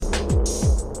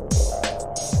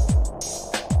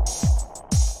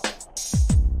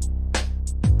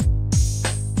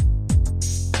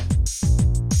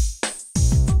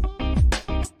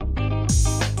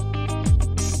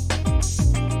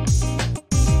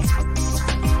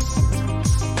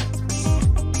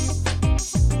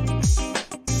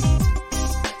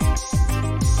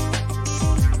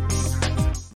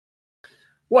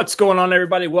What's going on,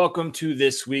 everybody? Welcome to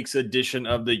this week's edition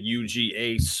of the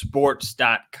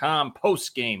UGAsports.com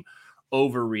Postgame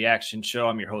Overreaction show.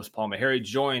 I'm your host, Paul Maharry,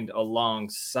 joined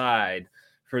alongside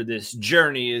for this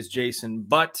journey is Jason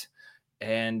Butt,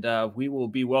 and we will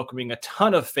be welcoming a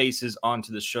ton of faces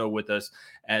onto the show with us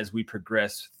as we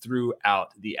progress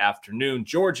throughout the afternoon.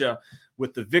 Georgia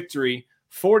with the victory,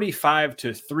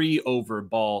 45-3 over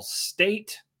Ball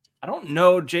State. I don't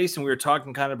know, Jason, we were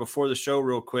talking kind of before the show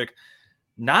real quick.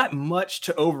 Not much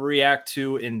to overreact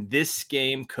to in this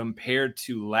game compared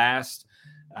to last.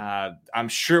 I'm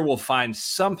sure we'll find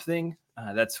something.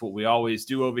 That's what we always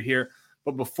do over here.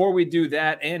 But before we do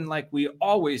that, and like we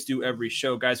always do every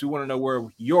show, guys, we want to know where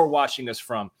you're watching us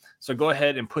from. So go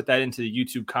ahead and put that into the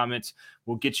YouTube comments.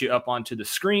 We'll get you up onto the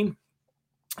screen.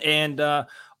 And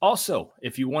also,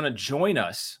 if you want to join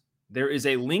us, there is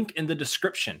a link in the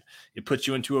description. It puts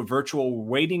you into a virtual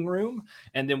waiting room,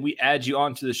 and then we add you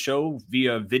onto the show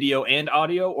via video and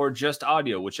audio, or just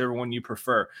audio, whichever one you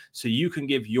prefer. So you can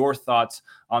give your thoughts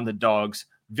on the Dogs'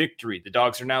 victory. The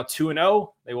Dogs are now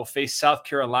 2-0. They will face South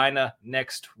Carolina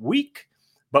next week.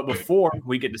 But before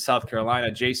we get to South Carolina,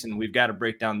 Jason, we've got to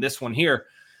break down this one here.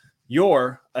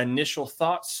 Your initial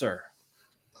thoughts, sir?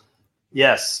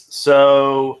 Yes.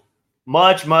 So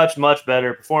much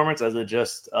better performance, as I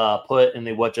just put in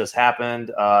the what just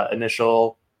happened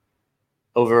initial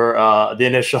over the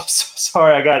initial.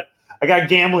 Sorry, I got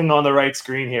gambling on the right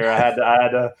screen here. I had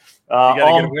to. You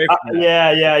gotta get away from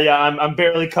that. Yeah. I'm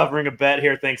barely covering a bet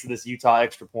here thanks to this Utah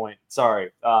extra point. Sorry.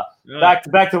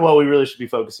 Back to what we really should be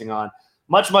focusing on.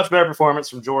 Much better performance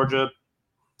from Georgia.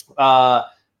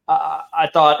 I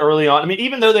thought early on, I mean,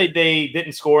 even though they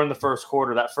didn't score in the first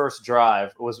quarter, that first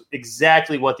drive was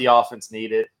exactly what the offense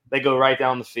needed. They go right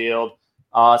down the field,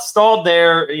 stalled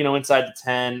there, inside the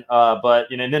 10,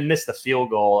 but, and then missed the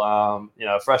field goal.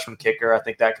 Freshman kicker, I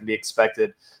think that can be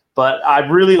expected. But I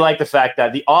really like the fact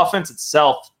that the offense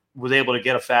itself was able to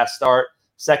get a fast start.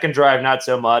 Second drive, not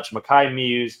so much. Mekhi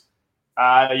Muse,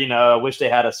 I wish they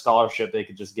had a scholarship they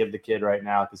could just give the kid right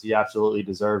now because he absolutely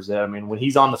deserves it. I mean, when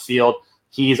he's on the field,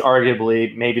 he's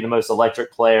arguably maybe the most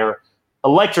electric player,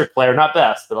 not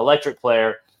best, but electric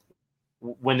player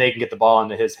when they can get the ball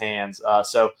into his hands.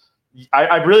 So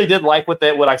I really did like what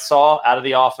I saw out of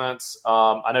the offense.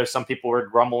 I know some people were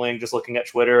grumbling just looking at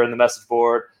Twitter and the message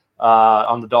board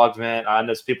on the Dogs Vent. I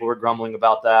know some people were grumbling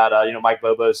about that. Mike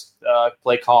Bobo's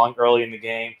play calling early in the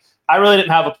game. I really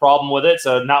didn't have a problem with it,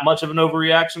 so not much of an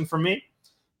overreaction for me.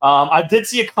 I did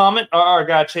see a comment, our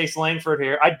guy Chase Langford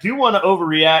here. I do want to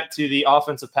overreact to the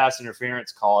offensive pass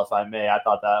interference call, if I may. I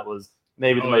thought that was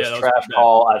maybe the most trash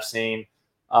call I've seen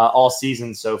all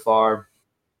season so far.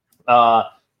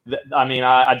 I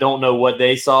don't know what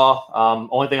they saw.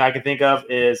 Only thing I can think of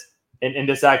is, and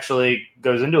this actually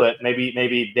goes into it,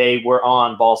 maybe they were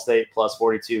on Ball State plus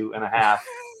 42.5,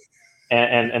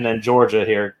 and then Georgia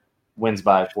here wins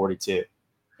by 42.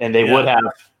 And they would have.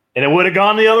 And it would have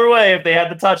gone the other way if they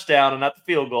had the touchdown and not the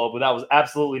field goal, but that was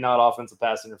absolutely not offensive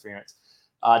pass interference.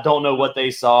 Don't know what they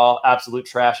saw. Absolute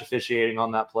trash officiating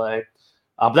on that play.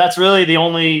 But that's really the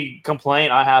only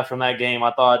complaint I have from that game.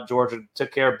 I thought Georgia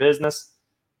took care of business.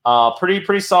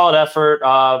 Pretty solid effort.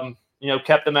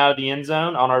 Kept them out of the end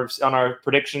zone on our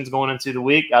predictions going into the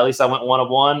week. At least I went 1 of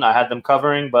 1. I had them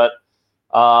covering, but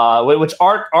which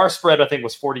our spread I think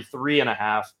was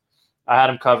 43.5. I had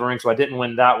them covering, so I didn't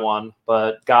win that one,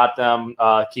 but got them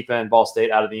keeping Ball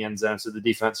State out of the end zone, so the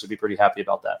defense should be pretty happy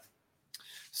about that.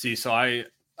 See, so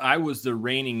I was the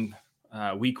reigning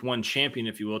week 1 champion,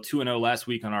 if you will, 2-0 last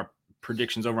week on our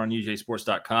predictions over on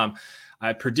UGAsports.com.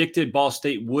 I predicted Ball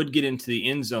State would get into the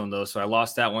end zone, though, so I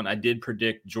lost that one. I did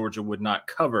predict Georgia would not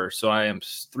cover, so I am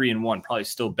 3-1, probably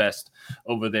still best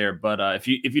over there. But if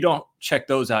you don't check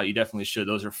those out, you definitely should.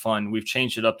 Those are fun. We've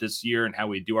changed it up this year and how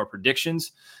we do our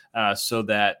predictions so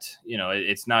that,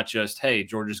 it's not just, hey,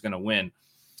 Georgia's going to win.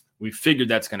 We figured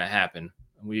that's going to happen.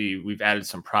 We've added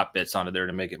some prop bets onto there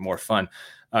to make it more fun.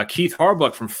 Keith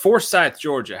Harbuck from Forsyth,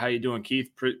 Georgia. How you doing, Keith?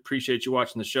 Appreciate you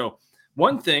watching the show.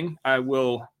 One thing I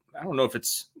don't know if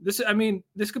it's this. I mean,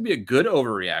 this could be a good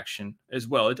overreaction as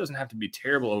well. It doesn't have to be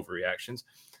terrible overreactions.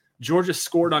 Georgia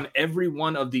scored on every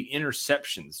one of the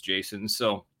interceptions, Jason.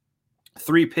 So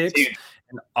 3 picks,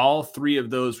 and all 3 of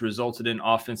those resulted in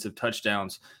offensive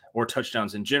touchdowns or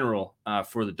touchdowns in general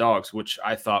for the Dogs, which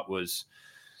I thought was,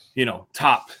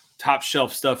 top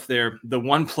shelf stuff there. The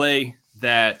one play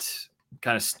that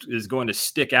kind of is going to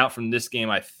stick out from this game,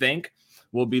 I think,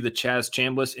 will be the Chaz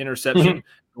Chambliss interception.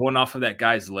 Going off of that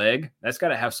guy's leg. That's got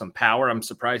to have some power. I'm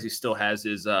surprised he still has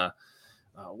his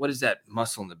what is that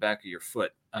muscle in the back of your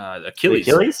foot? Achilles.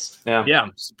 Achilles? Yeah.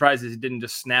 I'm surprised he didn't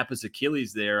just snap his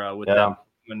Achilles there with that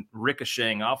and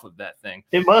ricocheting off of that thing.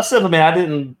 It must have. I mean, I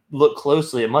didn't look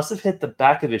closely. It must have hit the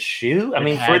back of his shoe. I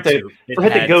mean, for it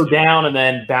to go down and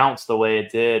then bounce the way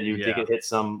it did, you would think it hit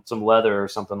some leather or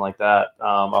something like that,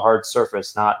 a hard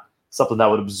surface, not something that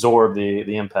would absorb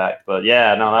the impact. But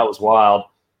yeah, no, that was wild.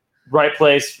 Right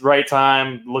place, right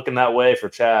time, looking that way for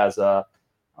Chaz.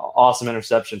 Awesome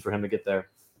interception for him to get there.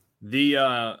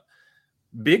 The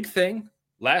big thing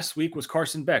last week was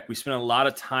Carson Beck. We spent a lot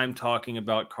of time talking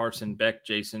about Carson Beck,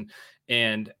 Jason,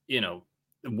 and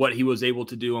what he was able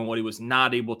to do and what he was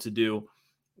not able to do.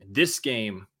 This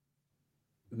game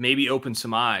maybe opened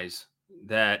some eyes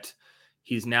that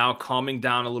he's now calming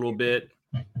down a little bit.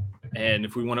 And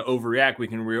if we want to overreact, we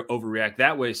can overreact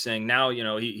that way, saying now,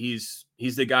 he's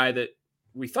the guy that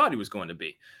we thought he was going to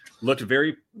be. Looked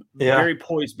very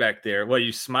poised back there. Well,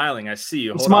 you smiling? I see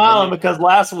you. I'm smiling because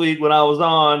last week when I was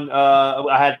on,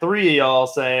 I had 3 of y'all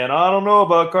saying, "I don't know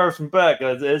about Carson Beck."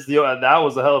 That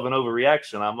was a hell of an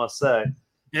overreaction, I must say.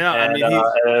 Yeah,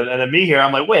 and then me here,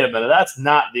 I'm like, wait a minute, that's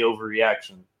not the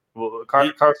overreaction. Well,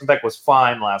 Carson Beck was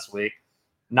fine last week,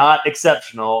 not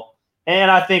exceptional,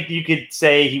 and I think you could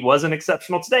say he wasn't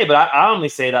exceptional today. But I only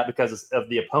say that because of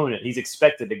the opponent. He's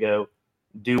expected to go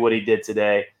do what he did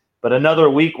today. But another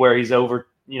week where he's over,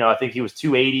 I think he was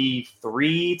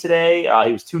 283 today.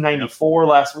 He was 294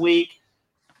 last week.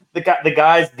 The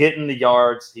guy's getting the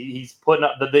yards. He's putting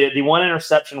up the one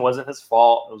interception wasn't his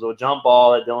fault. It was a jump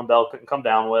ball that Dylan Bell couldn't come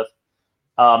down with.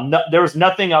 There was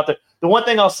nothing out there. The one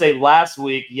thing I'll say last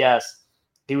week, yes,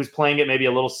 he was playing it maybe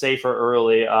a little safer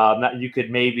early. You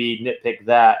could maybe nitpick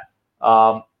that.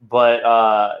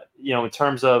 But in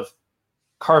terms of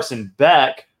Carson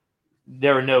Beck,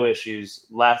 there were no issues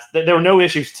there were no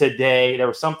issues today. There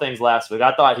were some things last week.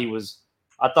 I thought he was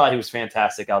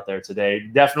fantastic out there today.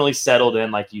 Definitely settled in,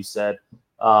 like you said.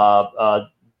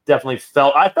 Definitely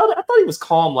felt. I thought he was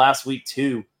calm last week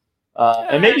too.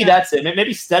 And maybe that's it.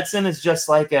 Maybe Stetson is just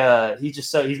like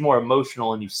he's more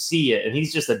emotional, and you see it, and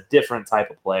he's just a different type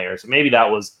of player. So maybe that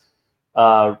was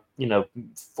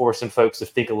forcing folks to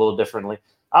think a little differently.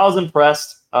 I was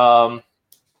impressed.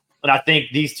 And I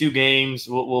think these 2 games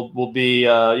will be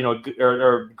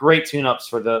are great tune-ups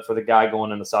for the guy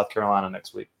going into South Carolina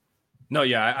next week. No,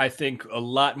 yeah, I think a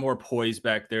lot more poised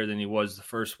back there than he was the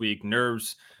first week.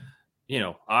 Nerves,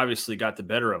 obviously got the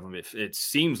better of him. It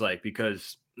seems like,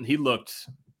 because he looked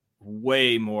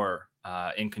way more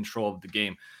in control of the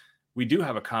game. We do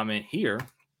have a comment here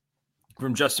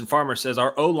from Justin Farmer. Says,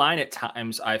 our O-line at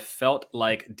times I felt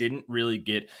like didn't really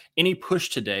get any push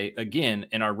today again,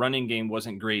 and our running game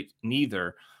wasn't great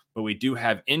neither, but we do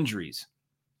have injuries.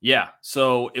 Yeah,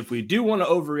 so if we do want to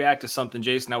overreact to something,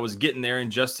 Jason, I was getting there,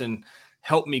 and Justin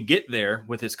helped me get there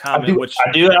with his comment.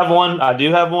 I do have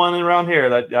one around here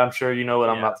that I'm sure you know what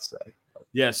I'm about to say.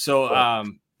 Yeah, so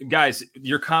guys,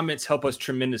 your comments help us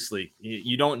tremendously.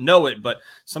 You don't know it, but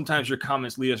sometimes your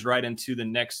comments lead us right into the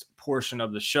next portion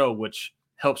of the show, which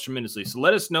helps tremendously. So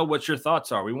let us know what your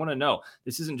thoughts are. We want to know.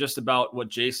 This isn't just about what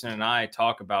Jason and I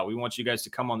talk about. We want you guys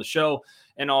to come on the show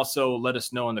and also let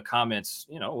us know in the comments,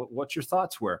 what your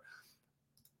thoughts were.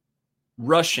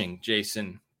 Rushing,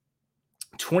 Jason,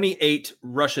 28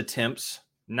 rush attempts,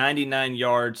 99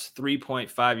 yards,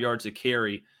 3.5 yards a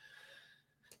carry.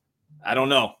 I don't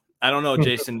know,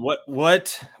 Jason. What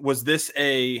was this,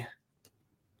 a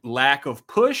lack of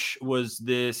push? Was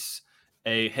this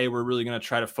hey, we're really going to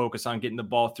try to focus on getting the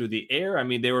ball through the air? I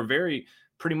mean, they were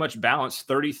pretty much balanced.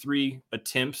 33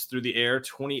 attempts through the air,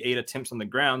 28 attempts on the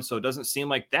ground. So it doesn't seem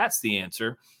like that's the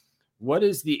answer. What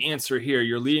is the answer here?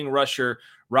 Your leading rusher,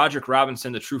 Roderick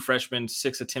Robinson, the true freshman,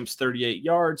 6 attempts, 38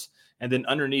 yards. And then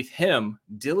underneath him,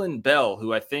 Dylan Bell,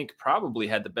 who I think probably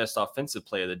had the best offensive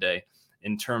play of the day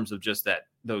in terms of just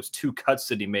those 2 cuts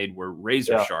that he made were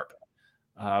razor sharp.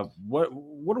 What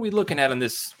are we looking at in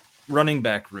this running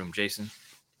back room, Jason?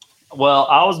 Well,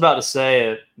 I was about to say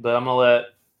it, but I'm going to let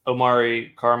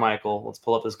Omari Carmichael, let's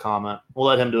pull up his comment. We'll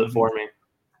let him do it for me.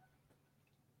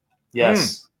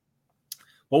 Yes.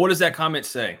 Well, what does that comment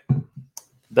say?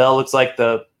 Bell looks like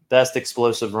the best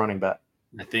explosive running back.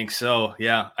 I think so.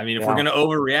 Yeah. I mean, if we're going to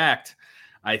overreact,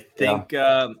 I think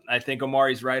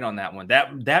Omari's right on that one.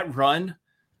 That run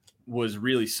was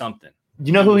really something.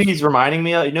 You know who he's reminding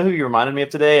me of? You know who he reminded me of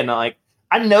today? And I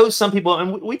know some people,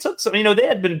 and we took some, they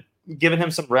had been giving him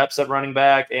some reps at running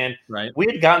back, and we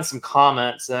had gotten some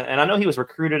comments, and I know he was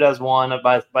recruited as one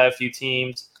by a few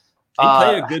teams. He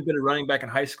played a good bit of running back in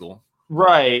high school.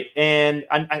 Right. And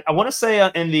I want to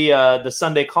say in the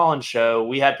Sunday Collins show,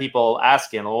 we had people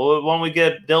asking, well, why don't we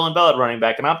get Dylan Bell at running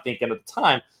back? And I'm thinking at the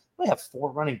time, they have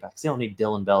 4 running backs. They don't need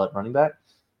Dylan Bell at running back.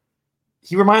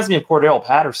 He reminds me of Cordell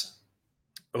Patterson.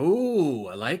 Oh,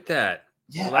 I like that.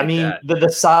 Yeah, like I mean that. the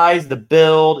size, the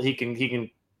build. He can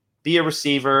be a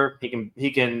receiver.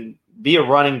 He can be a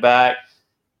running back.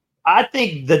 I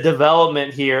think the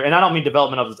development here, and I don't mean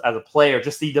development of as a player,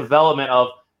 just the development of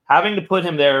having to put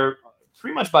him there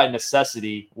pretty much by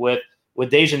necessity with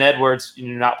Dejan Edwards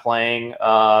not playing,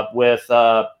 with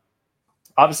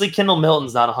obviously Kendall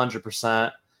Milton's not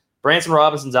 100%. Branson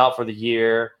Robinson's out for the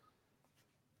year.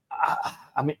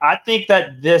 I mean, I think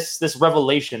that this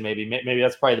revelation, maybe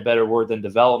that's probably the better word than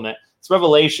development. It's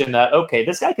revelation that, okay,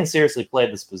 this guy can seriously play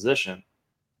this position.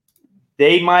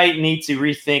 They might need to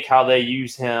rethink how they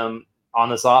use him on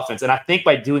this offense. And I think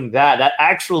by doing that, that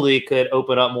actually could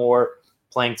open up more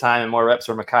playing time and more reps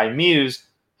for Makai Muse,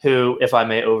 who, if I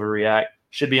may overreact,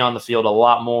 should be on the field a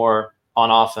lot more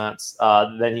on offense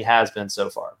than he has been so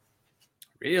far.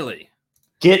 Really?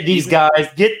 Get these guys,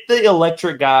 get the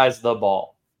electric guys the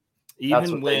ball.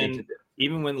 Even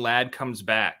when Ladd comes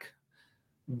back.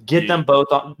 Get them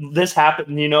both on. This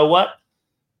happened. You know what?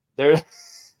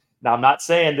 Now, I'm not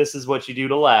saying this is what you do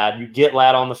to Ladd. You get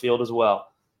Ladd on the field as well.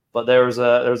 But there's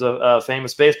a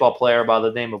famous baseball player by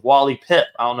the name of Wally Pipp.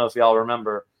 I don't know if y'all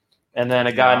remember. And then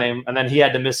and then he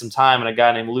had to miss some time, and a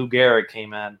guy named Lou Gehrig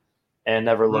came in and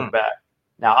never looked back.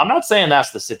 Now, I'm not saying that's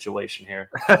the situation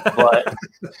here, but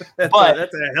that's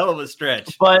a hell of a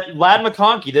stretch. But Ladd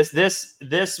McConkey, this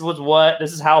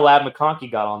is how Ladd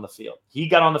McConkey got on the field. He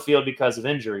got on the field because of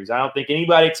injuries. I don't think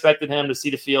anybody expected him to see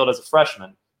the field as a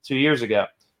freshman 2 years ago.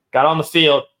 Got on the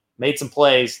field, made some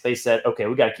plays. They said, okay,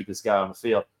 we got to keep this guy on the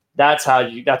field. That's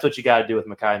what you got to do with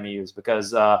Makai Muse,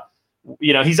 because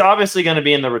he's obviously going to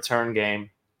be in the return game.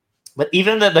 But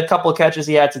even the couple of catches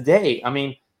he had today, I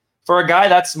mean, for a guy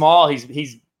that small,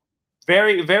 he's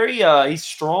very, very he's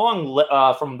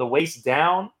strong from the waist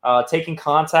down, taking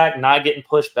contact, not getting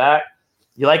pushed back.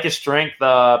 You like his strength,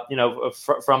 from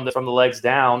the legs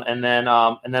down, and then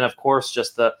of course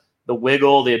just the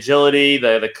wiggle, the agility,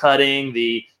 the cutting,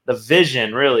 the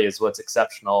vision really is what's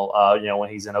exceptional. When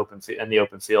he's in the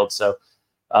open field. So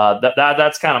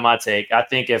that's kind of my take. I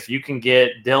think if you can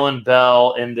get Dylan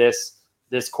Bell in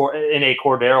in a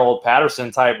Cordero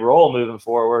Patterson type role moving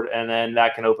forward, and then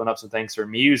that can open up some things for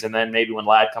Muse, and then maybe when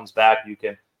Ladd comes back,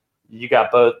 you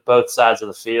got both sides of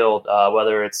the field,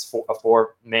 whether it's a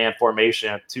 4-man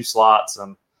formation, 2 slots,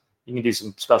 and you can do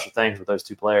some special things with those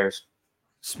 2 players.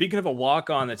 Speaking of a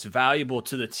walk-on that's valuable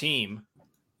to the team,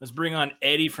 let's bring on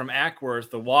Eddie from Ackworth,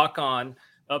 the walk-on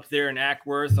up there in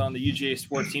Ackworth on the UGA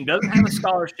sports team. Doesn't have a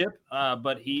scholarship,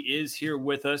 but he is here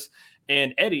with us.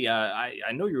 And Eddie,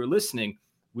 I know you were listening.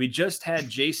 We just had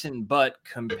Jason Butt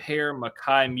compare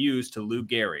Makai Muse to Lou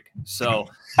Gehrig. So,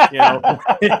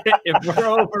 if we're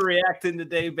overreacting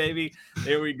today, baby,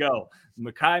 there we go.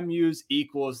 Makai Muse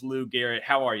equals Lou Gehrig.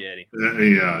 How are you, Eddie?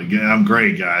 Yeah, I'm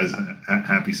great, guys.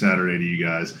 Happy Saturday to you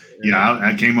guys. Yeah,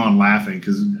 I came on laughing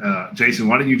because, Jason,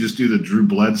 why didn't you just do the Drew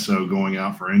Bledsoe going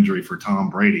out for injury for Tom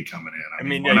Brady coming in? I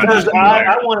mean, because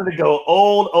I wanted to go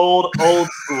old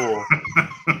school.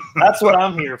 That's what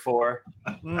I'm here for.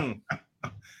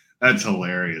 That's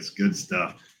hilarious. Good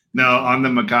stuff. No, on the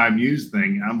Makai Muse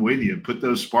thing, I'm with you. Put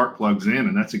those spark plugs in,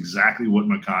 and that's exactly what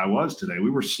Makai was today.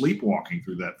 We were sleepwalking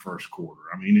through that first quarter.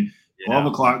 I mean, 12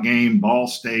 o'clock game, Ball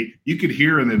State. You could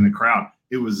hear it in the crowd.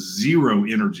 It was zero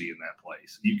energy in that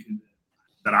place.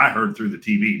 That I heard through the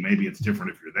TV. Maybe it's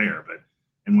different if you're there, but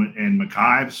and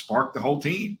Makai sparked the whole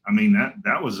team. I mean,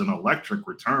 that was an electric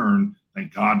return.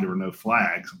 Thank God there were no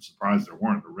flags. I'm surprised there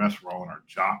weren't. The refs were all in our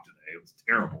job today. It was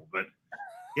terrible, but.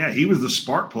 Yeah, he was the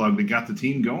spark plug that got the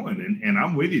team going. And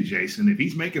I'm with you, Jason. If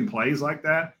he's making plays like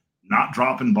that, not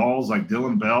dropping balls like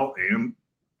Dylan Bell, and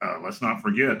let's not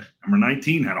forget, number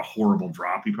 19 had a horrible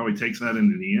drop. He probably takes that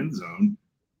into the end zone.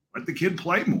 Let the kid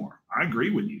play more. I agree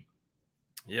with you.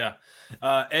 Yeah.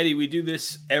 Eddie, we do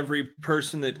this every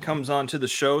person that comes on to the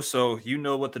show, so you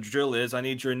know what the drill is. I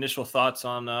need your initial thoughts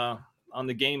on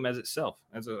the game as itself,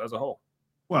 as a whole.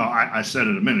 Well, I said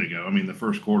it a minute ago. I mean, the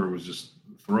first quarter was just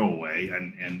throwaway,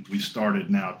 and we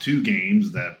started now 2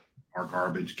 games that are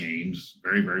garbage games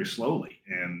very, very slowly.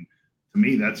 And to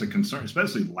me, that's a concern,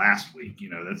 especially last week.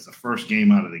 That's the first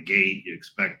game out of the gate. You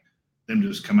expect them to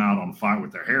just come out on fire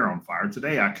with their hair on fire.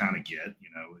 Today, I kind of get,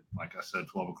 like I said,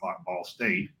 12 o'clock Ball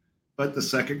State. But the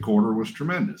second quarter was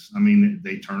tremendous. I mean,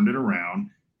 they turned it around,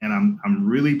 and I'm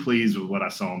really pleased with what I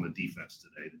saw on the defense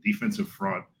today. The defensive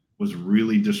front was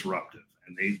really disruptive,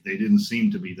 and they didn't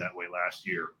seem to be that way last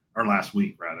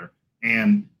week.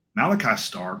 And Malachi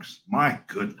Starks, my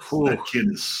goodness, that kid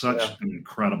is such an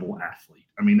incredible athlete.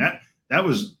 I mean, that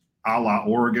was a la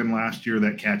Oregon last year,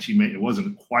 that catch he made. It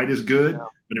wasn't quite as good,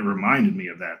 but it reminded me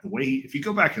of that. The way if you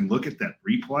go back and look at that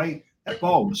replay, that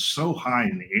ball was so high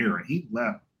in the air, and he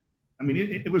left. I mean,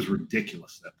 it was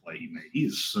ridiculous, that play he made. He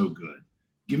is so good.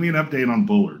 Give me an update on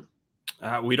Bullard.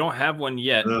 We don't have one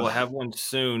yet. Ugh. We'll have one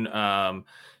soon.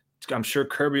 I'm sure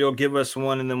Kirby will give us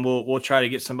one, and then we'll try to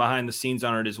get some behind the scenes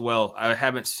on it as well. I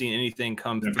haven't seen anything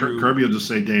come through. Kirby will just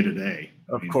say day to day.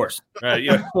 Of course, right?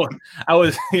 Yeah. Well, I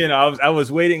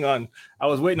was waiting on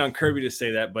Kirby to say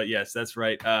that, but yes, that's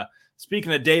right.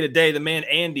 Speaking of day to day, the man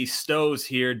Andy Stowe's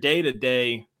here. Day to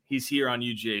day, he's here on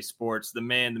UGA Sports. The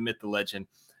man, the myth, the legend.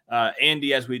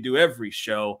 Andy, as we do every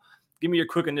show, give me your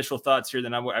quick initial thoughts here.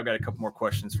 Then I've got a couple more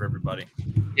questions for everybody.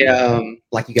 Yeah,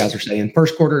 like you guys are saying,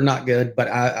 first quarter not good, but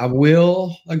I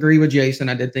will agree with Jason.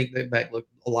 I did think that Beck looked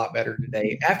a lot better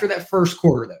today after that first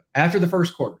quarter, though. After the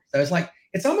first quarter, so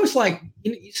it's almost like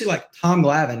you see, like Tom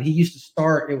Glavine. He used to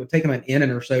start. It would take him an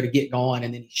inning or so to get going,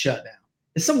 and then he shut down.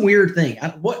 It's some weird thing. I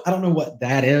don't know what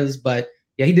that is, but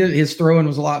yeah, he did. His throwing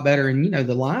was a lot better, and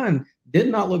the line did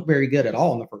not look very good at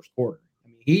all in the first quarter. I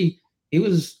mean, he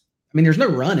was. I mean, there's no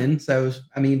running, so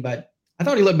but I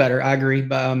thought he looked better. I agree,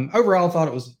 but overall, I thought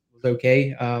it was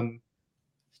okay.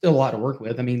 Still a lot to work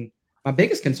with. I mean, my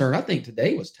biggest concern, I think,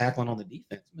 today was tackling on the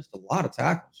defense. Missed a lot of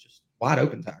tackles, just wide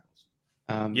open tackles.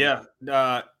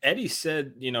 Eddie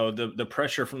said, the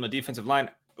pressure from the defensive line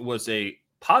was a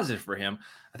positive for him.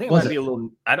 I think it might be a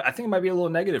little. I think it might be a little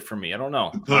negative for me. I don't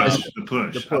know. The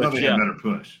push. I thought they had better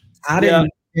push. Yeah,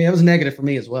 it was negative for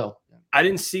me as well. I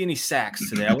didn't see any sacks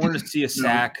today. I wanted to see a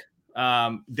sack.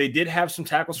 They did have some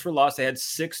tackles for loss. They had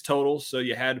 6 total. So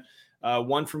you had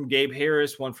one from Gabe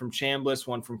Harris, one from Chambliss,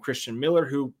 one from Christian Miller,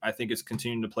 who I think is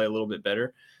continuing to play a little bit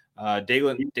better.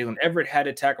 Dalen Everett had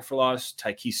a tackle for loss.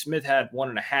 Tyke Smith had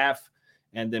 1.5,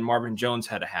 and then Marvin Jones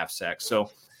had a half sack. So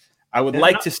I would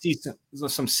like to see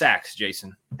some sacks,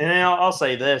 Jason. And I'll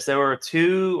say this. There were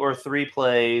 2 or 3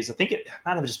 plays. I think it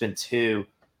might have just been 2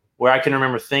 where I can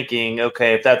remember thinking,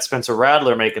 okay, if that's Spencer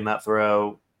Rattler making that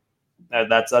throw,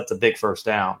 that's a big first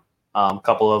down. A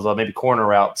couple of maybe corner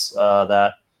routes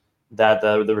that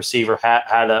the receiver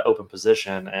had an open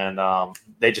position, and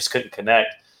they just couldn't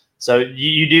connect. So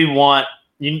you do want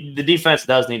the defense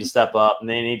does need to step up, and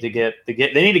they need to get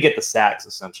the sacks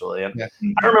essentially. And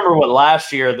I remember what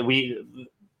last year that we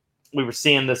were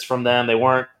seeing this from them. They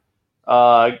weren't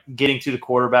getting to the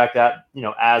quarterback that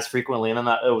as frequently, and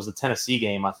then it was the Tennessee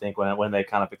game, I think, when they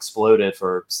kind of exploded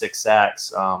for 6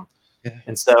 sacks.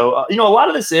 And so a lot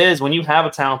of this is when you have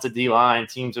a talented D line,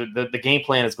 teams are the game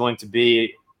plan is going to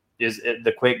be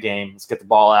the quick game. Let's get the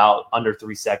ball out under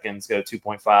 3 seconds, go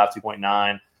 2.5,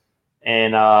 2.9.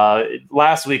 And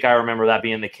last week, I remember that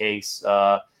being the case.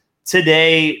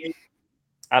 Today,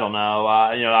 I don't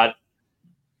know.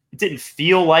 It didn't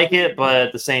feel like it, but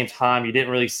at the same time, you didn't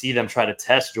really see them try to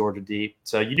test Georgia deep.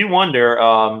 So you do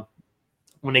wonder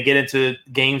when they get into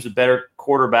games with better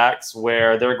quarterbacks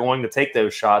where they're going to take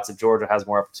those shots if Georgia has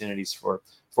more opportunities for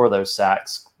those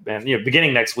sacks. And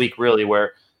beginning next week, really,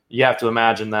 where you have to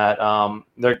imagine that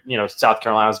South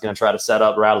Carolina's going to try to set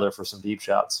up Rattler for some deep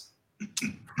shots.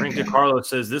 Frank DiCarlo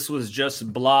says this was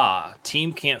just blah.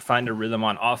 Team can't find a rhythm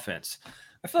on offense.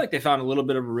 I feel like they found a little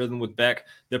bit of a rhythm with Beck.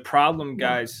 The problem,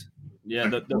 guys,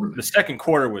 the second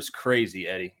quarter was crazy,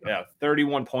 Eddie. Yeah,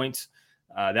 31 points.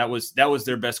 That was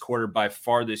their best quarter by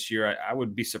far this year. I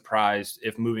would be surprised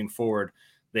if moving forward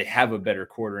they have a better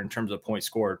quarter in terms of points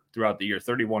scored throughout the year.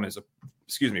 31 is a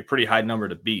pretty high number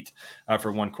to beat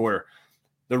for one quarter.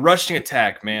 The rushing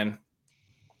attack, man.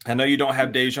 I know you don't have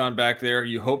Dejon back there.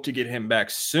 You hope to get him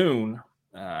back soon.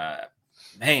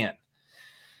 Man,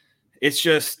 it's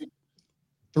just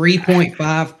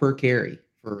 3.5 per carry.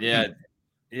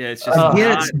 It's just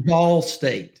against Ball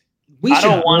State.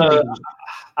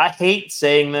 I hate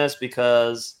saying this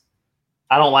because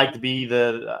I don't like to be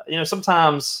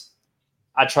sometimes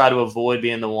I try to avoid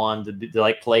being the one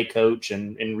to play coach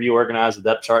and reorganize the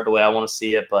depth chart the way I want to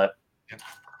see it, but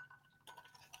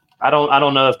I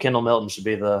don't know if Kendall Milton should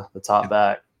be the top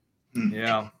back.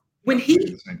 Yeah. When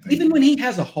he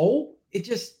has a hole,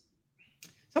 it's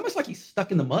almost like he's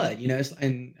stuck in the mud,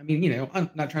 and I mean, I'm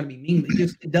not trying to be mean, but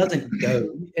it doesn't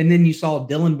go. And then you saw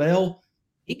Dylan Bell,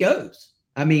 he goes.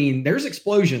 I mean, there's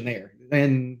explosion there.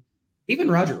 And even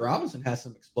Roger Robinson has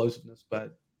some explosiveness,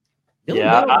 but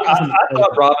I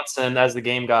thought Robinson, as the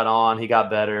game got on, he got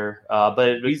better.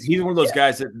 But he's one of those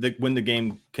guys that when the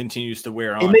game continues to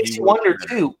wear on, it makes you wonder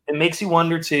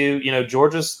too.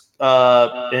 Georgia's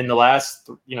in the last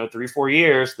 3-4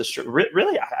 years.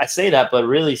 Really, I say that, but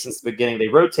really since the beginning, they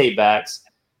rotate backs,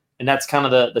 and that's kind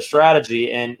of the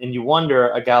strategy. And you wonder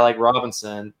a guy like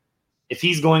Robinson, if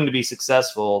he's going to be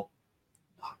successful,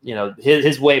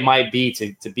 his way might be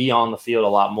to be on the field a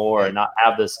lot more and not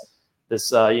have this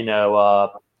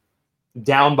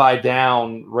down by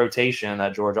down rotation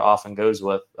that Georgia often goes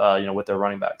with, with their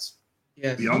running backs.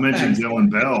 Yeah, y'all mentioned Dylan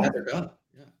Bell. Yeah.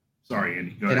 Sorry,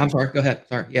 Andy. Go ahead. I'm sorry. Go ahead.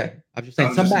 Sorry. Yeah, I'm just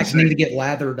saying some backs need to get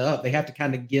lathered up. They have to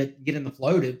kind of get in the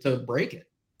flow to break it.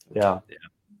 Yeah.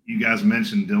 You guys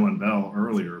mentioned Dylan Bell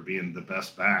earlier being the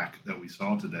best back that we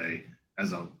saw today.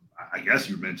 I guess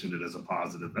you mentioned it as a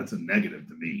positive. That's a negative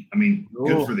to me. I mean,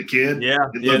 good for the kid. Yeah,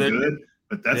 it looked good,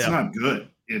 but that's not good.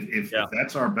 If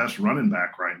that's our best running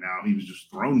back right now, he was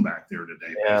just thrown back there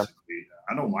today. Yeah. Basically,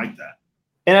 I don't like that.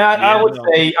 And I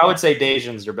would say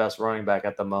Dajon's your best running back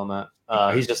at the moment.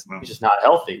 He's just not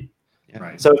healthy.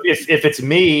 Right. So if it's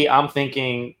me, I'm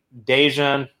thinking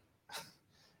Dajon,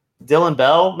 Dylan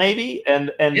Bell maybe,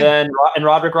 and then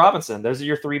Roderick Robinson. Those are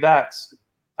your three backs.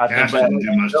 Cash didn't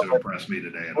do much to impress me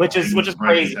today, which is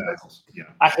crazy. Yeah.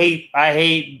 I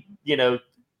hate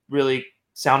really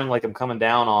sounding like I'm coming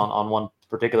down on one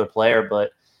particular player, but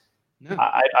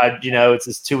I it's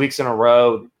just 2 weeks in a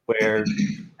row where,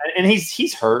 and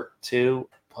he's hurt too,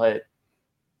 but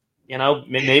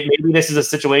maybe this is a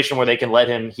situation where they can let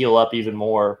him heal up even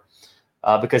more,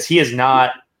 because he's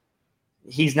not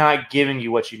giving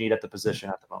you what you need at the position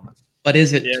at the moment. But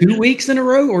is it 2 weeks in a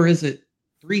row, or is it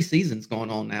 3 seasons going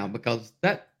on now? Because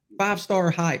that 5-star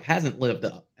hype hasn't lived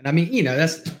up. And I mean,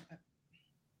 that's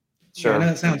sure. I know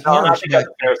that sounds harsh, I think that's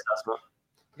a fair assessment.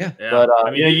 Yeah. But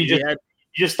you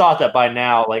just thought that by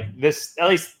now, like this, at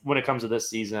least when it comes to this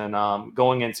season,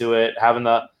 going into it, having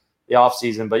the off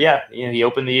season. But he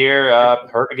opened the year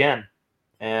hurt again.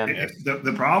 And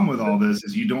the problem with all this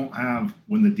is you don't have,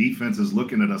 when the defense is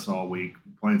looking at us all week,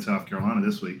 playing South Carolina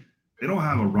this week, they don't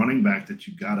have a running back that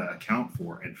you got to account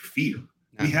for and fear.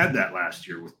 We had that last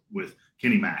year with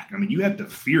Kenny Mack. I mean, you had to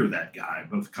fear that guy,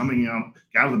 both coming out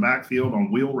of the backfield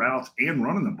on wheel routes and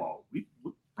running the ball.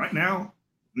 Right now,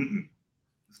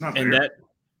 it's not fair.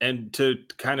 And to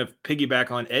kind of piggyback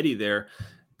on Eddie there,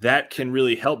 that can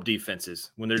really help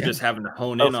defenses when they're just having to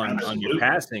hone in on your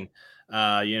passing.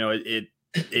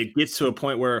 It gets to a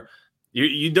point where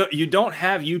you don't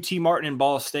have UT Martin and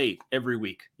Ball State every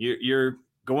week. You're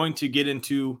going to get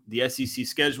into the SEC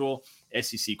schedule,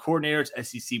 SEC coordinators,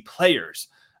 SEC players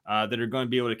that are going to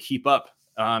be able to keep up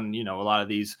on, a lot of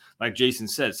these. Like Jason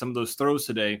said, some of those throws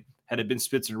today, had it been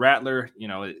Spitz and Rattler,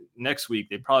 next week,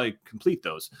 they'd probably complete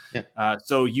those. Yeah.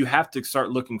 So you have to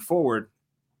start looking forward.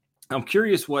 I'm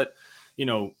curious what,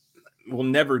 we'll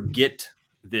never get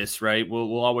this, right?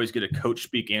 We'll always get a coach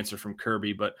speak answer from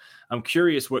Kirby, but I'm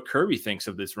curious what Kirby thinks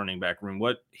of this running back room,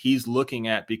 what he's looking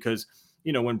at, because,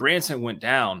 when Branson went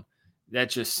down, that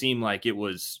just seemed like it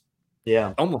was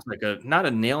almost like not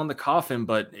a nail in the coffin,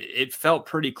 but it felt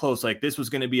pretty close. Like this was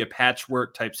going to be a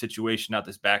patchwork type situation out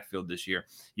this backfield this year.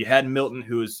 You had Milton,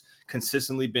 who has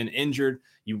consistently been injured.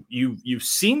 You've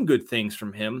seen good things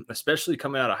from him, especially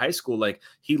coming out of high school. Like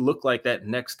he looked like that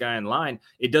next guy in line.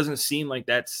 It doesn't seem like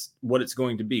that's what it's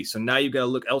going to be. So now you've got to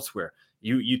look elsewhere.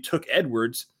 You took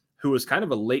Edwards, who was kind of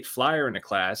a late flyer in the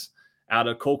class out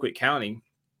of Colquitt County,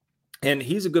 and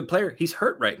he's a good player. He's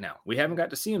hurt right now. We haven't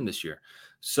got to see him this year.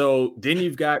 So then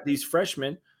you've got these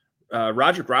freshmen.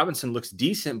 Roderick Robinson looks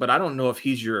decent, but I don't know if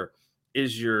he's your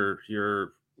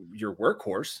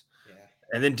workhorse. Yeah.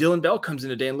 And then Dylan Bell comes in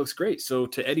today and looks great. So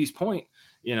to Eddie's point,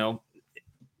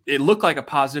 it looked like a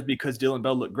positive because Dylan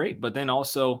Bell looked great. But then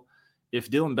also,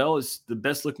 if Dylan Bell is the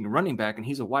best looking running back and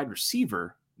he's a wide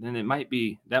receiver, then that might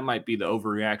be the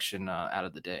overreaction out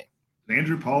of the day. Did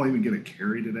Andrew Paul even get a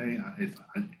carry today?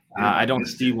 I don't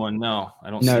see one. No,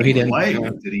 I don't. No, see he didn't play.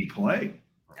 Did he play?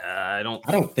 I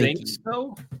don't think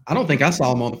so. I don't think I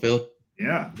saw him on the field.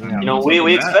 Yeah.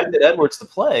 We expected Edwards to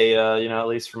play, at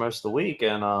least for most of the week.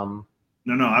 And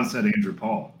No, I've said Andrew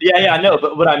Paul. Yeah, I know.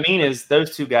 But what I mean is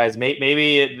those two guys,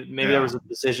 maybe there was a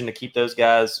decision to keep those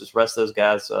guys, just rest those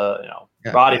guys.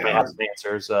 Radi may have some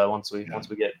answers once we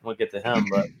get to him.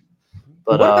 But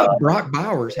what about Brock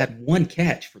Bowers had one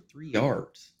catch for 3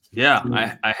 yards?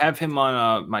 Yeah, I have him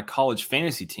on my college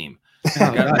fantasy team. Look,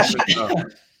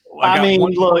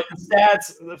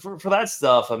 stats for that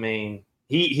stuff. I mean,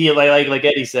 he like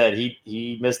Eddie said,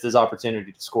 he missed his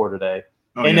opportunity to score today,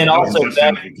 then also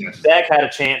Beck had a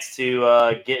chance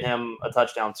to get him a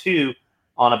touchdown too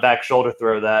on a back shoulder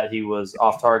throw that he was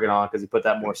off target on because he put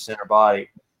that more center body.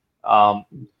 At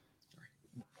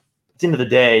the end of the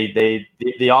day,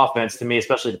 the offense, to me,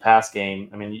 especially the pass game.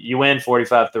 I mean, you win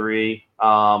 45-3.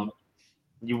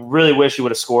 You really wish you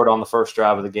would have scored on the first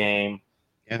drive of the game,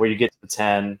 where you get to the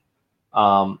 10.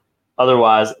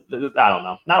 Otherwise, I don't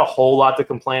know. Not a whole lot to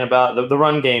complain about. The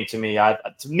run game, to me,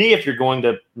 if you're going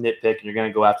to nitpick and you're going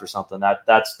to go after something,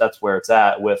 that's where it's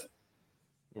at with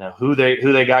who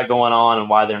they got going on and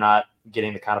why they're not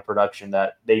getting the kind of production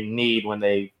that they need when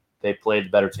they play the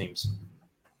better teams.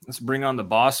 Let's bring on the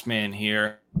boss man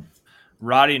here.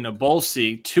 Radi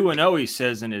Nabulsi, 2-0, he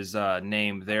says in his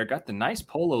name there. Got the nice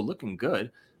polo, looking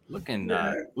good. Looking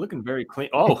very clean.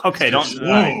 Oh, okay.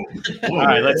 Whoa. All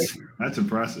right, that's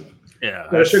impressive. Yeah.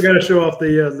 Got to show off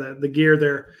the gear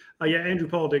there. Andrew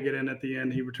Paul did get in at the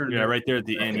end. He returned. Yeah, right there at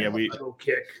the end. Yeah, a little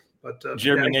kick. But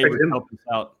Jeremy Neighbors helped us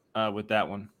out with that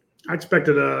one. I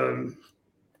expected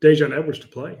Dejon Edwards to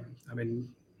play. I mean,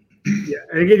 yeah.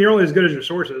 And again, you're only as good as your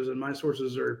sources, and my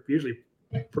sources are usually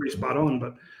pretty spot on.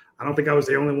 But I don't think I was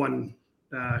the only one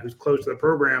who's close to the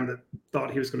program that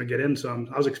thought he was going to get in some.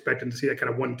 I was expecting to see that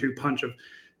kind of 1-2 punch of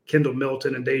Kendall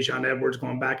Milton and Dejon Edwards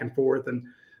going back and forth. And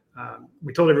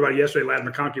we told everybody yesterday Ladd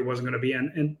McConkey wasn't going to be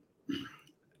in.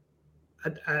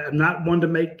 And I'm not one to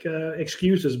make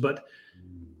excuses, but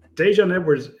Dejon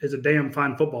Edwards is a damn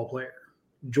fine football player.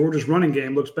 Georgia's running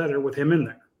game looks better with him in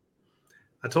there.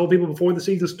 I told people before the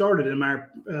season started in my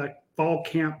fall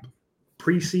camp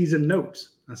preseason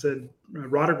notes, I said,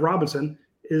 Roderick Robinson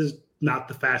is not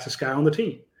the fastest guy on the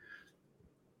team.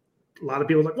 A lot of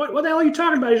people are like, what the hell are you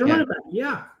talking about? He's a running back.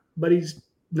 Yeah, but he's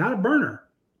not a burner.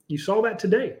 You saw that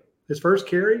today. His first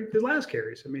carry, his last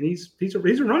carries. I mean, he's a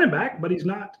running back, but he's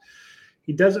not.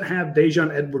 He doesn't have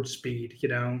Dejon Edwards speed,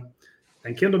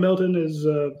 And Kendall Milton is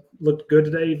looked good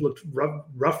today. He looked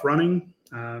rough running,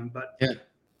 but it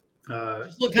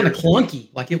looked kind of clunky.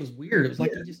 Like it was weird. It was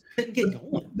like he just couldn't get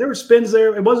going. There were spins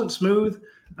there. It wasn't smooth.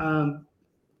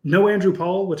 No Andrew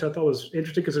Paul, which I thought was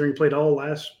interesting considering he played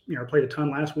played a ton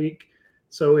last week.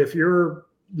 So if your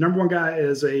number one guy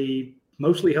is a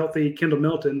mostly healthy Kendall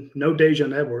Milton, no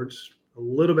Dejon Edwards, a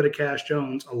little bit of Cash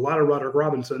Jones, a lot of Roderick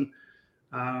Robinson,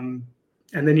 and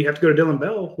then you have to go to Dylan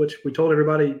Bell, which we told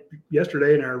everybody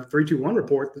yesterday in our 3-2-1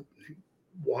 report that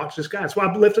watch this guy. That's why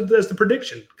I lifted this as the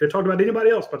prediction. Could have talked about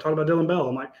anybody else, but I talked about Dylan Bell.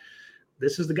 I'm like,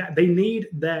 this is the guy. They need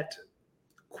that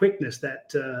quickness,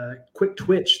 that quick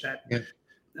twitch, that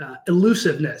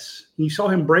elusiveness. You saw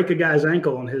him break a guy's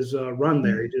ankle on his run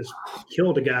there. He just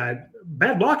killed a guy.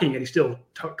 Bad blocking, and he still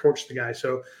torched the guy.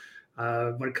 So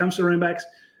when it comes to running backs,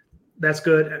 that's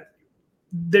good.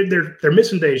 They're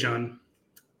missing Dejon.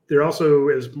 There also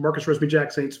is Marcus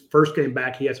Rosemy-Jackson's first game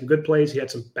back. He had some good plays. He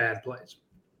had some bad plays.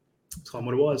 That's all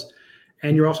what it was.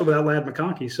 And you're also without Ladd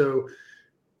McConkey. So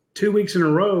 2 weeks in a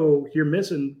row, you're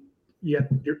missing. Your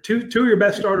two of your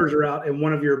best starters are out, and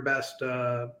one of your best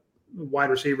wide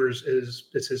receivers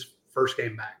it's his first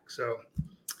game back. So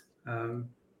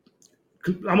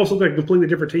almost looked like a completely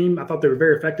different team. I thought they were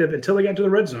very effective until they got to the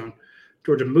red zone.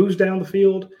 Georgia moves down the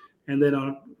field, and then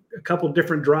on a couple of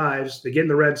different drives, they get in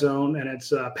the red zone, and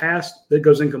it's a pass that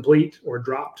goes incomplete or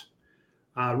dropped,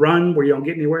 run where you don't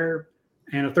get anywhere,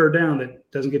 and a third down that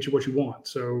doesn't get you what you want.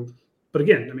 So, but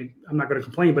again, I mean, I'm not going to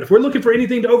complain. But if we're looking for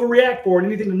anything to overreact for and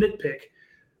anything to nitpick,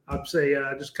 I'd say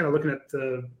just kind of looking at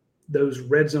those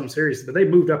red zone series. But they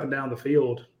moved up and down the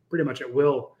field pretty much at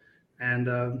will.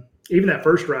 And even that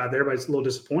first drive, everybody's a little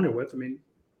disappointed with. I mean,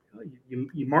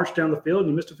 you marched down the field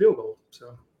and you missed a field goal.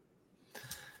 So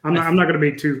I'm not going to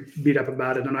be too beat up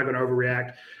about it. I'm not going to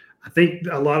overreact. I think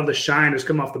a lot of the shine has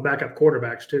come off the backup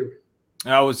quarterbacks too.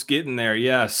 I was getting there,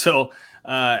 yeah. So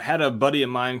had a buddy of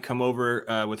mine come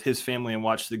over with his family and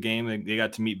watch the game. They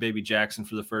got to meet Baby Jackson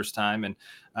for the first time, and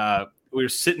we were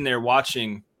sitting there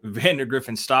watching Vandergriff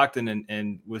and Stockton,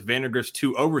 and with Vandergriff's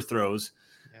 2 overthrows,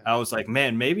 I was like,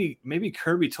 man, maybe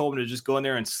Kirby told him to just go in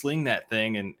there and sling that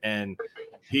thing, and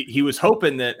he was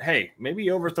hoping that, hey, maybe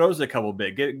he overthrows it a couple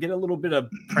bit, get a little bit of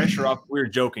pressure off. We were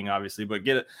joking, obviously, but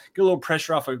get a little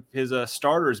pressure off of his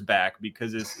starters back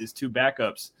because his 2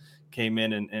 backups came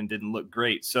in and didn't look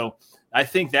great. So I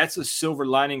think that's a silver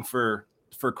lining for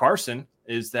Carson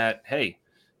is that, hey,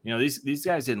 these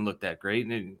guys didn't look that great,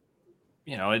 and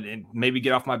and maybe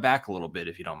get off my back a little bit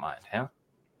if you don't mind, huh?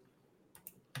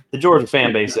 The Georgia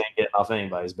fan base ain't getting off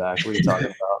anybody's back. What are you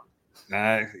talking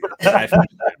about?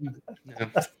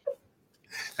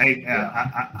 Hey,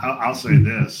 I'll say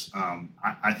this.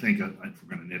 I think if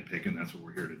we're going to nitpick, and that's what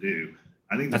we're here to do,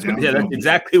 I think that's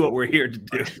exactly what we're here to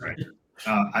do. Right.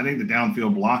 I think the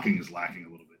downfield blocking is lacking a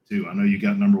little bit too. I know you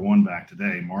got number 1 back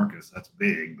today, Marcus. That's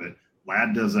big, but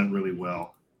Ladd does that really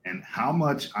well. And how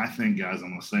much, I think, guys, I'm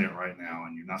going to say it right now,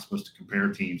 and you're not supposed to compare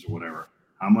teams or whatever.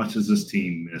 How much does this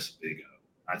team miss Big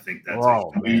O? I think that's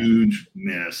a huge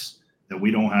miss that we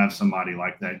don't have somebody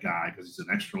like that guy because he's an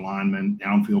extra lineman.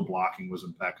 Downfield blocking was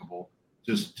impeccable.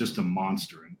 Just a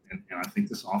monster. And I think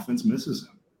this offense misses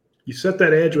him. You set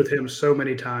that edge with him so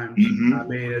many times. Mm-hmm. I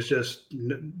mean, it's just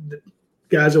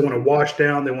guys that want to wash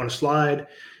down, they want to slide.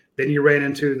 Then you ran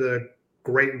into the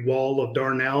great wall of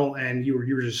Darnell, and you were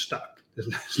just stuck.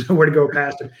 There's nowhere to go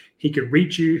past him. He could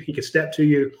reach you. He could step to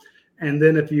you. And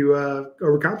then if you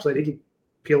overcompensate, he can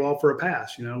peel off for a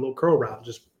pass, a little curl route,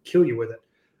 just kill you with it.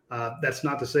 That's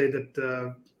not to say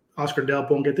that Oscar Delp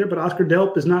won't get there, but Oscar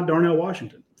Delp is not Darnell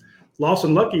Washington.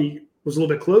 Lawson Lucky was a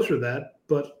little bit closer to that,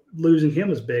 but losing him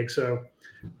is big. So,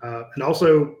 and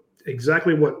also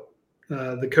exactly what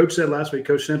the coach said last week,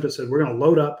 Coach Simpson said, we're going to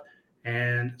load up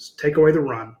and take away the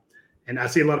run. And I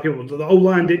see a lot of people, the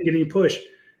O-line didn't get any push.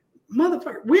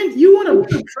 Motherfucker, when you want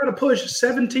to try to push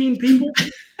 17 people,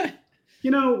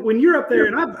 when you're up there,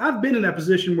 and I've been in that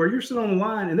position where you're sitting on the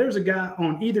line and there's a guy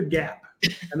on either gap,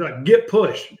 and they're like, get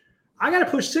push. I got to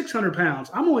push 600 pounds.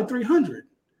 I'm only 300, and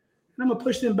I'm gonna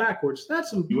push them backwards.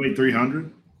 You weigh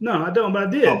 300? No, I don't, but I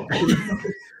did. Oh.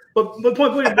 but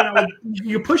point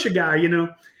you push a guy,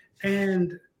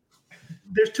 and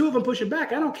there's two of them pushing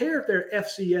back. I don't care if they're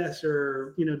FCS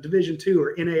or Division II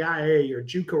or NAIA or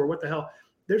JUCO or what the hell.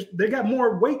 They got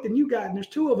more weight than you got, and there's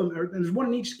two of them, and there's one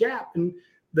in each gap, and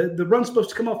the run's supposed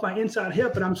to come off my inside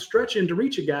hip, and I'm stretching to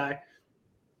reach a guy,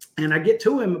 and I get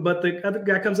to him, but the other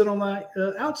guy comes in on my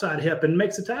outside hip and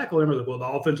makes a tackle, and we're like, well, the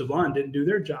offensive line didn't do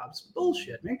their jobs.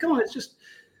 Bullshit, man. Come on, it's just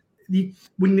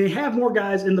when they have more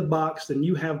guys in the box than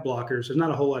you have blockers, there's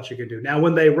not a whole lot you can do. Now,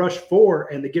 when they rush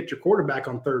 4 and they get your quarterback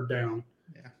on third down,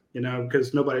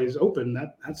 because nobody's open,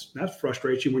 that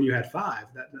frustrates you when you had 5.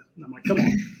 I'm like, come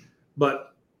on.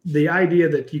 But the idea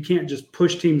that you can't just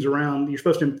push teams around, you're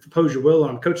supposed to impose your will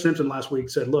on. Coach Simpson last week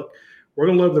said, look, we're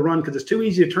going to load the run because it's too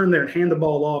easy to turn there and hand the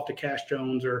ball off to Cash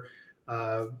Jones or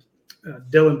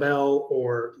Dylan Bell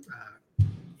or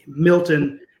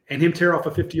Milton and him tear off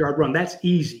a 50-yard run. That's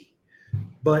easy.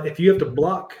 But if you have to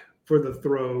block for the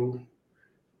throw,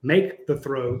 make the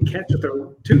throw, catch the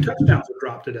throw, 2 touchdowns were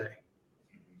dropped today.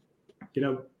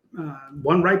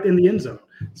 One right in the end zone.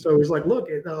 So he's like, look,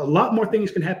 a lot more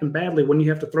things can happen badly when you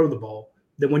have to throw the ball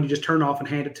than when you just turn off and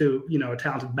hand it to, a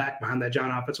talented back behind that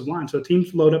giant offensive line. So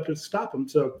teams load up to stop them.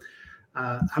 So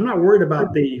I'm not worried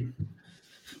about the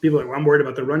people. I'm worried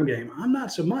about the run game. I'm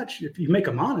not so much if you make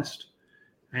them honest.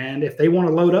 And if they want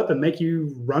to load up and make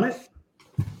you run it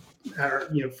or,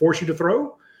 force you to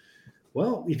throw,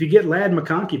 well, if you get Ladd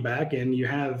McConkey back and you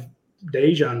have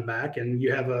Dejan back, and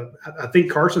you have I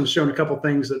think Carson's shown a couple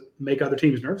things that make other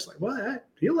teams nervous. Like, well,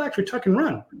 he'll actually tuck and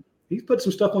run. He's put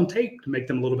some stuff on tape to make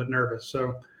them a little bit nervous.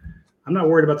 So I'm not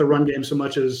worried about the run game so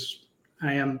much as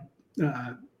I am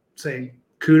saying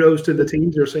kudos to the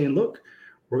teams. They're saying, look,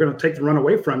 we're going to take the run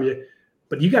away from you,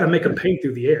 but you got to make them pay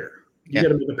through the air. You got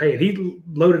to make them pay. And he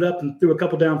loaded up and threw a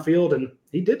couple downfield, and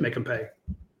he did make them pay.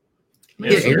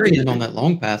 Arian on that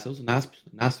long pass. It was a nice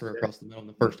throw across the middle in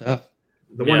the first half.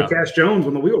 The one to Cash Jones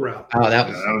on the wheel route. Oh, that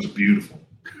was beautiful.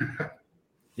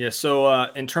 Yeah. So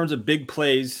in terms of big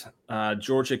plays,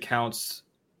 Georgia counts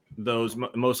those.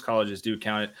 Most colleges do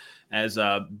count it as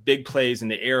big plays in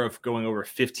the air of going over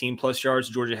 15 plus yards.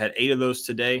 Georgia had 8 of those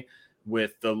today,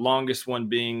 with the longest one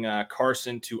being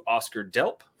Carson to Oscar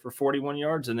Delp for 41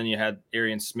 yards. And then you had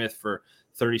Arian Smith for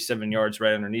 37 yards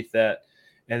right underneath that.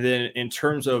 And then in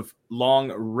terms of long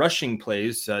rushing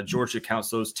plays, Georgia counts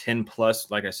those 10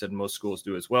 plus. Like I said, most schools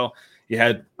do as well. You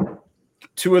had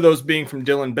 2 of those being from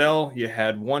Dylan Bell. You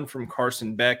had 1 from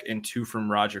Carson Beck and 2 from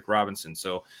Roderick Robinson.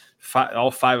 So all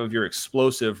 5 of your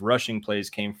explosive rushing plays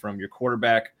came from your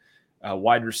quarterback,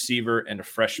 wide receiver, and a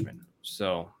freshman.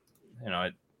 So,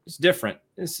 it's different.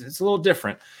 It's a little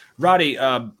different. Radi,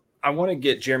 I want to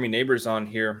get Jeremy Neighbors on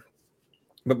here.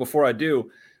 But before I do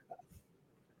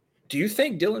you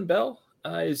think Dylan Bell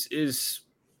has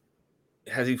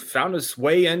he found his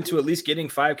way into at least getting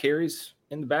 5 carries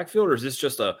in the backfield, or is this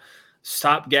just a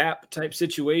stopgap type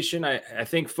situation? I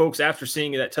think folks, after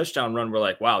seeing that touchdown run, were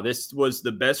like, wow, this was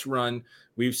the best run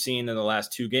we've seen in the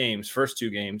last 2 games, first 2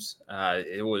 games.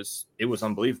 It was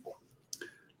unbelievable.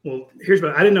 Well, here's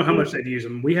what I didn't know how much they'd use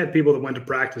him. We had people that went to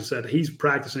practice said he's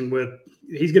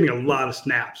getting a lot of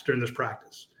snaps during this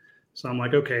practice. So I'm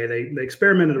like, okay, they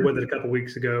experimented with it a couple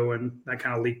weeks ago, and that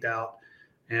kind of leaked out.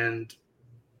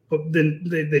 But then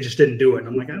they just didn't do it. And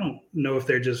I'm like, I don't know if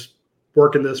they're just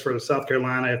working this for South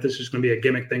Carolina, if this is going to be a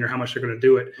gimmick thing or how much they're going to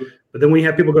do it. But then we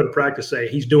have people go to practice say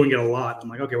he's doing it a lot. I'm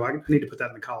like, okay, well, I need to put that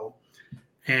in the column.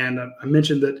 And I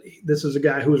mentioned that this is a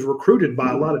guy who was recruited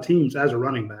by a lot of teams as a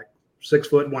running back, 6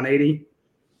 foot, 180.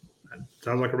 That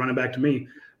sounds like a running back to me.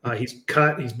 He's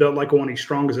cut. He's built like one. He's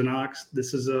strong as an ox.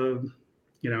 This is a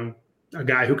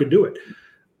guy who could do it.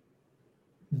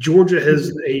 Georgia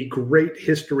has a great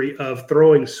history of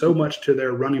throwing so much to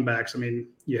their running backs. I mean,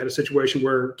 you had a situation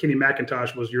where Kenny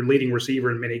McIntosh was your leading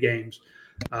receiver in many games.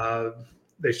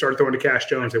 They started throwing to Cash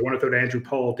Jones. They want to throw to Andrew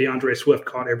Paul. DeAndre Swift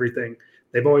caught everything.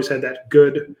 They've always had that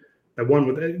good The one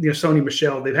with Sony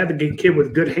Michel. They've had the kid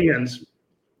with good hands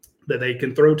that they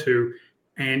can throw to,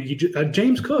 and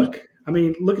James Cook. I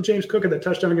mean, look at James Cook at that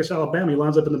touchdown against Alabama. He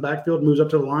lines up in the backfield, moves up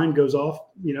to the line, goes off,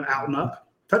 out and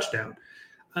up, touchdown.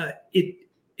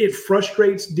 It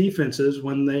frustrates defenses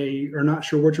when they are not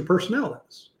sure what your personnel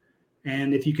is.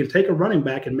 And if you can take a running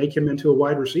back and make him into a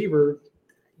wide receiver,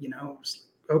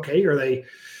 okay, are they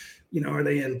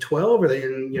in 12? Are they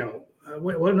in,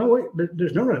 wait,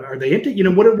 there's no running. Are they empty?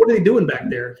 What are they doing back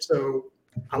there? So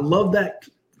I love that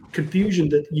confusion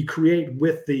that you create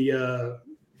with the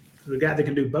guy that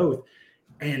can do both.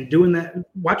 And doing that,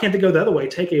 why can't they go the other way?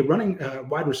 Take a running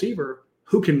wide receiver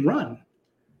who can run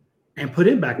and put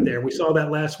him back there. We saw that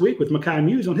last week with Makai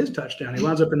Muse on his touchdown. He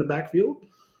lines up in the backfield.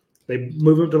 They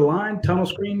move him to the line, tunnel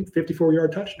screen,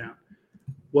 54-yard touchdown.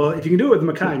 Well, if you can do it with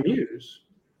Makai Muse,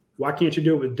 why can't you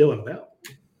do it with Dylan Bell?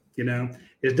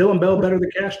 Is Dylan Bell better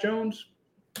than Cash Jones?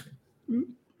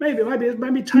 Maybe. It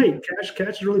might be tight. Cash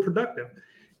is really productive.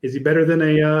 Is he better than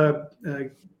a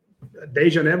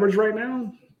Dejon Edwards right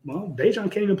now? Well,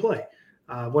 Dejon can't even play.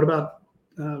 What about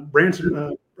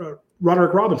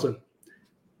Roderick Robinson?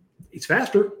 He's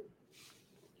faster.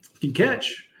 He can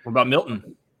catch. What about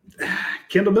Milton?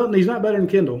 Kendall Milton, he's not better than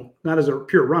Kendall, not as a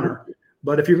pure runner.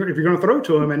 But if you're going to throw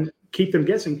to him and keep them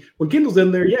guessing, when Kendall's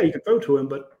in there, yeah, you can throw to him,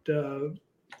 but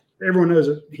everyone knows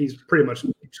that he's pretty much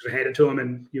just hand it to him,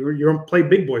 and you're going to play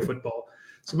big boy football.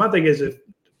 So my thing is, if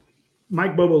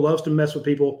Mike Bobo loves to mess with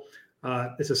people,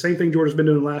 it's the same thing Georgia's been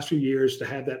doing the last few years to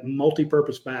have that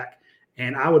multi-purpose back,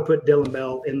 and I would put Dylan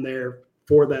Bell in there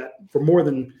for that, for more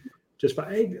than just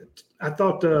by. Hey, I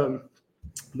thought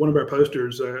one of our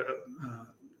posters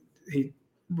he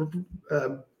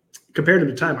compared him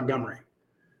to Ty Montgomery.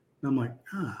 And I'm like,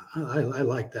 I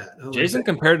like that. Jason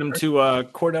compared him to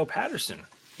Cordell Patterson.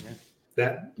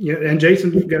 And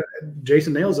Jason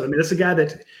nails it. I mean, that's a guy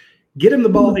that get him the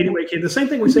ball anyway. Kid. The same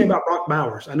thing we say about Brock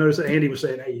Bowers. I noticed that Andy was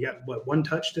saying, "Hey, you got one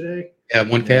touch today?" Yeah,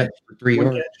 one catch for 3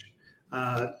 yards.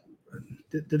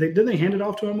 Did they hand it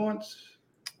off to him once?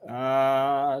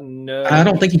 No. I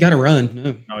don't think he got a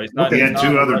run. No, he's not. He had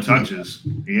two other touches.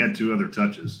 Yeah, he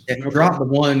dropped the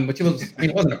one, which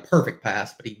it wasn't a perfect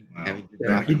pass, but he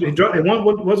dropped it. One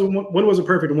wasn't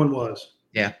perfect, and one was.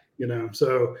 Yeah.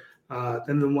 So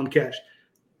and then one catch.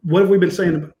 What have we been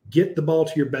saying about get the ball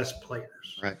to your best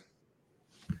players? Right.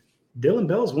 Dylan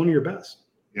Bell is one of your best.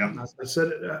 Yeah. I said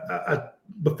it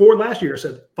before last year. I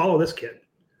said follow this kid.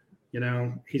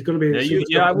 He's going to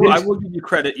be. I will give you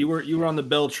credit. You were on the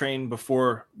Bell train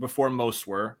before most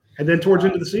were. And then towards the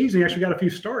end of the season, he actually got a few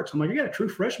starts. I'm like, you got a true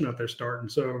freshman out there starting.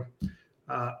 So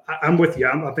I'm with you.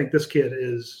 I think this kid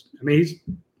is. I mean,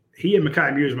 he and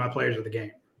Makai Muse are my players of the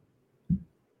game.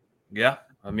 Yeah,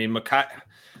 I mean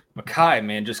Makai,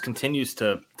 man, just continues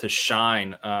to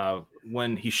shine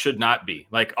when he should not be.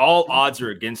 Like all odds are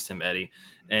against him, Eddie,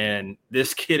 and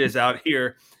this kid is out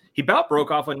here. He about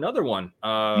broke off another one.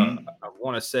 I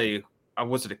want to say,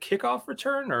 was it a kickoff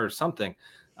return or something?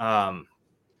 I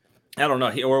don't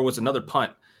know. Or it was another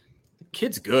punt. The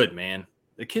kid's good, man.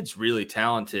 The kid's really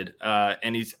talented,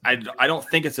 and I don't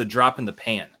think it's a drop in the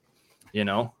pan.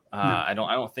 No. I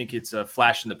don't think it's a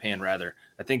flash in the pan. Rather,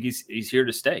 I think he's here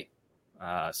to stay.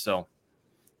 So,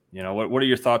 what are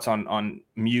your thoughts on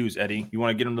Muse, Eddie? You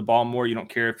want to get him the ball more? You don't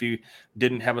care if he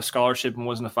didn't have a scholarship and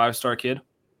wasn't a 5-star kid?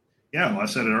 Yeah, well, I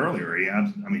said it earlier.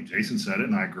 Jason said it,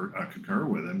 and I concur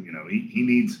with him.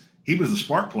 He was the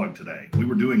spark plug today. We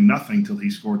were doing nothing till he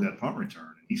scored that punt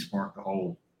return. He sparked the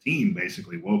whole team,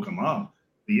 basically woke him up.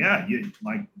 But yeah,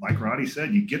 like Radi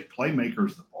said, you get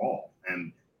playmakers the ball,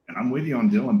 and I'm with you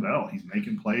on Dylan Bell. He's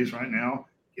making plays right now.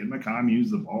 Give Makai Muse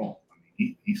the ball. I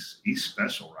mean, he's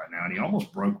special right now, and he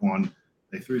almost broke one.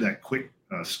 They threw that quick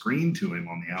screen to him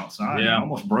on the outside. Yeah. He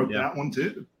almost broke that one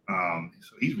too. So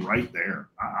he's right there.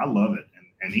 I love it.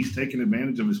 And he's taking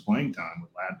advantage of his playing time with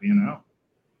Ladd being out.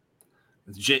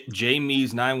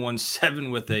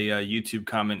 Jamies917 with a YouTube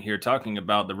comment here talking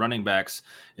about the running backs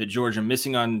at Georgia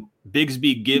missing on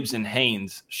Bigsby, Gibbs, and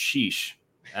Haynes. Sheesh.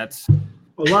 That's a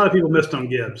lot of people missed on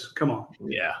Gibbs. Come on.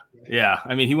 Yeah.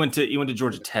 I mean, he went to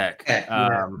Georgia Tech.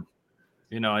 And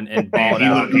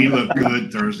balled he looked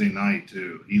good Thursday night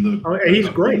too. He's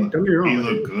great. Don't get me wrong. He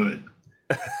looked good.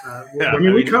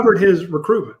 We covered his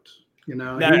recruitment.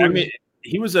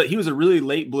 He was a really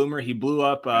late bloomer. He blew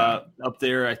up up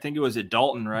there. I think it was at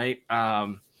Dalton, right?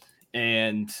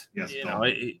 And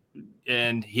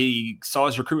he saw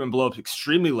his recruitment blow up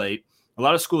extremely late. A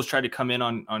lot of schools tried to come in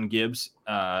on Gibbs,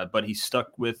 but he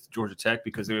stuck with Georgia Tech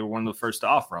because they were one of the first to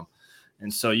offer him.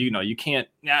 And so, you can't.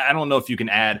 I don't know if you can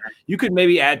add. You could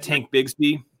maybe add Tank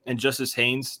Bigsby and Justice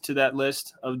Haynes to that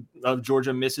list of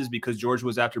Georgia misses because Georgia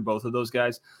was after both of those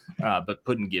guys. But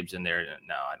putting Gibbs in there,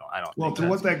 no, I don't. Well, to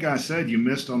what that guy said, you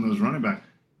missed on those running back.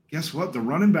 Guess what? The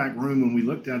running back room when we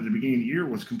looked at the beginning of the year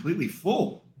was completely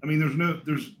full. I mean,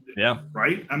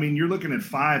 right. I mean, you're looking at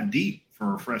 5 deep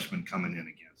for a freshman coming in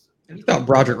against. And you thought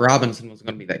Broderick Robinson was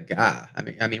going to be that guy.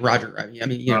 Roger.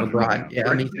 Brian.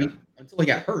 Yeah. Until he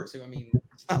got hurt. So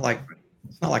it's not like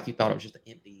you thought it was just an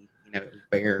empty,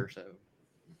 bare. So.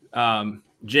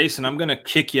 Jason, I'm going to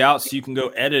kick you out so you can go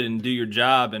edit and do your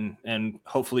job, and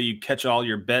hopefully you catch all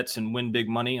your bets and win big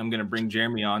money. I'm going to bring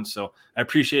Jeremy on. So I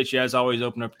appreciate you as always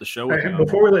open up the show.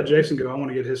 Before we let Jason go, I want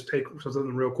to get his take on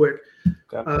something real quick.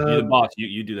 Okay. You're the boss.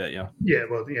 You do that, yeah. Yeah,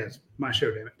 well, yeah, it's my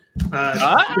show, damn it.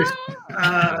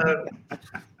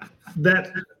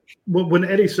 When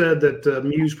Eddie said that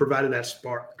Muse provided that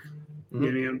spark,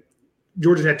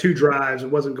 Georgia had 2 drives.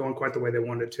 It wasn't going quite the way they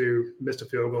wanted it to. Missed a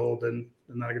field goal, then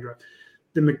not a good drive.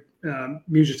 Then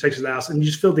Muse just takes his house, and you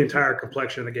just feel the entire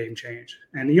complexion of the game change.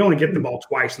 And you only get the ball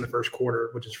twice in the first quarter,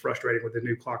 which is frustrating with the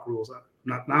new clock rules.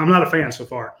 I'm not a fan so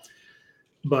far,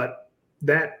 but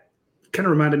that kind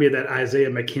of reminded me of that Isaiah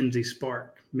McKenzie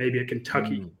spark, maybe at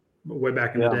Kentucky way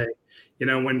back in the day.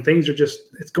 When things are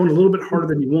it's going a little bit harder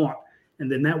than you want,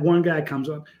 and then that one guy comes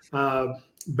up,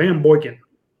 Bam Boykin.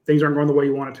 Things aren't going the way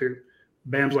you want it to.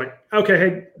 Bam's like, okay,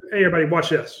 hey, everybody, watch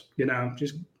this.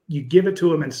 Just you give it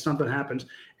to him and something happens.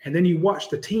 And then you watch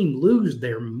the team lose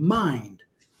their mind.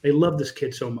 They love this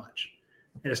kid so much.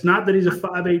 And it's not that he's a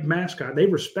 5'8" mascot. They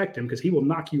respect him because he will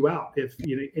knock you out.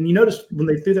 And you notice when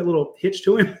they threw that little hitch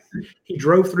to him, he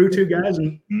drove through 2 guys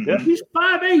and he's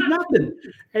 5'8", nothing.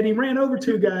 And he ran over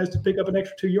 2 guys to pick up an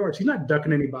extra 2 yards. He's not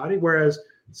ducking anybody. Whereas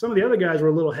some of the other guys were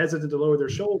a little hesitant to lower their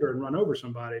shoulder and run over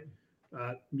somebody.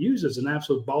 Muse is an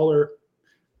absolute baller.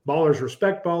 Ballers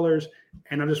respect ballers.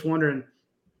 And I'm just wondering,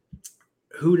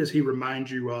 who does he remind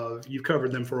you of? You've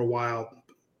covered them for a while.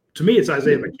 To me, it's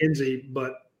Isaiah McKenzie,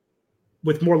 but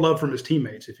with more love from his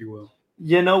teammates, if you will.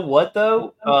 You know what,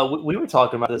 though? We were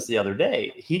talking about this the other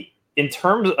day. In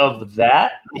terms of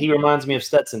that, he reminds me of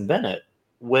Stetson Bennett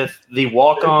with the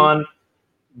walk-on,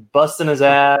 busting his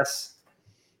ass,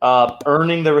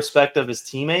 earning the respect of his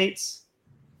teammates.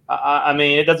 I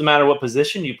mean, it doesn't matter what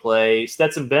position you play.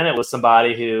 Stetson Bennett was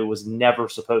somebody who was never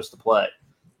supposed to play.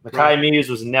 Makai Muse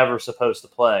was never supposed to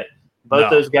play.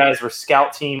 Both those guys were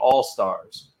scout team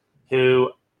all-stars who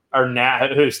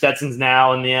Stetson's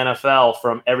now in the NFL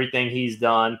from everything he's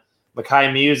done.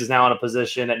 Makai Muse is now in a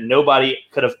position that nobody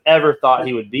could have ever thought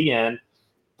he would be in,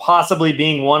 possibly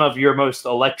being one of your most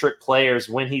electric players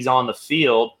when he's on the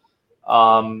field,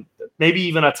 maybe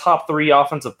even a top 3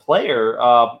 offensive player.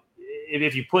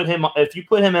 If you put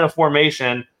him in a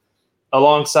formation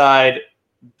alongside,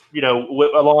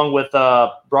 along with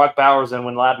Brock Bowers and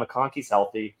when Ladd McConkey's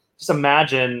healthy, just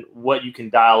imagine what you can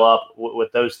dial up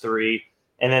with those 3,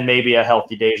 and then maybe a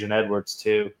healthy Dejan Edwards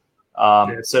too.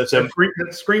 So that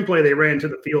screenplay they ran to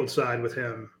the field side with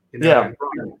him.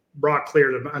 Brock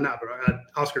cleared him.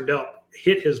 Oscar Delp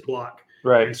hit his block,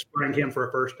 right, and sprang him for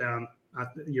a first down.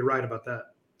 You're right about that.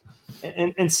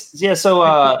 So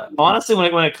honestly,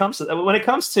 when it comes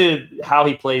to how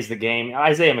he plays the game,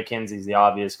 Isaiah McKenzie is the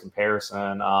obvious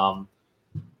comparison.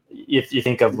 If you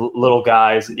think of little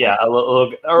guys, even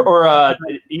Darren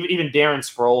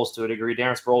Sproles to a degree.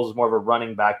 Darren Sproles is more of a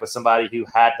running back, but somebody who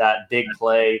had that big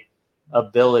play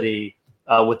ability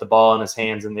with the ball in his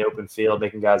hands in the open field,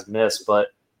 making guys miss. But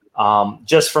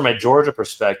just from a Georgia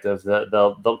perspective,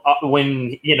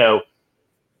 when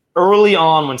early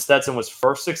on when Stetson was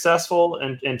first successful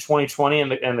in 2020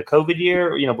 and the COVID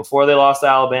year, before they lost to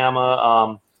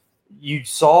Alabama, you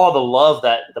saw the love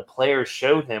that the players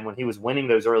showed him when he was winning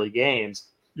those early games.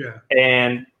 Yeah.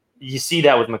 And you see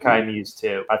that with Makai Muse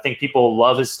too. I think people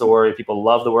love his story. People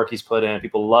love the work he's put in.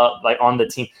 People love on the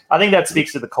team. I think that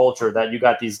speaks to the culture that you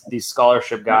got these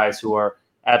scholarship guys who are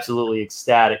absolutely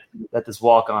ecstatic that this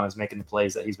walk-on is making the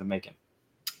plays that he's been making.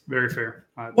 Very fair.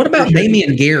 What about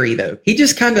Damian Gary, though? He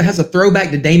just kind of has a throwback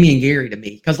to Damian Gary to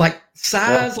me. Because,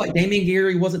 size, Damian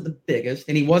Gary wasn't the biggest,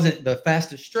 and he wasn't the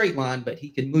fastest straight line, but he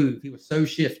could move. He was so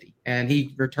shifty. And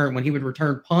when he would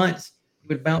return punts, he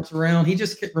would bounce around. He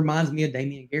just reminds me of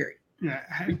Damian Gary. Yeah.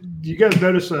 Do you guys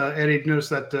notice, Eddie,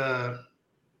 that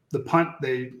the punt,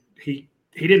 he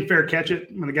didn't fair catch it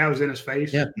when the guy was in his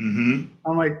face? Yeah. Mm-hmm.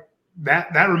 I'm like,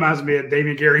 that reminds me of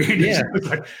Damian Gary. Yeah. It's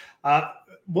like,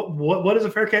 what is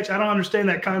a fair catch? I don't understand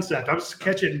that concept. I was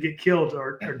catch it and get killed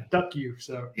or duck you.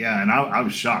 So yeah, and I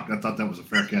was shocked. I thought that was a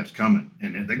fair catch coming,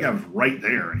 and that guy was right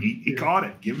there, and he caught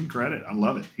it. Give him credit. I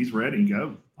love it. He's ready to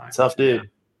go. Tough dude.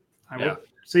 I will.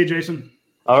 See you, Jason.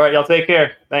 All right, y'all take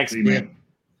care. Thanks. See you, man.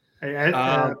 Hey,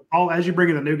 Paul, as you bring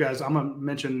in the new guys, I'm going to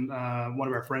mention one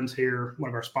of our friends here, one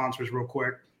of our sponsors real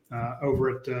quick, over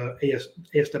at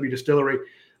ASW Distillery,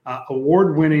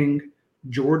 award-winning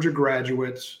Georgia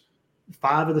graduates.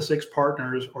 5 of the 6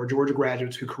 partners are Georgia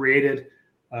graduates who created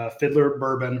Fiddler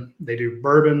Bourbon. They do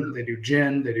bourbon, they do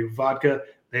gin, they do vodka.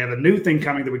 They have a new thing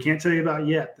coming that we can't tell you about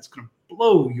yet that's going to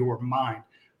blow your mind.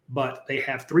 But they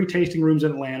have 3 tasting rooms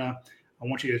in Atlanta. I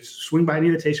want you to swing by any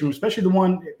of the tasting rooms, especially the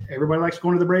one everybody likes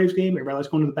going to the Braves game. Everybody likes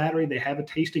going to the Battery. They have a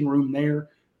tasting room there.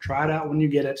 Try it out when you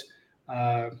get it.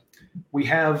 We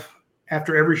have,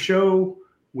 after every show,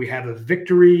 we have a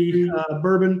victory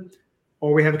bourbon,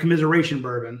 or we have a commiseration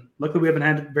bourbon. Luckily, we haven't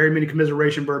had very many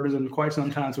commiseration bourbons in quite some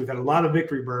time, so we've had a lot of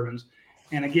victory bourbons.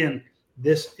 And again,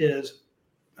 this is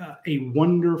a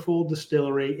wonderful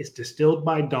distillery. It's distilled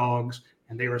by dogs,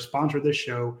 and they are a sponsor of this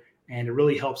show. And it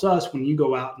really helps us when you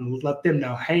go out and let them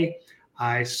know, hey,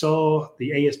 I saw the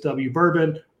ASW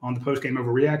bourbon on the Postgame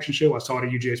Overreaction show. I saw it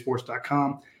at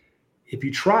UGAsports.com. If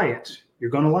you try it, you're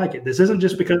going to like it. This isn't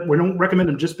just because we don't recommend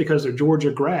them just because they're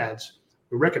Georgia grads.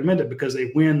 We recommend it because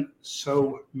they win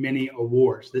so many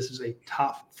awards. This is a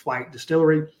top flight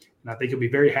distillery, and I think you'll be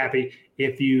very happy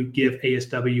if you give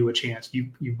ASW a chance. You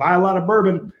buy a lot of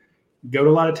bourbon, go to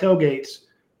a lot of tailgates,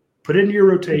 put it into your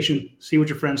rotation, see what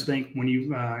your friends think when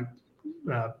you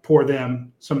pour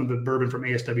them some of the bourbon from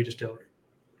ASW Distillery.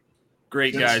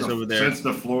 Great guys over there. Since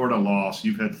the Florida loss,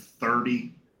 you've had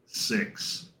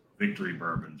 36 victory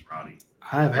bourbons, Roddy.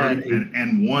 I've had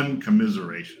and 1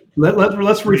 commiseration.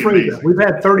 Let's rephrase that. We've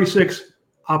had 36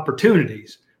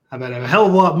 opportunities. I've had a hell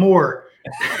of a lot more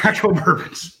actual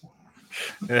bourbons.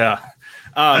 Yeah,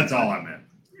 that's all I meant.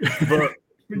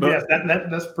 But yes,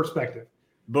 that's perspective.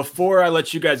 Before I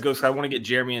let you guys go, because I want to get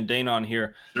Jeremy and Dana on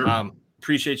here. Sure.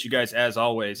 Appreciate you guys as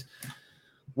always.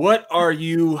 What are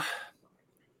you?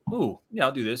 Oh, yeah,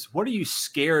 I'll do this. What are you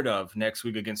scared of next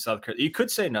week against South Carolina? You could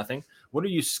say nothing. What are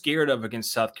you scared of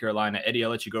against South Carolina? Eddie,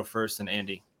 I'll let you go first, and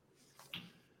Andy.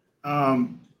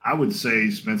 I would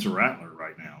say Spencer Rattler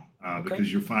right now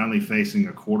because you're finally facing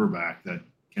a quarterback that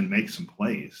can make some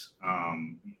plays.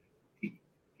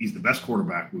 He's the best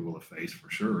quarterback we will have faced for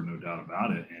sure, no doubt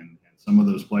about it. And some of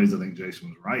those plays, I think Jason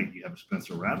was right. You have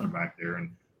Spencer Rattler back there,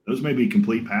 and those may be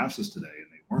complete passes today, and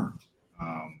they weren't.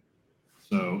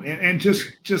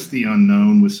 Just the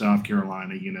unknown with South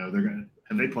Carolina. You know,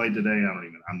 have they played today? I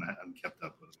haven't kept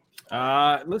up with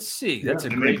them. Let's see. They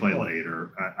may play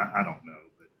later. I don't know,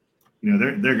 but you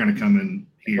know they're going to come in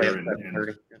here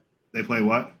and they play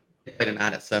what? They played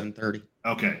tonight at 7:30.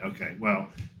 Okay. Well,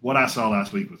 what I saw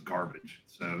last week was garbage.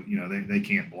 So you know they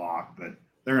can't block, but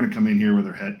they're going to come in here with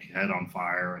their head on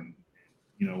fire, and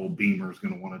you know old Beamer's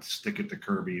going to want to stick it to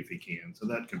Kirby if he can. So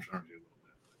that concerns you a little bit.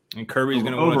 And Kirby's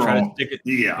going to want to try to stick it.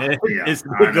 Yeah.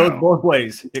 It goes both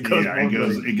ways. It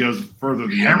goes further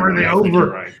the hammer the over.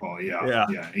 Right, Paul.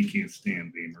 Yeah. He can't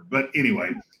stand Beamer. But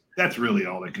anyway, that's really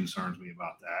all that concerns me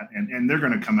about that. And they're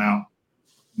going to come out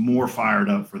more fired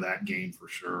up for that game for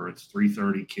sure. It's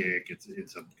 3:30 kick. It's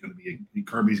going to be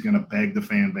Kirby's going to beg the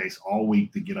fan base all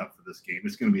week to get up for this game.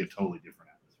 It's going to be a totally different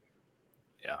atmosphere.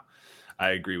 Yeah,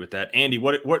 I agree with that. Andy,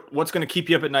 what's going to keep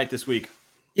you up at night this week?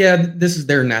 Yeah, this is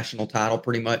their national title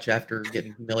pretty much after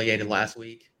getting humiliated last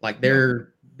week. Like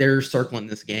they're circling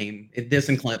this game. This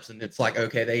and Clemson, it's like,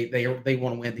 okay, they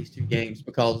want to win these 2 games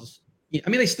because I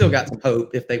mean they still got some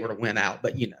hope if they were to win out,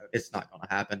 but you know, it's not going to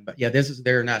happen. But yeah, this is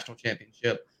their national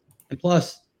championship. And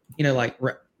plus, you know, like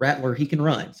Rattler, he can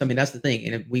run. So I mean, that's the thing.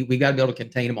 And we got to be able to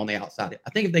contain him on the outside. I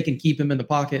think if they can keep him in the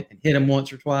pocket and hit him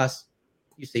once or twice,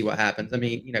 you see what happens. I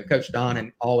mean, you know, Coach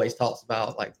Donnan always talks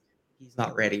about like he's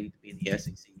not ready to be in the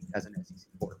SEC as an SEC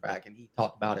quarterback. And he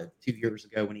talked about it 2 years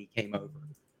ago when he came over.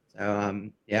 So,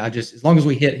 as long as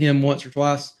we hit him once or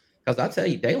twice, because I tell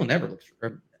you, Dalen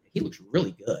looks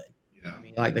really good. Yeah. I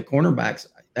mean, like the cornerbacks,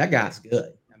 that guy's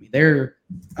good. I mean,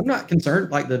 I'm not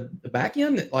concerned. Like the back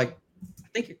end, like I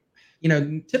think, you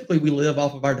know, typically we live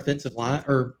off of our defensive line,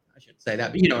 or I shouldn't say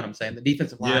that, but you know what I'm saying. The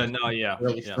defensive line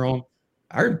really strong.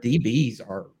 Our DBs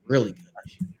are really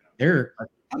good.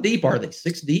 How deep are they?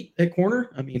 6 deep at corner?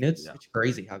 I mean, it's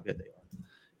crazy how good they are.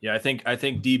 Yeah, I think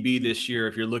DB this year,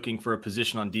 if you're looking for a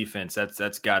position on defense,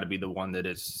 that's got to be the one that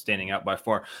is standing out by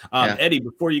far. Eddie,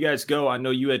 before you guys go, I know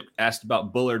you had asked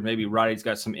about Bullard. Maybe Roddy's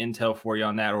got some intel for you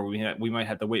on that, or we might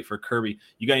have to wait for Kirby.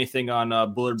 You got anything on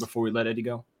Bullard before we let Eddie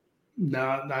go?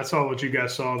 No, I saw what you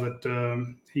guys saw,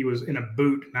 that he was in a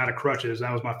boot, not a crutches.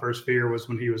 That was my first fear, was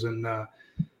when he was in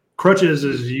crutches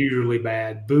is usually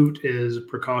bad. Boot is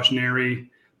precautionary.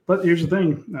 But here's the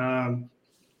thing.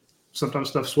 Sometimes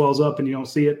stuff swells up and you don't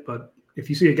see it. But if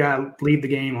you see a guy leave the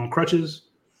game on crutches,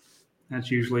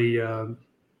 that's usually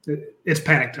it's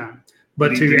panic time.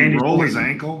 But did he roll his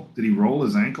ankle? Did he roll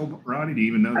his ankle, Roddy? Do you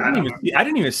even know that? I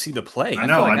didn't even see the play. I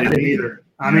know. I didn't either.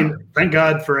 I mean, thank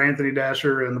God for Anthony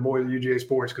Dasher and the boys at UGA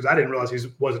Sports, because I didn't realize he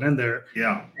wasn't in there.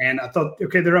 Yeah. And I thought,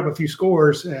 okay, they're up a few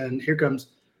scores, and here comes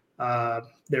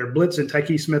they're blitzing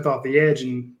Tyke Smith off the edge.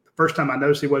 And the first time I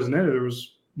noticed he wasn't in it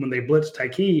was when they blitzed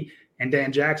Tyke and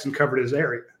Dan Jackson covered his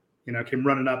area. Came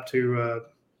running up to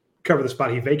cover the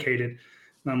spot he vacated.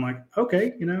 And I'm like,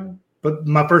 okay, But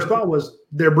my first thought was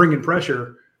they're bringing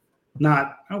pressure,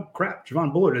 not, oh, crap,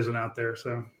 Javon Bullard isn't out there.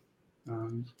 So,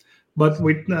 but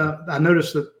I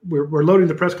noticed that we're loading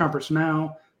the press conference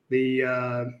now.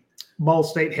 The Ball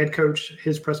State head coach,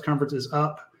 his press conference is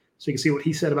up, so you can see what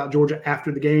he said about Georgia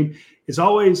after the game. It's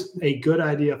always a good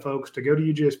idea, folks, to go to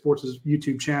UGA Sports'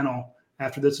 YouTube channel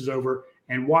after this is over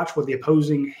and watch what the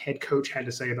opposing head coach had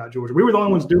to say about Georgia. We were the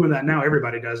only ones doing that. Now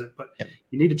everybody does it, but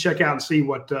you need to check out and see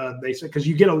what they said, because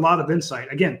you get a lot of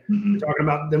insight. Again, we're talking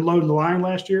about them loading the line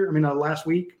last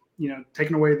week,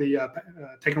 taking away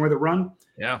the run.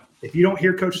 Yeah. If you don't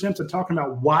hear Coach Simpson talking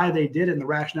about why they did it and the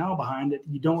rationale behind it,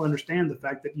 you don't understand the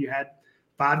fact that you had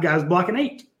 5 guys blocking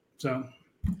 8. So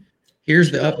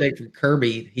here's the update from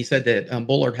Kirby. He said that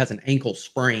Bullard has an ankle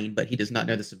sprain, but he does not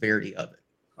know the severity of it.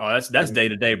 Oh, that's day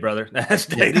to day, brother. That's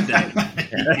day to day.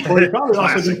 Well, he probably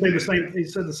also didn't say the same. He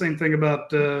said the same thing about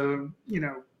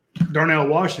Darnell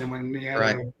Washington when he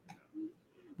had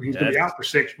he's going to be out for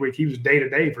 6 weeks. He was day to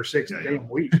day for 6 damn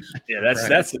weeks. Yeah,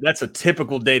 that's a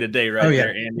typical day to day right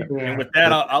there, Andy. Yeah. And with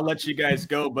that, I'll let you guys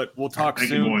go, but we'll talk soon.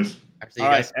 Thank you, boys. All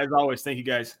right, as always, thank you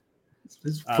guys.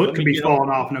 His foot could be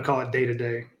falling off, and they'll call it day to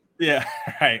day. Yeah,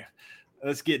 all right.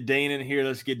 Let's get Dane in here.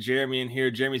 Let's get Jeremy in here.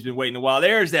 Jeremy's been waiting a while.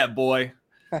 There's that boy.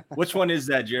 Which one is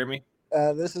that, Jeremy?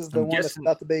 This is the one that's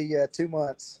about to be 2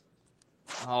 months.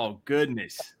 Oh,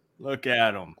 goodness. Look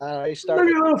at him. He's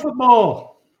starting to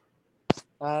football.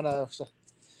 I know. So,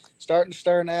 starting to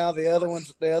stir now. The other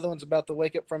one's about to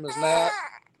wake up from his nap.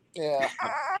 Yeah.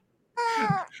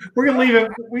 We're going to leave it.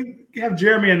 We have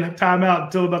Jeremy in timeout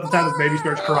until about the time his baby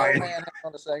starts crying. Man, hang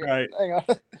on a second. Right. Hang on.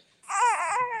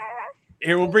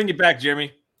 Here, we'll bring you back,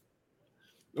 Jeremy.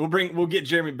 We'll get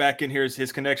Jeremy back in here.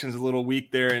 His connection's a little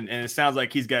weak there, and it sounds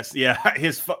like he's got you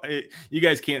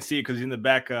guys can't see it because he's in the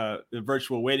back the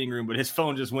virtual waiting room, but his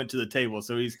phone just went to the table,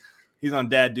 so he's on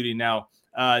dad duty now.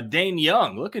 Dane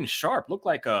Young looking sharp, looked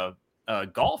like a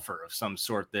golfer of some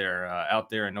sort there out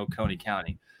there in Oconee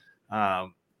County.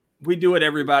 We do it,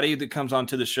 everybody that comes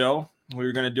onto the show. We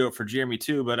were going to do it for Jeremy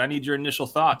too, but I need your initial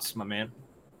thoughts, my man.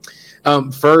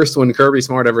 First, when Kirby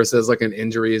Smart ever says like an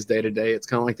injury is day to day, it's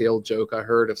kind of like the old joke I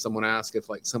heard if someone asked if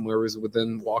like somewhere was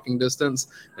within walking distance,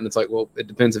 and it's like, well, it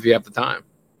depends if you have the time.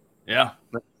 Yeah,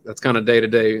 that's kind of day to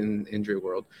day in injury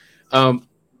world.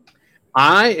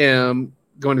 I am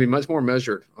going to be much more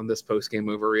measured on this post-game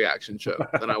overreaction show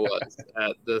than I was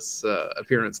at this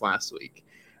appearance last week.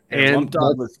 And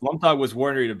Lump Dog was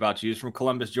worried about you. He's from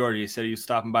Columbus, Georgia. He said he was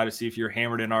stopping by to see if you're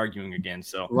hammered and arguing again.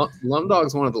 So Lump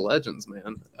Dog's one of the legends,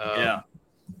 man. Yeah.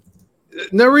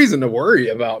 No reason to worry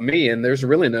about me, and there's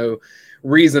really no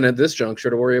reason at this juncture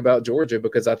to worry about Georgia,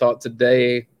 because I thought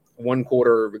today, 1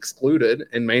 quarter excluded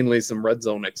and mainly some red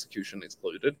zone execution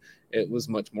excluded, it was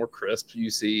much more crisp. You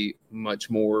see much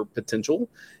more potential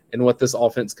in what this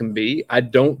offense can be. I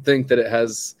don't think that it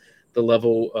has the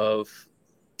level of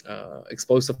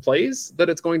explosive plays that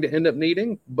it's going to end up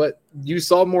needing, but you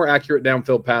saw more accurate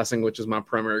downfield passing, which is my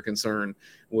primary concern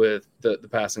with the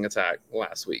passing attack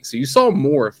last week. So you saw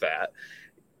more of that.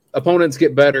 Opponents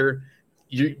get better.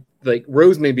 You like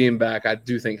Rosemary being back, I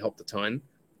do think helped a ton.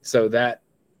 So that,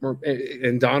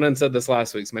 and Donovan said this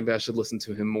last week, so maybe I should listen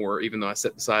to him more, even though I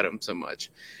sit beside him so much.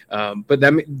 But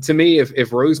that, to me,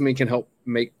 if Rosemary can help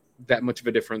make that much of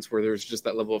a difference where there's just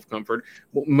that level of comfort,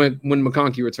 when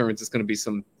McConkey returns, it's going to be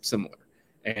some similar.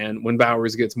 And when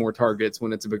Bowers gets more targets,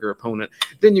 when it's a bigger opponent,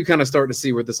 then you kind of start to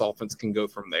see where this offense can go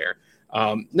from there.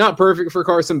 Not perfect for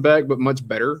Carson Beck, but much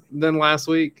better than last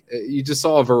week. You just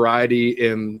saw a variety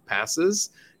in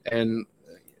passes and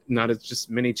not as just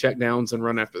many checkdowns and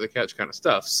run after the catch kind of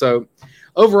stuff. So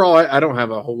overall, I don't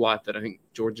have a whole lot that I think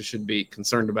Georgia should be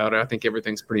concerned about. I think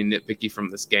everything's pretty nitpicky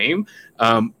from this game.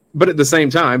 But at the same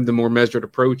time, the more measured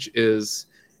approach is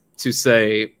to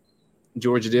say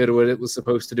Georgia did what it was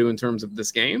supposed to do in terms of this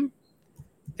game.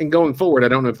 And going forward, I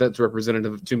don't know if that's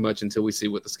representative of too much until we see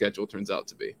what the schedule turns out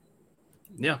to be.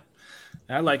 Yeah,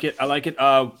 I like it.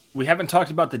 We haven't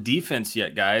talked about the defense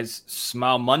yet, guys.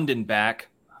 Smile Munden back,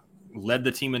 led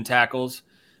the team in tackles.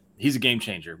 He's a game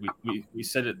changer. We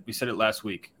said it. We said it last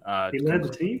week. He led the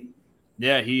team.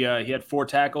 Yeah, he had 4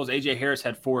 tackles. AJ Harris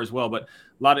had 4 as well, but a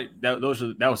lot of that was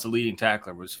the leading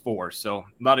tackler was 4. So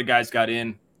a lot of guys got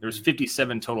in. There's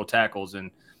 57 total tackles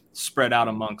and spread out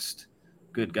amongst,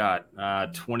 good God,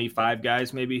 25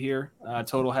 guys maybe here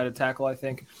total had a tackle, I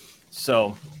think.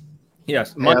 So,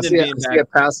 yes, Munden being back. I see a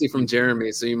passy from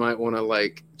Jeremy, so you might want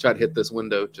to try to hit this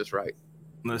window just right.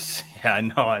 Yeah, I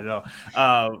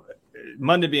know.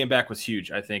 Munden being back was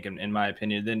huge, I think, in my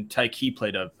opinion. Then Tyke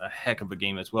played a heck of a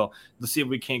game as well. Let's see if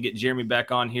we can't get Jeremy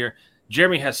back on here.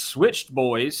 Jeremy has switched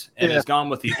boys and has gone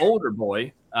with the older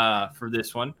boy for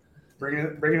this one.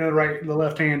 Bringing the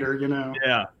left-hander,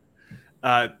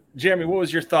 Yeah. Jeremy, what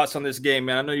was your thoughts on this game,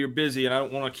 man? I know you're busy, and I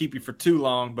don't want to keep you for too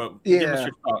long, but give us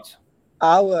your thoughts.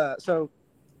 So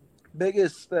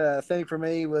biggest thing for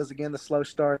me was, again, the slow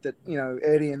start that,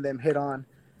 Eddie and them hit on.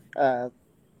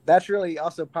 That's really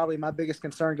also probably my biggest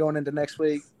concern going into next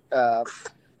week. I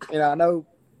know,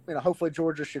 hopefully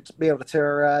Georgia should be able to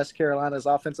terrorize Carolina's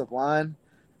offensive line,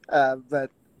 but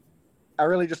I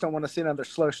really just don't want to see another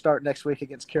slow start next week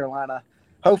against Carolina.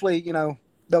 Hopefully,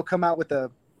 they'll come out with a,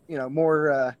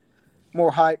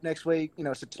 more hype next week.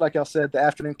 So like y'all said, the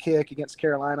afternoon kick against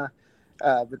Carolina,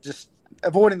 but just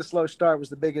avoiding the slow start was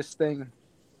the biggest thing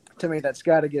to me that's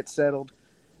got to get settled.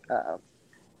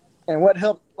 And what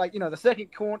helped,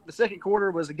 the second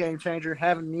quarter was a game changer,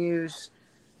 having Muse,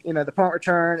 the punt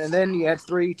return, and then you had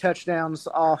 3 touchdowns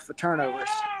off the turnovers.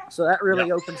 So that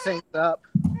really opened things up.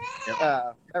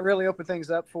 That really opened things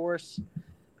up for us.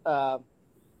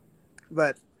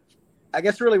 But I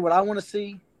guess really what I want to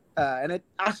see, and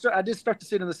I did start to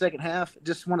see it in the second half,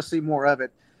 just want to see more of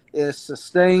it, is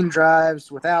sustained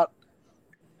drives without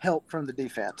help from the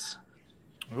defense.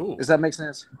 Ooh. Does that make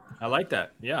sense? I like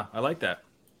that. Yeah, I like that.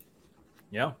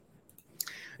 Yeah.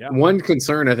 One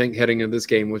concern, I think, heading into this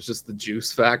game was just the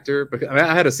juice factor.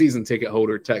 I had a season ticket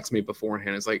holder text me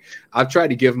beforehand. It's like, I've tried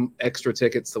to give them extra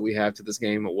tickets that we have to this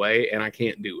game away, and I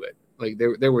can't do it.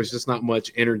 There was just not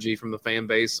much energy from the fan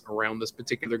base around this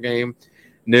particular game.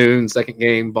 Noon, second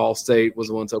game, Ball State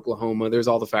was once Oklahoma. There's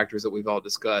all the factors that we've all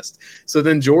discussed. So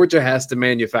then Georgia has to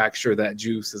manufacture that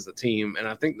juice as a team, and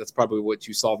I think that's probably what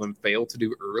you saw them fail to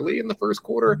do early in the first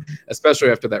quarter,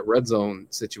 especially after that red zone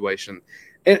situation.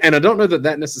 And I don't know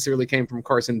that necessarily came from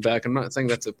Carson Beck. I'm not saying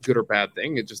that's a good or bad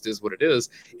thing. It just is what it is.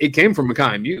 It came from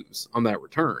Makai Muse on that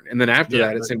return. And then after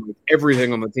that, it seemed like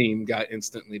everything on the team got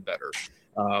instantly better.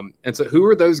 And so who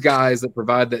are those guys that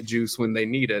provide that juice when they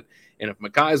need it? And if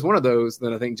Makai is one of those,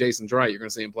 then I think Jason's right. You're going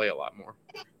to see him play a lot more.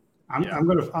 I'm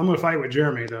gonna fight with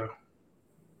Jeremy, though.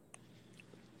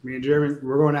 Me and Jeremy,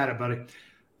 we're going at it, buddy.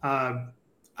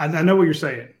 I know what you're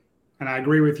saying, and I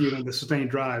agree with you on the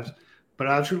sustained drives. But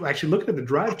I was actually looking at the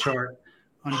drive chart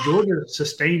on Georgia's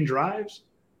sustained drives.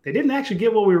 They didn't actually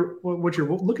get what you're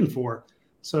looking for.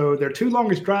 So their 2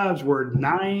 longest drives were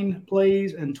 9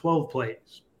 plays and 12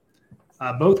 plays.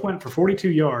 Both went for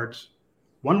 42 yards.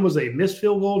 One was a missed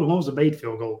field goal and one was a made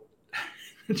field goal.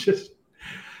 It's just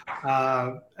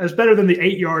it's better than the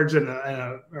 8 yards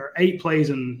or 8 plays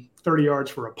and 30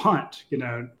 yards for a punt. The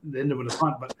end of it a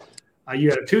punt, but. You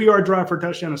had a 2-yard drive for a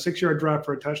touchdown, a 6-yard drive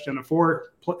for a touchdown, a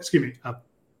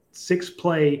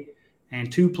 6-play and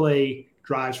 2-play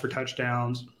drives for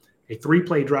touchdowns, a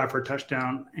 3-play drive for a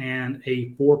touchdown, and a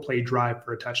 4-play drive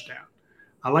for a touchdown.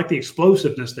 I like the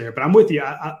explosiveness there, but I'm with you.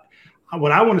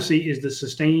 What I want to see is the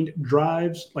sustained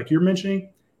drives, like you're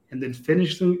mentioning, and then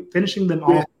finishing them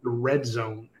off the red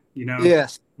zone.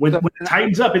 Yes. When it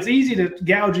tightens up, it's easy to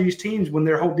gouge these teams when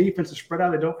their whole defense is spread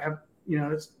out. They don't have,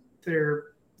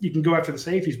 you can go after the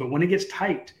safeties, but when it gets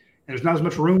tight and there's not as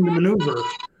much room to maneuver,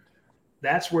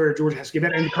 that's where Georgia has to get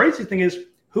that. And the crazy thing is,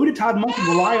 who did Todd Monken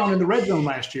rely on in the red zone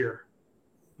last year?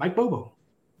 Mike Bobo.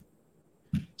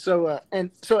 So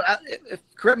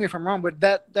correct me if I'm wrong, but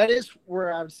that is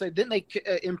where I would say, didn't they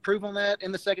improve on that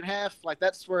in the second half?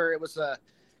 That's where it was a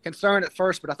concern at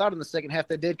first, but I thought in the second half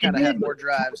they did kind of have more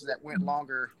drives that went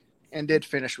longer and did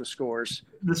finish with scores.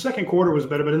 The second quarter was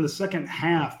better, but in the second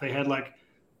half they had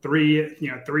 3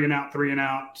 and out.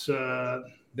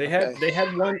 They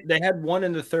had one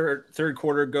in the third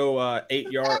quarter go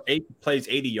 8 plays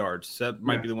 80 yards. So that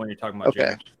might be the one you're talking about. Okay.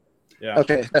 Jeremy. Yeah.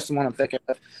 Okay, that's the one I'm thinking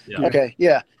of. Yeah. Okay.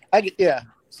 Yeah. I get. Yeah.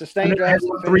 Sustained drives.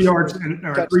 3 yards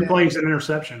or 3 plays and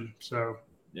interception. So.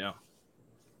 Yeah.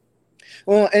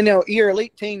 Well, and your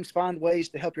elite teams find ways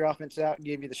to help your offense out and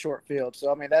give you the short field.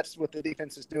 So that's what the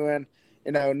defense is doing.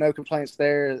 No complaints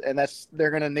there, and they're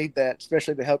going to need that,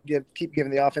 especially to help keep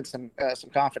giving the offense some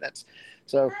confidence.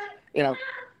 So,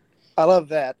 I love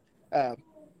that.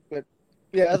 But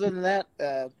yeah, other than that,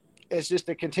 it's just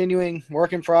a continuing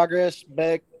work in progress.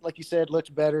 Beck, like you said, looks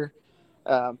better,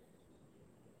 and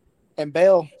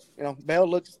Bell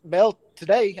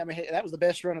today, I mean, that was the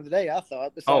best run of the day, I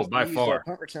thought. Oh, besides by the far.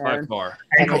 punt return. By far.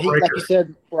 I mean, Ankle like you breaker.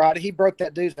 said, Rod, he broke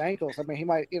that dude's ankles. I mean, he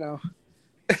might,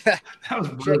 That was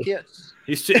brutal. check it.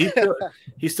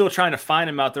 He's still trying to find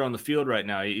him out there on the field right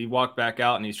now. He walked back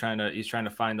out and he's trying to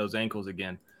find those ankles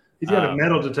again. He's got a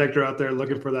metal detector out there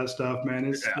looking for that stuff,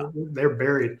 man. They're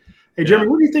buried. Hey, Yeah. Jeremy,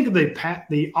 what do you think of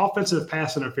the offensive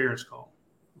pass interference call?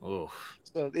 Oh,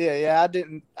 So I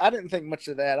didn't think much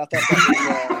of that. I thought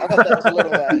that was a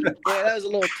little that was a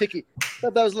little ticky. I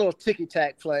thought that was a little ticky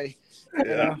tack play.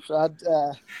 So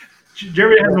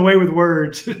Jeremy has a way with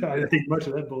words. I didn't think much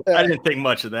of that bull. I didn't think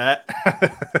much of that.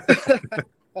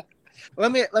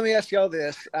 let me ask y'all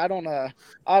this. I don't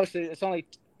obviously it's only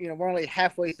we're only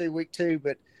halfway through week 2,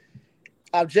 but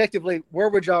objectively, where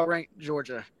would y'all rank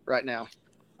Georgia right now?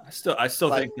 I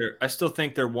still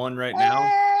think they're 1 right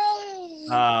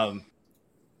now.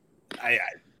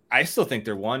 I still think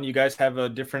they're 1. You guys have a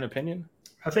different opinion?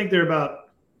 I think they're about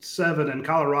 7, and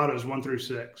Colorado's 1 through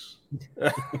 6.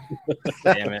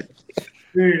 Damn it.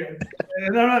 Dude,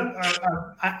 and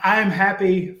I'm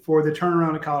happy for the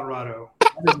turnaround of Colorado.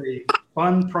 That is a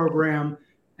fun program,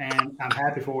 and I'm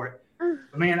happy for it.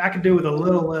 But man, I could do with a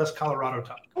little less Colorado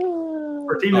talk.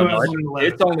 For a team that was winning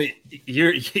 11. It's only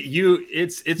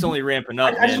it's only ramping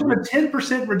up. I just want a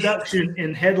 10% reduction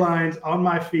in headlines on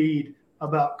my feed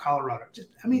about Colorado.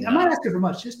 I'm not asking for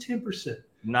much, just 10%.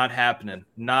 Not happening.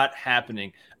 Not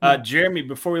happening. Jeremy,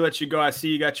 before we let you go, I see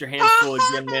you got your hands full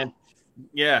again, man.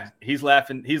 Yeah, he's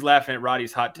laughing. He's laughing at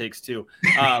Roddy's hot takes too.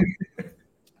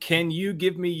 Can you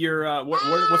give me your what's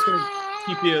going to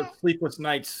keep you sleepless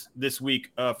nights this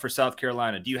week for South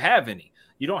Carolina? Do you have any?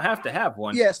 You don't have to have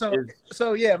one. Yeah. So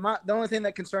the only thing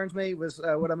that concerns me was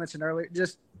what I mentioned earlier.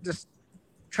 Just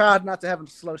try not to have a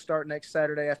slow start next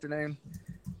Saturday afternoon.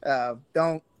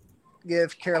 Don't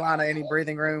give Carolina any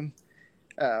breathing room.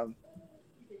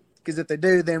 Because if they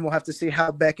do, then we'll have to see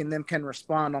how Beck and them can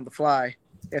respond on the fly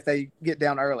if they get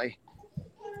down early.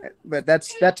 But that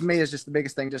to me is just the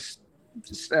biggest thing. Just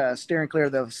steering clear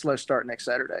of the slow start next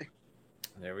Saturday.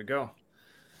 There we go.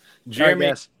 Jeremy,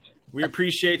 right, we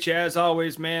appreciate you as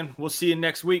always, man. We'll see you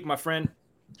next week, my friend.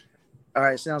 All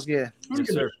right, sounds good.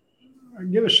 Yes, sir.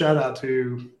 Give a shout out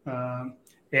to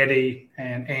Eddie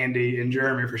and Andy and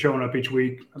Jeremy for showing up each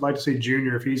week. I'd like to see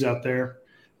Junior if he's out there.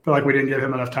 I feel like we didn't give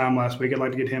him enough time last week. I'd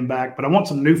like to get him back, but I want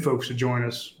some new folks to join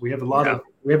us. We have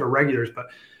we have regulars, but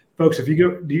folks, if you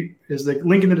go, is the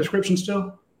link in the description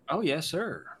still? Oh yes,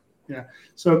 sir. Yeah.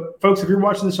 So folks, if you're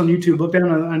watching this on YouTube, look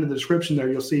down under the description there.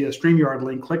 You'll see a StreamYard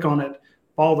link. Click on it,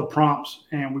 follow the prompts,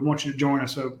 and we want you to join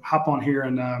us. So hop on here,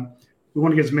 and we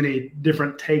want to get as many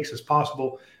different takes as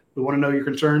possible. We want to know your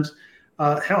concerns.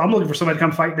 Hell, I'm looking for somebody to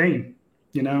come fight Dane.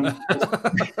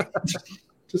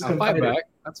 Just come fight back.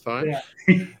 That's fine.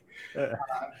 Yeah.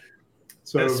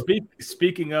 So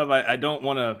speaking of, I don't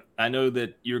want to. I know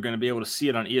that you're going to be able to see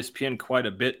it on ESPN quite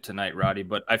a bit tonight, Roddy.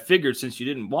 But I figured since you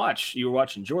didn't watch, you were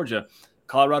watching Georgia.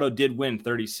 Colorado did win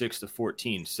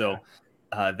 36-14. So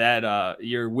that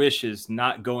your wish is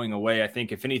not going away. I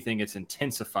think if anything, it's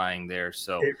intensifying there.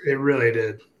 So it really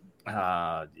did.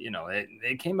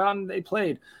 They came out and they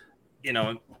played.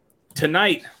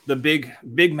 Tonight the big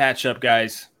matchup,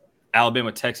 guys.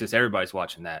 Alabama, Texas. Everybody's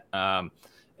watching that.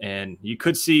 And you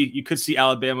could see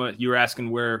Alabama. You were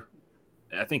asking where.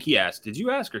 I think he asked. Did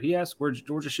you ask or he asked where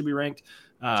Georgia should be ranked?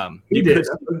 He did. That's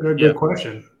a good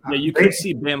question. Yeah, you could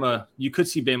see Bama. You could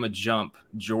see Bama jump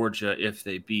Georgia if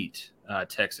they beat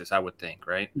Texas. I would think,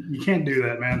 right? You can't do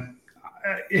that, man.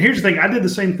 Here's the thing. I did the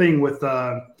same thing with.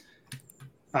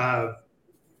 Well,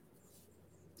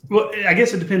 I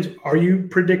guess it depends. Are you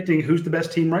predicting who's the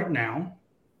best team right now?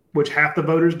 Which half the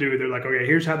voters do. They're like, okay,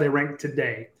 here's how they rank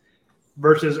today.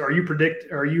 Versus, are you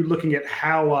looking at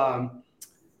how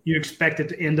you expect it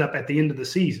to end up at the end of the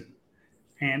season?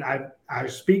 And I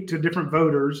speak to different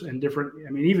voters and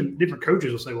even different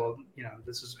coaches will say, well,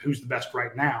 this is who's the best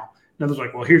right now. And others are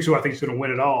like, well, here's who I think is going to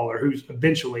win it all, or who's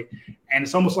eventually. And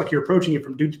it's almost like you're approaching it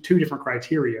from two different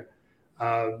criteria.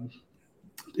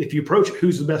 If you approach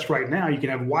who's the best right now, you can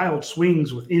have wild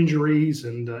swings with injuries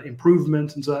and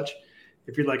improvements and such.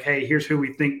 If you're like, hey, here's who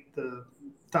we think the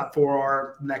top 4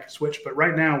 are, and that can switch. But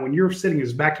right now, when you're sitting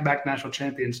as back-to-back national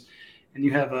champions and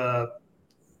you have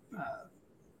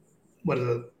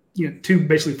two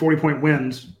basically 40-point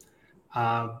wins,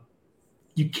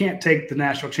 you can't take the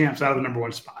national champs out of the number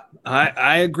 1 spot.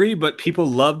 I agree, but people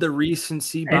love the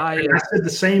recency bias. And I said the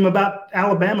same about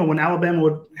Alabama when Alabama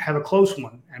would have a close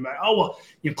one. And like,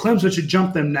 Clemson should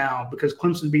jump them now because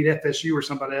Clemson beat FSU or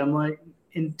somebody. I'm like,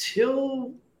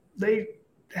 until they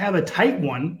have a tight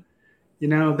one,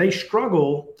 they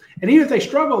struggle. And even if they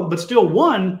struggle but still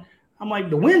won, I'm like,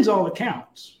 the win's all that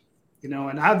counts, and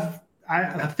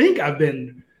I think I've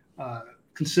been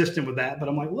consistent with that. But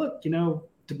I'm like, look, to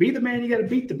be the man, you got to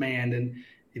beat the man. And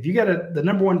if you got the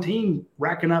number one team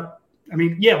racking up, I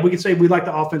mean, yeah, we could say we like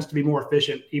the offense to be more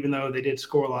efficient, even though they did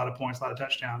score a lot of points, a lot of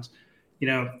touchdowns. You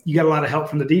got a lot of help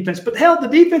from the defense, but hell, the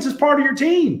defense is part of your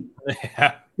team.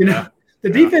 Yeah. The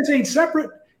defense ain't separate.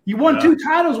 You won 2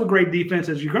 titles with great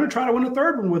defenses. You're going to try to win a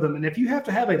third one with them. And if you have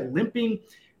to have a limping,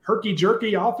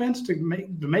 herky-jerky offense to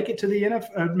make it to the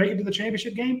NFL, make it to the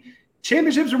championship game,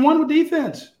 championships are won with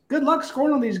defense. Good luck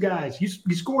scoring on these guys.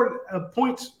 You scored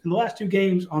points in the last 2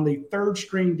 games on the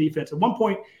third-string defense. At one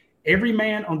point, every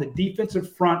man on the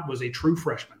defensive front was a true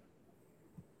freshman.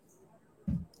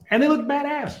 And they looked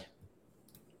badass.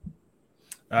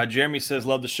 Jeremy says,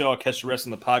 love the show. I'll catch the rest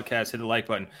of the podcast. Hit the like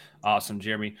button. Awesome,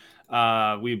 Jeremy.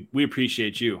 We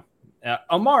appreciate you.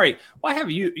 Amari, why have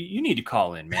you need to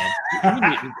call in, man.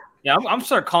 I'm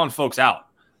start calling folks out.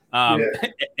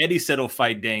 Eddie said he'll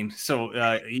fight Dane.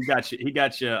 So he got you,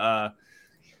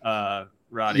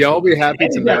 Radi. Y'all be happy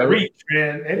to know. Reach,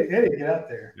 man. Eddie, get out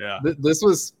there. Yeah. This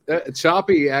was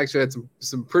Choppy actually had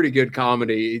some pretty good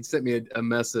comedy. He sent me a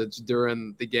message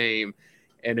during the game,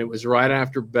 and it was right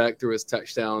after Beck threw his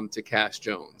touchdown to Cash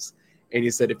Jones. And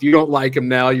he said, if you don't like him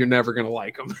now, you're never going to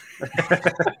like him.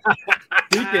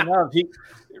 Speaking of,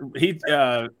 he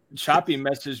Choppy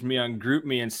messaged me on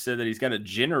GroupMe and said that he's got a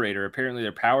generator. Apparently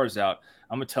their power's out.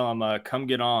 I'm going to tell him, come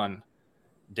get on.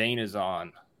 Dane is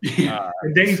on.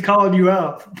 Dane's calling you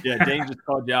out. Yeah, Dane just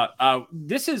called you out.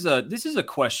 This is a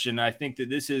question. I think that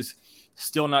this is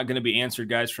still not going to be answered,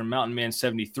 guys, from Mountain Man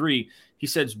 73. He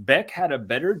says Beck had a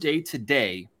better day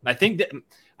today. I think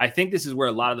this is where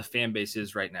a lot of the fan base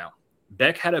is right now.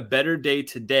 Beck had a better day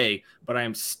today, but I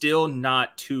am still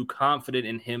not too confident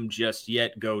in him just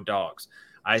yet. Go Dogs.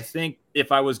 I think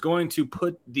if I was going to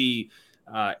put the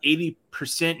 80%,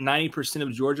 90%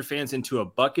 of Georgia fans into a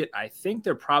bucket, I think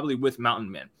they're probably with Mountain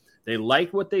Men. They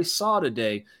liked what they saw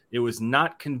today. It was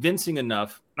not convincing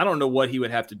enough. I don't know what he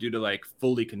would have to do to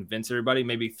fully convince everybody.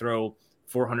 Maybe throw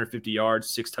 450 yards,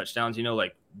 6 touchdowns,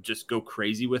 just go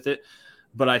crazy with it.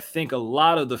 But I think a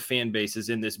lot of the fan base is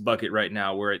in this bucket right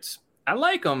now where I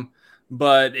like him,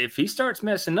 but if he starts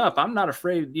messing up, I'm not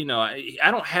afraid.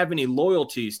 I don't have any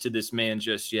loyalties to this man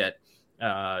just yet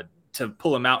to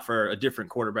pull him out for a different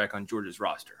quarterback on Georgia's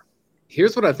roster.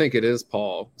 Here's what I think it is,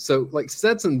 Paul. So,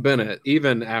 Stetson Bennett,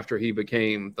 even after he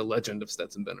became the legend of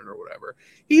Stetson Bennett or whatever,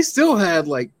 he still had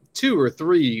 2 or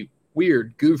 3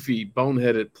 weird, goofy,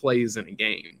 boneheaded plays in a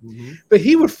game. Mm-hmm. But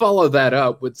he would follow that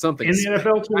up with something in the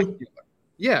NFL too.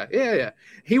 Yeah.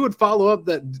 He would follow up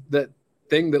that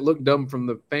thing that looked dumb from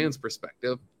the fans'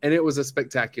 perspective, and it was a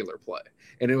spectacular play.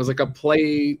 And it was a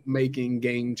play-making,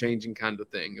 game-changing kind of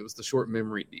thing. It was the short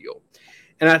memory deal.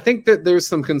 And I think that there's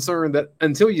some concern that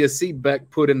until you see Beck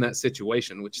put in that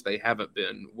situation, which they haven't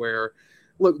been, where,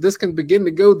 look, this can begin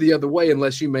to go the other way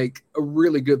unless you make a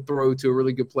really good throw to a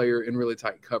really good player in really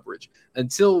tight coverage.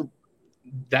 Until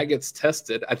that gets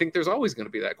tested, I think there's always going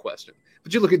to be that question.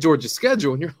 But you look at Georgia's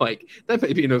schedule, and you're like, that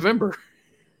may be November.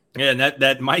 Yeah, and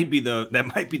that might be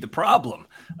the problem.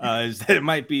 Is that it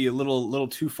might be a little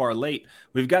too far late.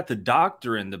 We've got the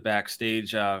doctor in the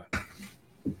backstage.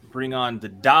 Bring on the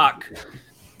doc.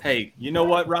 Hey, you know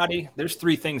what, Radi? There's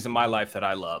 3 things in my life that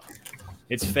I love.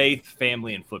 It's faith,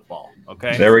 family, and football.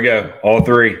 Okay. There we go. All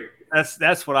 3.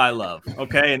 That's what I love.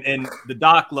 Okay. And the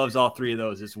doc loves all 3 of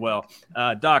those as well.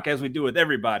 Doc, as we do with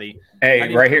everybody.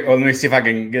 Hey, right here. Well, let me see if I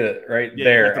can get it right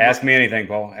there. Ask me anything,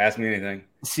 Paul. Ask me anything.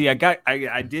 See,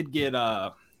 I did get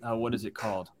what is it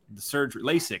called? The surgery,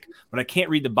 LASIK, but I can't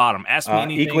read the bottom. Ask me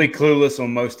anything. Equally clueless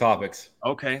on most topics.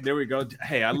 Okay, there we go.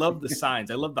 Hey, I love the signs.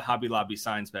 I love the Hobby Lobby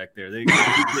signs back there. They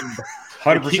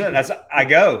 100%. That's I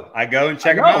go and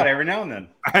check them out every now and then.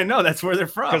 I know that's where they're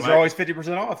from. Because they're always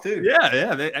 50% off too.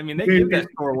 Yeah. They give that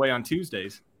store away on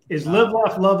Tuesdays. Is Live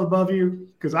Laugh Love above you?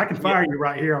 Because I can fire you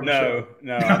right here on the show.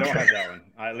 No, I don't have that one.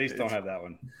 I at least don't have that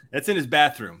one. That's in his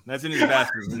bathroom.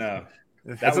 No.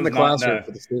 That's in the classroom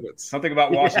for the students. Something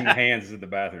about washing your hands in the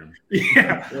bathroom.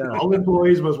 Yeah. All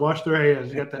employees must wash their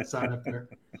hands. You got that sign up there.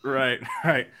 Right.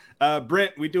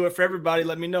 Brent, we do it for everybody.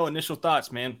 Let me know initial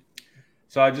thoughts, man.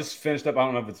 So I just finished up. I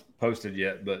don't know if it's posted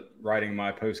yet, but writing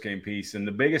my post-game piece. And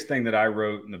the biggest thing that I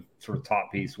wrote in the sort of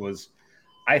top piece was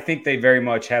I think they very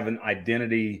much have an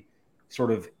identity sort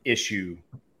of issue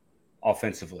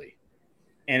offensively.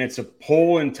 And it's a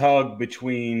pull and tug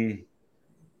between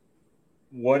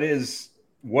what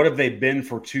have they been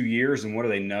for 2 years and what do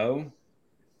they know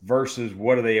versus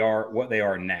what they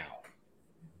are now.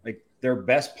 Their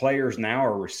best players now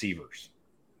are receivers.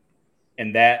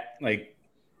 And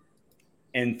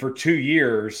and for 2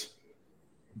 years,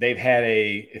 they've had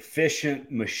a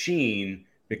efficient machine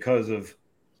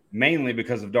mainly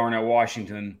because of Darnell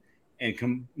Washington.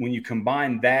 And when you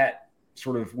combine that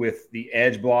sort of with the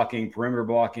edge blocking, perimeter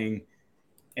blocking,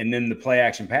 and then the play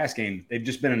action pass game, they've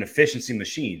just been an efficiency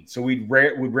machine. So we'd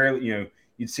rarely,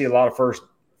 you'd see a lot of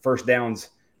first downs,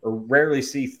 or rarely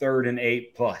see 3rd and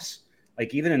 8 plus.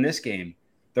 Like even in this game,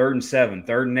 3rd and 7,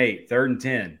 3rd and 8, 3rd and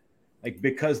 10, like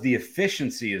because the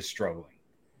efficiency is struggling.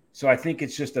 So I think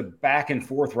it's just a back and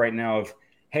forth right now of,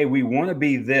 hey, we want to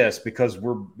be this because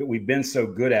we've been so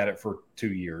good at it for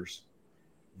 2 years,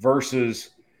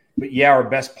 versus, but yeah, our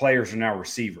best players are now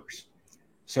receivers.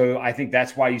 So I think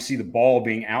that's why you see the ball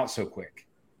being out so quick.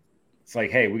 It's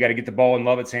like, hey, we got to get the ball in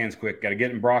Lovett's hands quick. Got to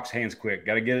get it in Brock's hands quick.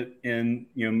 Got to get it in,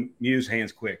 Mew's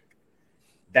hands quick.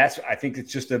 I think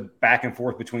it's just a back and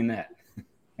forth between that.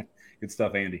 Good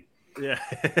stuff, Andy. Yeah.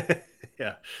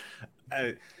 Yeah.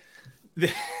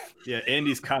 Yeah.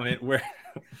 Andy's comment,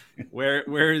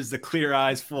 where is the clear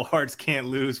eyes, full hearts can't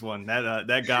lose one?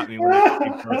 That got me when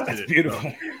I first did it.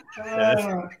 Beautiful.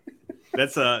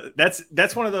 So,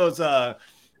 that's one of those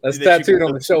that's tattooed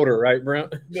on the shoulder, right,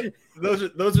 Brent? Those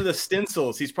are the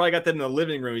stencils. He's probably got that in the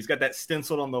living room. He's got that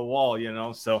stenciled on the wall,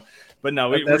 So, but no,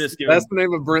 we're just giving. That's the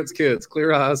name of Brent's kids.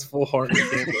 Clear eyes, full heart.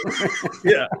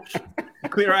 Yeah,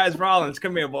 Clear eyes, Rollins.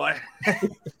 Come here, boy.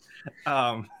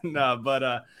 No,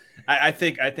 but I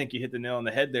think you hit the nail on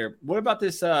the head there. What about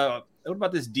this? What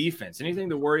about this defense? Anything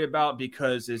to worry about?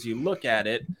 Because as you look at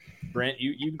it, Brent,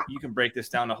 you can break this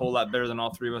down a whole lot better than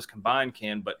all three of us combined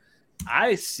can. But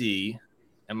I see,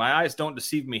 and my eyes don't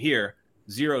deceive me here,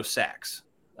 0 sacks.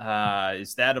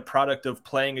 Is that a product of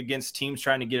playing against teams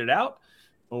trying to get it out,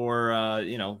 or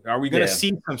are we going to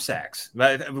see some sacks?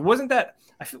 Wasn't that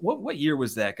what year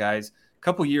was that, guys? A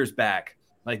couple years back.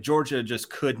 Like Georgia just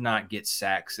could not get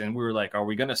sacks, and we were like, "Are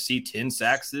we going to see 10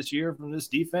 sacks this year from this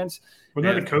defense?" Was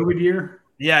that a COVID year?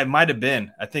 Yeah, it might have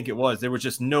been. I think it was. There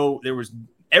was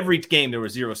every game there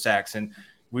was 0 sacks, and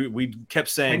we kept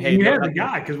saying, and "Hey, you had the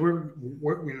guy because we're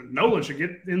Nolan should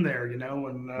get in there,"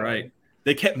 and right."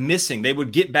 They kept missing. They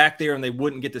would get back there and they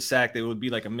wouldn't get the sack. They would be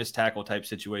like a missed tackle type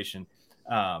situation.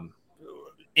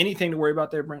 Anything to worry about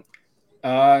there, Brent?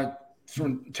 So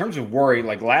in terms of worry,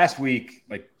 like last week,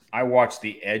 like I watched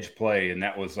the edge play, and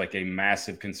that was like a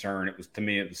massive concern. It was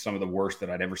some of the worst that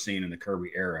I'd ever seen in the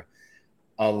Kirby era.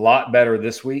 A lot better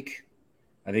this week.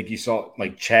 I think you saw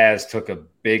like Chaz took a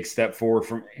big step forward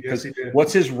from because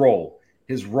what's his role?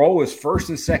 His role is 1st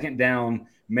and 2nd down.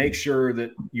 Make sure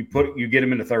that you get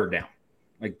him into 3rd down.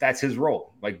 Like that's his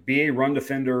role. Like be a run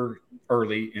defender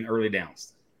early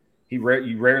downs. You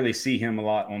rarely see him a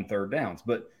lot on 3rd downs,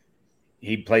 but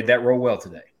he played that role well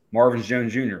today. Marvin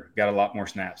Jones Jr. got a lot more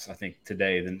snaps, I think,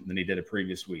 today than he did a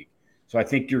previous week. So I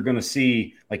think you're going to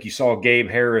see, like you saw Gabe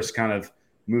Harris kind of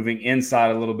moving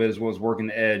inside a little bit as well as working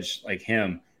the edge like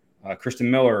him.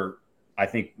 Kristen Miller, I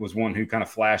think, was one who kind of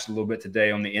flashed a little bit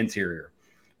today on the interior.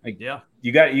 Like, yeah,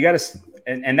 you got to,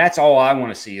 and that's all I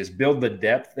want to see is build the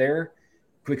depth there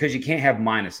because you can't have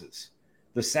minuses.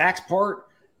 The sacks part,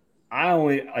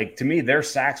 to me, their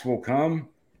sacks will come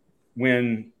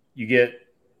when you get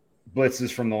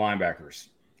blitzes from the linebackers.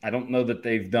 I don't know that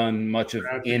they've done much of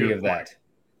any of that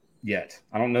yet.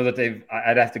 I don't know that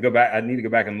I'd have to go back. I'd need to go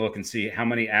back and look and see how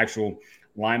many actual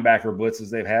linebacker blitzes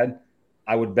they've had.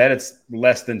 I would bet it's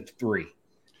less than 3.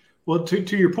 Well,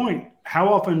 to your point, how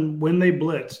often when they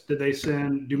blitz did they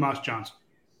send Dumas Johnson?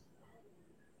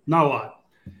 Not a lot.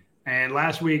 And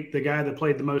last week, the guy that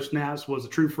played the most snaps was a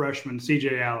true freshman,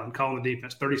 C.J. Allen, calling the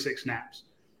defense, 36 snaps.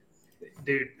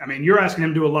 Dude, I mean, you're asking him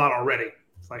to do a lot already.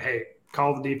 It's like, hey,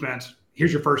 call the defense.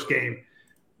 Here's your first game.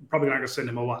 Probably not going to send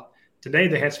him a lot. Today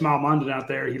they had Smile Mondon out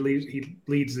there. He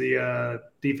leads the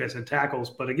defense in tackles,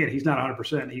 but again, he's not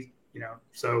 100%.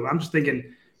 So I'm just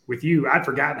thinking with you, I'd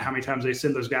forgotten how many times they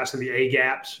send those guys to the A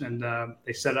gaps and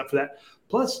they set up for that.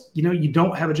 Plus, you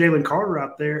don't have a Jalen Carter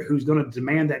out there who's going to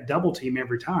demand that double team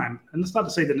every time. And that's not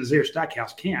to say that Nazir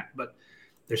Stackhouse can't, but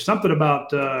there's something about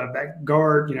that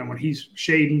guard. When he's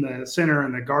shading the center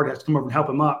and the guard has to come over and help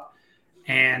him up.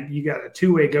 And you got a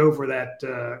 2-way go for that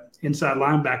inside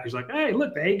linebacker. He's like, hey,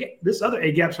 look, this other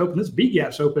A gap's open, this B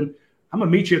gap's open. I'm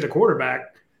going to meet you at the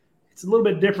quarterback. It's a little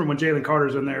bit different when Jalen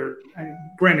Carter's in there.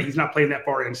 Granted, he's not playing that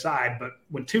far inside, but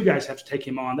when 2 guys have to take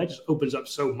him on, that just opens up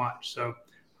so much. So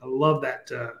I love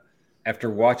that. After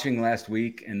watching last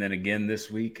week and then again this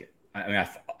week, I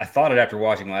thought it after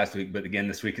watching last week, but again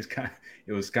this week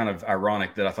it was kind of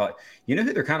ironic that I thought, who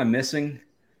they're kind of missing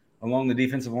along the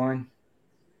defensive line?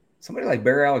 Somebody like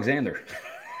Barry Alexander.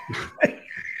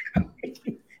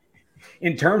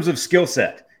 In terms of skill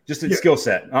set, Just the skill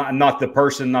set, not the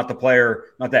person, not the player,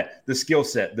 not that. The skill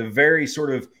set, the very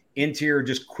sort of interior,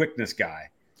 just quickness guy.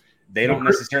 They don't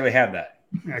necessarily have that.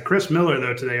 Yeah, Chris Miller,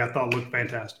 though, today I thought looked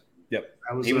fantastic. Yep.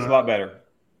 He was a lot better.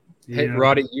 Hey,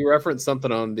 Roddy, you referenced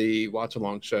something on the Watch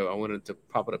Along show. I wanted to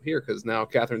pop it up here because now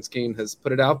Catherine Skeen has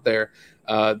put it out there.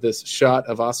 This shot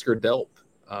of Oscar Delp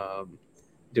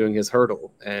doing his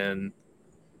hurdle, and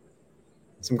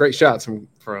some great shots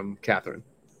from Catherine.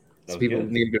 So people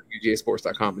need to go to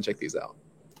UGAsports.com and check these out.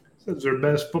 So it's our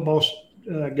best football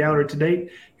gallery to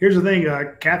date. Here's the thing,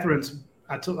 Catherine's.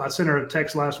 I sent her a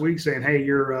text last week saying, "Hey,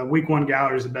 your week 1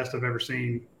 gallery is the best I've ever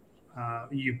seen.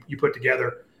 You put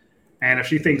together." And if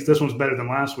she thinks this one's better than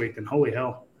last week, then holy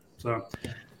hell! So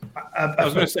I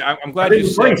was going to say, I'm glad you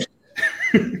said.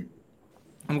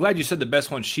 I'm glad you said the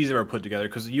best one she's ever put together,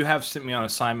 because you have sent me on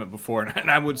assignment before, and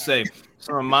I would say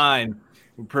some of mine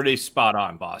were pretty spot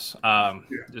on, boss.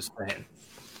 Just saying.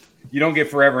 You don't get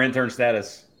forever intern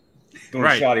status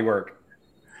doing shoddy work.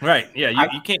 Right. Yeah.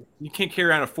 You can't carry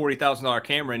around a $40,000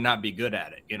 camera and not be good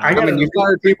at it. You know. I mean, you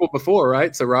fired people before,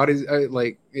 right? So Roddy's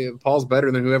Paul's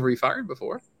better than whoever he fired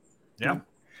before. Yeah.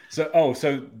 So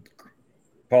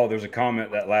Paul, there's a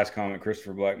comment, that last comment,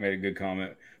 Christopher Black made a good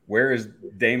comment. Where is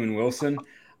Damon Wilson?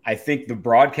 I think the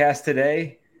broadcast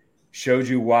today showed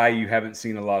you why you haven't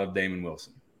seen a lot of Damon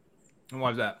Wilson. And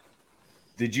why is that?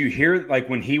 Did you hear, like,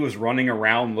 when he was running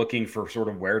around looking for sort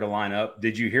of where to line up,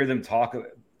 did you hear them talk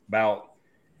about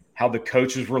how the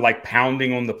coaches were like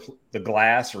pounding on the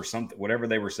glass or something, whatever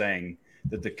they were saying,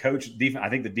 that the I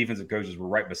think the defensive coaches were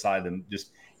right beside them,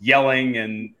 just yelling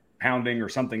and pounding or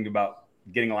something about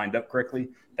getting lined up correctly?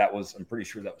 I'm pretty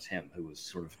sure that was him who was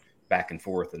sort of back and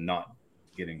forth and not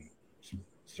getting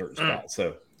certain spots.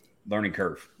 So learning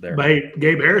curve there. But hey,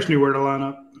 Gabe Harris knew where to line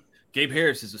up. Samuel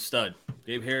and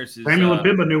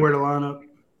Pimba knew where to line up.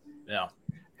 Yeah.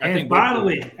 And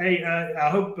finally, I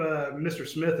hope Mr.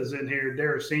 Smith is in here.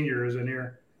 Darius Sr. is in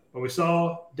here. But we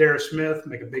saw Darius Smith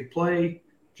make a big play,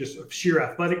 just a sheer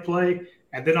athletic play,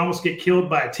 and then almost get killed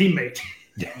by a teammate.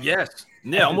 Yes.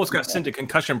 Yeah, almost got sent to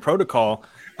concussion protocol.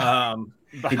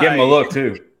 He gave him a look,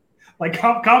 too. Like,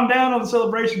 calm down on the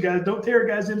celebration, guys. Don't tear a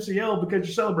guy's MCL because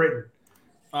you're celebrating.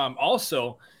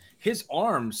 Also, his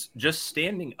arms just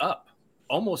standing up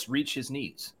almost reach his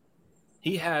knees.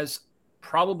 He has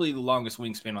probably the longest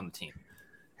wingspan on the team.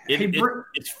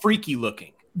 It's freaky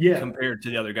looking compared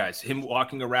to the other guys. Him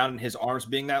walking around and his arms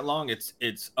being that long,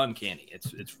 it's uncanny.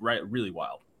 It's really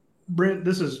wild. Brent,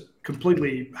 this is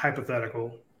completely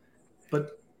hypothetical,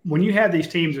 but when you have these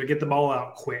teams that get the ball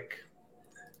out quick,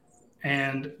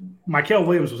 and Michael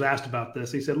Williams was asked about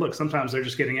this, he said, look, sometimes they're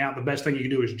just getting out. The best thing you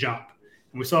can do is jump.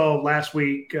 And we saw last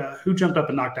week who jumped up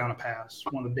and knocked down a pass.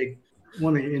 One of the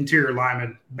interior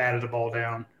linemen batted the ball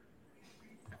down.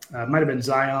 It might have been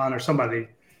Zion or somebody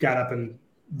got up and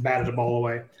batted the ball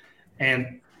away.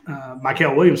 And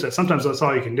Michael Williams said sometimes that's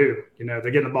all you can do. You know,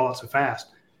 they're getting the ball out so fast.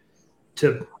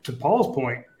 To Paul's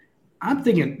point, I'm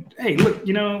thinking, hey, look,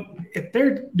 you know, if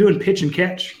they're doing pitch and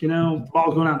catch, you know, the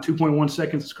ball's going out in 2.1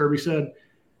 seconds, as Kirby said,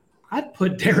 I'd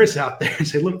put Darius out there and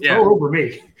say, look, throw over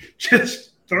me.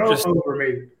 Just throw over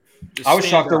me. I was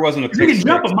shocked there wasn't a pick. He can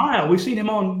jump a mile. We've seen him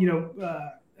on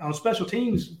special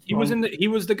teams. He was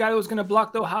the guy who was going to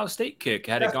block the Ohio State kick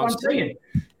had it gone straight.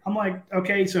 I'm like,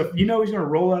 okay, so if you know he's going to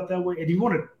roll out that way, and you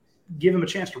want to give him a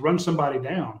chance to run somebody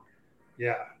down,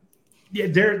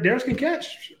 Darius can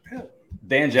catch. Yeah.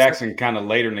 Dan Jackson kind of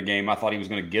later in the game, I thought he was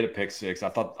going to get a pick six. I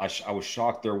thought I was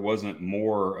shocked there wasn't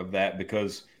more of that,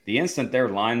 because the instant their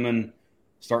linemen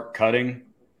start cutting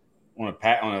on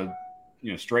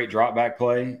a straight drop back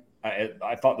play,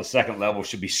 I thought the second level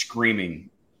should be screaming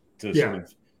to sort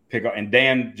of pick up. And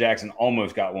Dan Jackson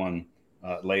almost got one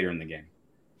later in the game.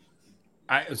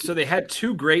 So they had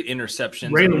two great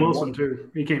interceptions. Raylan Wilson too.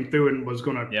 He came through and was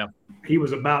going to. Yeah. He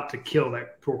was about to kill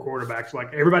that poor quarterback. So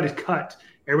like everybody's cut,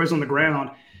 everybody's on the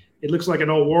ground. It looks like an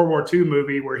old World War II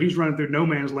movie where he's running through no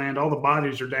man's land. All the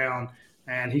bodies are down,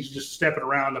 and he's just stepping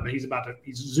around them. And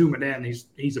he's zooming in.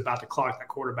 He's about to clock that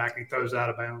quarterback. And he throws out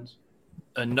of bounds.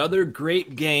 Another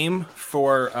great game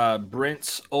for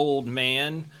Brent's old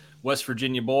man, West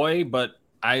Virginia boy, but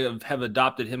I have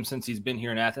adopted him since he's been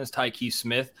here in Athens, Tyke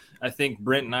Smith. I think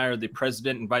Brent and I are the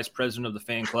president and vice president of the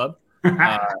fan club.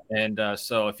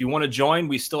 So if you want to join,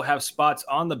 we still have spots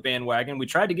on the bandwagon. We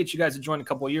tried to get you guys to join a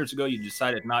couple of years ago. You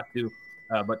decided not to,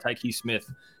 but Tyke Smith,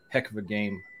 heck of a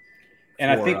game. And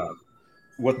I think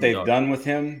what they've done with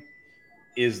him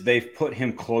is they've put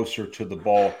him closer to the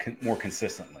ball more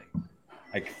consistently.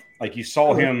 Like you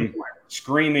saw him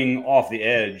screaming off the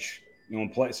edge,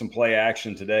 some play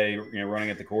action today, running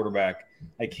at the quarterback,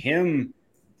 like him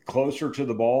closer to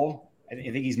the ball I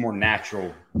think he's more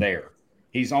natural there.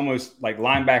 He's almost like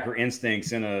linebacker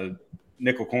instincts in a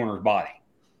nickel corner's body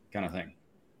kind of thing.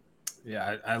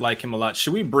 Yeah, I like him a lot.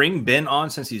 Should we bring Ben on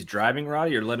since he's driving,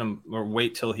 Roddy, or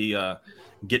wait till he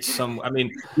gets some? I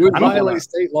mean, you would violate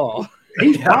state law.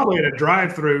 He's probably at a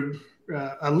drive-through,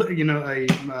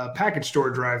 a package store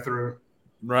drive-through.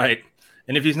 Right.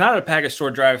 And if he's not at a package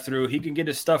store drive-through, he can get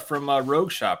his stuff from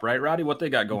Rogue Shop, right, Roddy? What they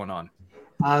got going on?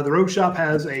 The Rogue Shop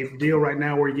has a deal right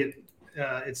now where you get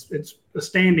it's a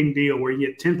standing deal where you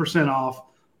get 10% off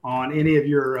on any of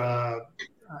your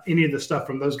any of the stuff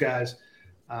from those guys.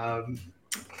 I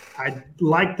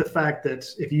like the fact that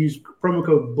if you use promo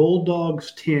code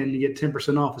Bulldogs10, you get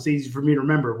 10% off. It's easy for me to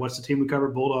remember. What's the team we cover?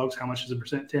 Bulldogs. How much is the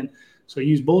percent? 10. So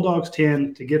use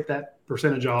Bulldogs10 to get that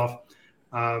percentage off.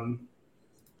 I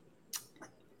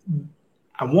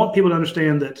want people to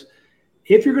understand that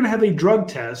if you're going to have a drug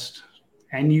test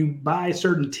and you buy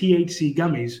certain THC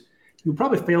gummies, you'll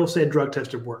probably fail said drug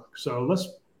test at work. So let's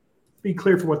be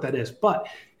clear for what that is. But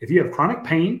if you have chronic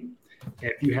pain,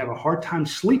 if you have a hard time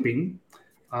sleeping,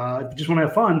 if you just want to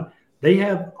have fun, they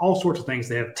have all sorts of things.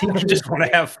 They have tinctures. Just want to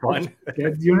have fun.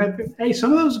 Hey,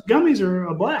 some of those gummies are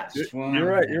a blast. You're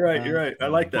right. I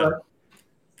like that.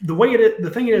 But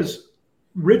the thing is,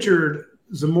 Richard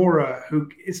Zamora, who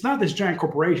it's not this giant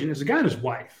corporation, it's a guy and his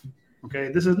wife.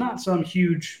 Okay, this is not some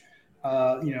huge,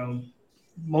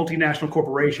 multinational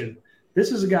corporation.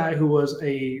 This is a guy who was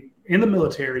in the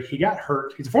military. He got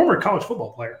hurt. He's a former college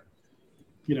football player.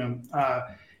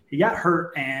 He got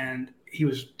hurt and he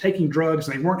was taking drugs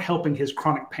and they weren't helping his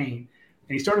chronic pain.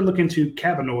 And he started looking into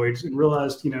cannabinoids and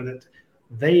realized, that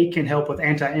they can help with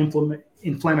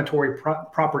anti-inflammatory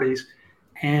properties.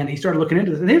 And he started looking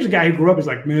into this. And here's a guy who grew up, he's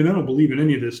like, man, I don't believe in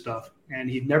any of this stuff. And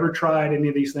he'd never tried any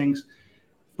of these things,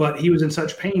 but he was in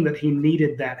such pain that he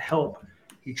needed that help.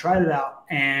 He tried it out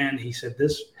and he said,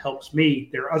 this helps me.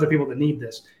 There are other people that need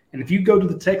this. And if you go to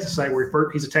the Texas site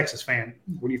where he's a Texas fan,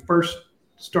 when he first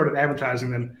started advertising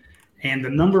them, and the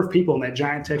number of people in that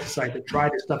giant Texas site that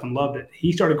tried his stuff and loved it,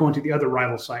 he started going to the other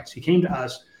rival sites. He came to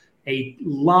us. A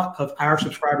lot of our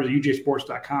subscribers at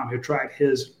UJSports.com have tried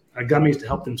his gummies to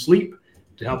help them sleep,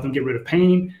 to help them get rid of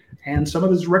pain, and some of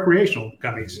his recreational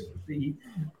gummies.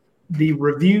 The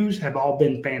reviews have all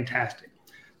been fantastic.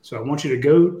 So I want you to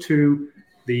go to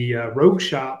the Rogue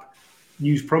Shop,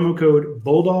 use promo code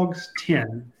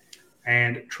Bulldogs10,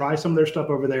 and try some of their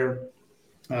stuff over there.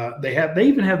 They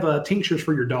even have tinctures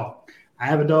for your dog. I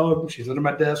have a dog. She's under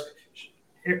my desk.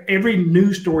 Every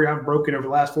news story I've broken over the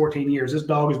last 14 years, this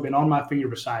dog has been on my feet or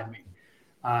beside me.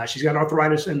 She's got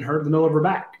arthritis in the middle of her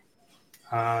back.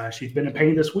 She's been in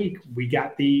pain this week. We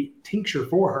got the tincture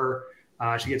for her.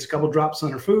 She gets a couple drops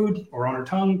on her food or on her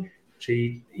tongue.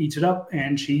 She eats it up,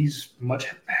 and she's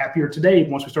much happier today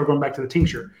once we start going back to the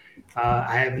tincture.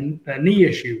 I have a knee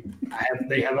issue.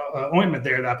 They have an ointment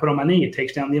there that I put on my knee. It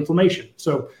takes down the inflammation.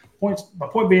 So my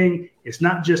point being, it's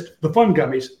not just the fun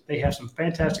gummies. They have some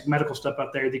fantastic medical stuff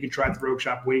out there that you can try at the Rogue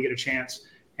Shop when you get a chance.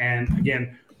 And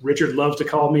again, Richard loves to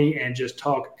call me and just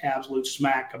talk absolute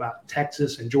smack about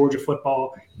Texas and Georgia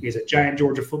football. He's a giant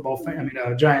Georgia football fan.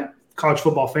 A giant college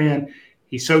football fan.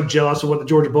 He's so jealous of what the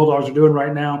Georgia Bulldogs are doing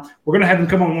right now. We're going to have him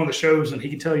come on one of the shows and he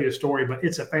can tell you a story, but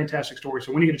it's a fantastic story.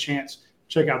 So when you get a chance,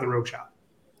 check out the Rogue Shop.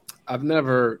 I've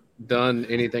never done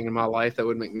anything in my life that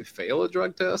would make me fail a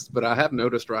drug test, but I have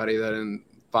noticed, Roddy, that in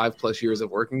 5+ years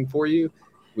of working for you,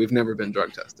 we've never been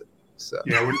drug tested. So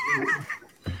yeah,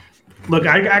 look,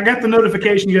 I got the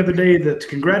notification the other day to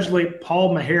congratulate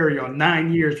Paul Maharry on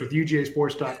 9 years with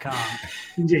UJSports.com.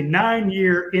 He's a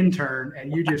 9-year intern at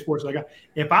UJSports.com.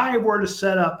 If I were to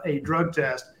set up a drug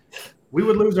test, we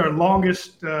would lose our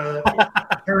longest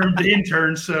term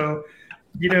intern. So,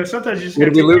 sometimes you just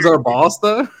did we lose our boss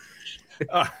though?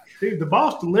 Dude, the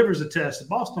boss delivers the test. The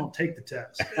boss don't take the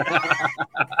test.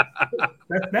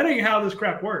 that ain't how this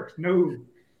crap works. No.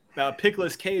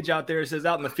 Pickless Cage out there says,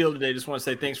 out in the field today, just want to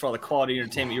say thanks for all the quality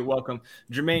entertainment. You're welcome.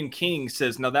 Jermaine King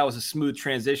says, no, that was a smooth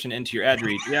transition into your ad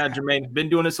read. Yeah, Jermaine, been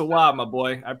doing this a while, my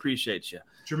boy. I appreciate you.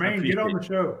 Jermaine, get on the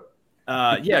show.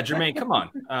 Yeah, Jermaine, come on.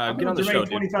 Get on the show,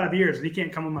 25 years, and he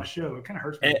can't come on my show. It kind of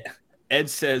hurts me. Ed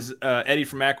says, Eddie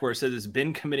from Acworth says, it's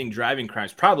been committing driving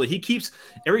crimes. Probably. He keeps,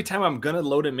 every time I'm going to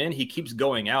load him in, he keeps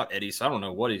going out, Eddie. So I don't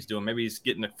know what he's doing. Maybe he's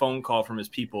getting a phone call from his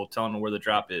people telling him where the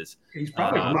drop is. He's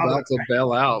probably about to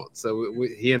bail out. So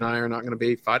he and I are not going to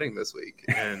be fighting this week.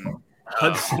 And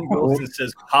Hudson Wilson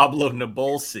says, Pablo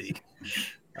Nabulsi.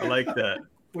 I like that.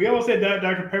 We almost had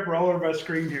Dr. Pepper all over my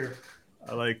screen here.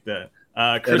 I like that.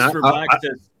 Christopher Black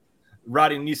says,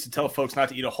 Roddy needs to tell folks not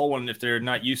to eat a whole one if they're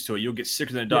not used to it. You'll get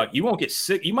sicker than a dog. You won't get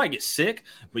sick. You might get sick,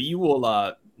 but you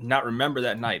will not remember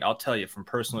that night. I'll tell you from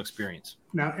personal experience.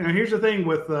 Now here's the thing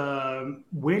with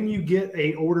when you get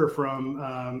a order from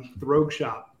the Rogue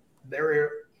Shop,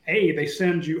 they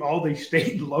send you all the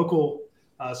state and local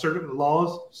certain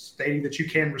laws stating that you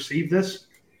can receive this.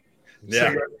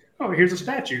 Yeah. So, here's the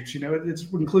statutes. It's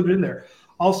included in there.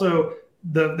 Also,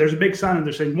 there's a big sign in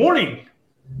there saying, "Warning: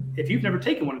 if you've never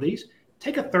taken one of these,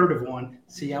 take a third of one.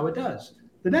 See how it does.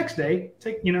 The next day,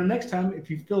 next time,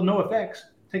 if you feel no effects,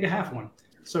 take a half one."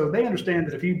 So they understand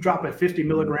that if you drop a 50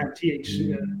 milligram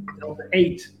THC over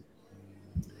 8,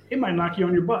 it might knock you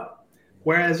on your butt.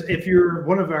 Whereas if you're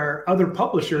one of our other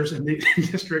publishers in the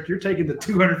district, you're taking the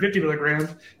 250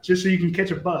 milligrams just so you can catch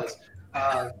a buzz.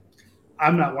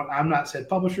 I'm not said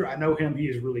publisher. I know him. He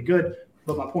is really good.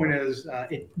 But my point is,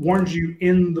 it warns you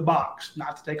in the box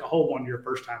not to take a whole one your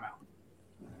first time out.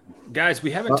 Guys,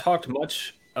 we haven't talked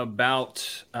much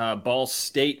about Ball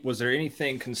State. Was there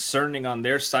anything concerning on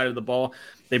their side of the ball?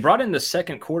 They brought in the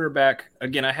second quarterback.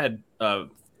 Again, I had kind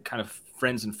of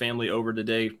friends and family over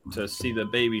today to see the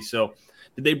baby. So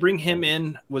did they bring him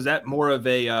in? Was that more of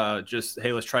a just,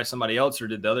 hey, let's try somebody else, or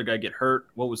did the other guy get hurt?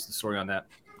 What was the story on that?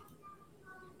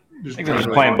 I think they're just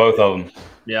playing both of them.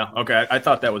 Yeah, okay. I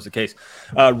thought that was the case.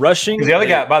 Rushing. The other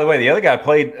guy, by the way, the other guy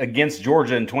played against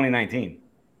Georgia in 2019.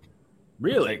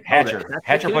 Really? Like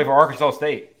Hatcher played for Arkansas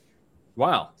State.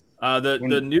 Wow. Cook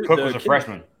was a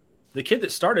freshman. The kid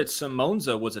that started,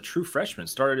 Simonza, was a true freshman.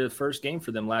 Started his first game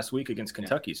for them last week against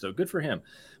Kentucky. So good for him.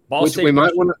 Ball State. We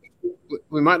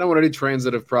might not want to do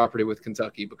transitive property with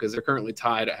Kentucky because they're currently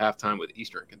tied at halftime with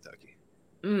Eastern Kentucky.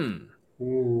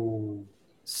 Ooh.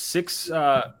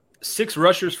 Six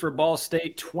rushers for Ball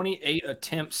State, 28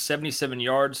 attempts, 77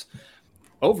 yards.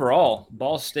 Overall,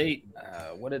 Ball State,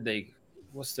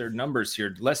 what's their numbers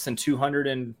here? Less than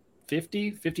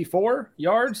 250, 54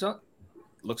 yards?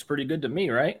 Looks pretty good to me,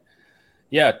 right?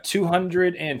 Yeah,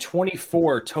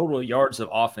 224 total yards of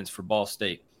offense for Ball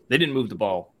State. They didn't move the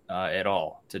ball at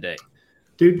all today.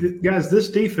 Dude, guys, this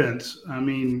defense, I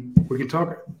mean, we can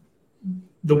talk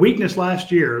 – the weakness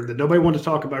last year that nobody wanted to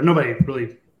talk about, nobody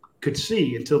really could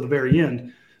see until the very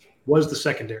end, was the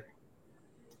secondary.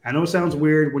 I know it sounds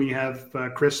weird when you have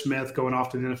Chris Smith going off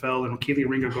to the NFL and Keely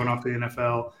Ringo going off to the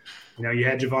NFL. You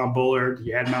had Javon Bullard,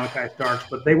 you had Malachi Starks,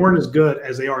 but they weren't as good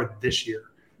as they are this year.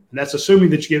 And that's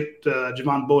assuming that you get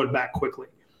Javon Bullard back quickly.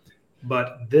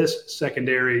 But this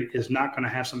secondary is not going to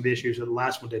have some of the issues that the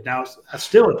last one did. Now,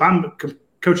 still, if I'm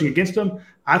coaching against them,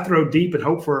 I throw deep and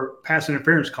hope for pass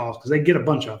interference calls because they get a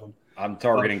bunch of them. I'm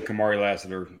targeting Kamari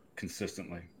Lassiter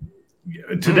consistently.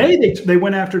 Today, they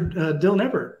went after Dylan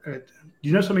Everett.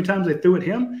 You know how many times they threw at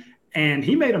him? And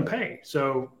he made them pay.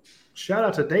 So shout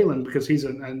out to Dalen because he's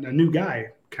a new guy,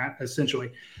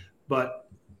 essentially. But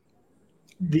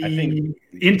the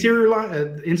interior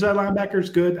line, inside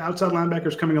linebackers, good. Outside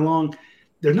linebackers coming along.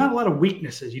 There's not a lot of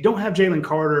weaknesses. You don't have Jalen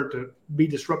Carter to be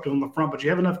disruptive on the front, but you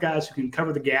have enough guys who can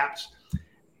cover the gaps.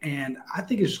 And I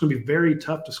think it's just going to be very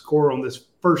tough to score on this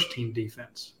first-team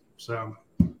defense. So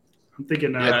I'm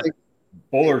thinking I think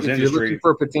Bullard's if industry. You're looking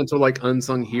for a potential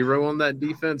unsung hero on that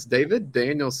defense, David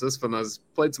Daniel Sisfana's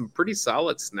played some pretty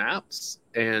solid snaps.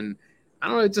 And I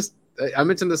don't know, I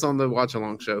mentioned this on the Watch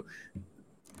Along show.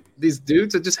 These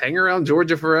dudes that just hang around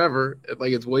Georgia forever.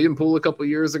 It's William Poole a couple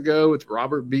years ago. It's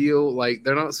Robert Beal.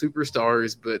 They're not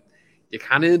superstars, but you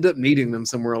kind of end up needing them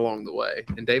somewhere along the way.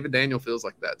 And David Daniel feels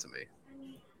like that to me.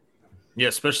 Yeah,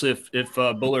 especially if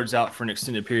Bullard's out for an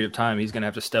extended period of time, he's going to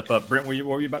have to step up. Brent, what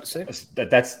were you about to say?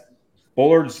 That's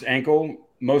Bullard's ankle,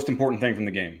 most important thing from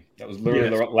the game. That was literally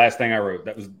the last thing I wrote.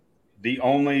 That was the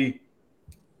only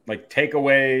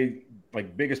takeaway,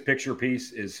 biggest picture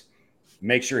piece is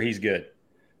make sure he's good.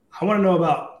 I want to know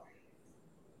about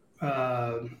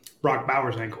Brock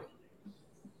Bowers' ankle.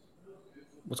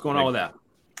 What's going on with that?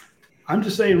 I'm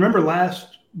just saying, remember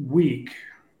last week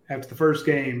after the first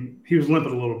game, he was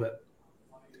limping a little bit.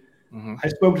 Mm-hmm. I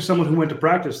spoke to someone who went to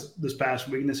practice this past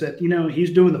week, and they said,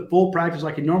 he's doing the full practice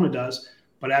like he normally does,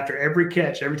 but after every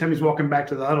catch, every time he's walking back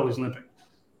to the huddle, he's limping.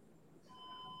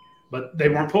 But they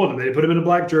weren't pulling him. They put him in a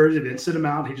black jersey. They didn't sit him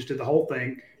out. He just did the whole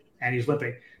thing, and he's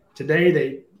limping. Today,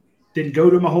 they didn't go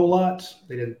to him a whole lot.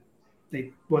 They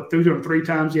threw to him 3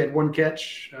 times. He had 1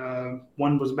 catch.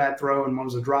 One was a bad throw, and one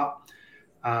was a drop.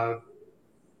 Not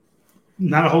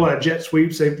a whole lot of jet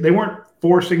sweeps. They weren't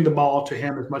forcing the ball to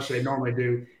him as much as they normally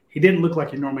do. He didn't look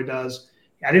like he normally does.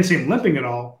 I didn't see him limping at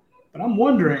all, but I'm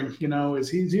wondering, is he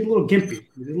a little gimpy?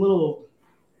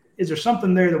 Is there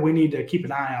something there that we need to keep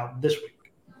an eye out this week?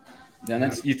 Yeah,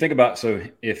 you think about, so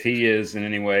if he is in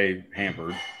any way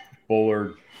hampered,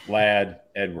 Bullard, Ladd,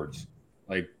 Edwards,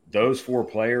 those 4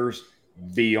 players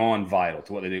beyond vital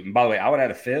to what they do. And by the way, I would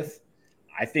add a 5th.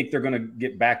 I think they're going to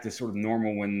get back to sort of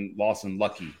normal when Lawson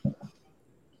Lucky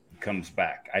comes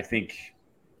back. I think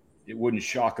it wouldn't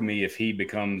shock me if he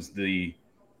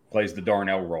plays the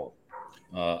Darnell role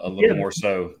a little more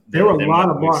so. There were a lot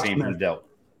of we've blocks seen from Delt.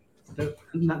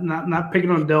 Not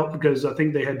picking on Delt because I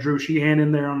think they had Drew Sheehan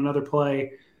in there on another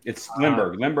play. It's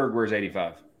Lindbergh. Lindbergh wears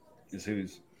 85. Is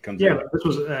who's comes in. Yeah, this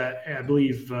was, I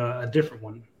believe, a different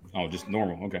one. Oh, just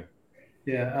normal. Okay.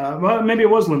 Yeah, well, maybe it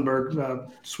was Lindbergh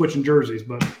switching jerseys,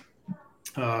 but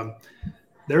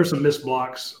there are some missed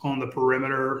blocks on the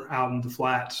perimeter out in the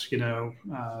flats,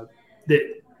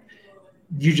 that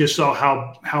you just saw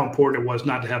how important it was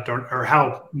not to have or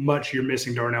how much you're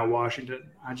missing Darnell Washington.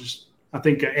 I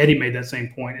think Eddie made that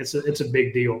same point. It's a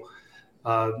big deal.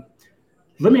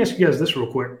 Let me ask you guys this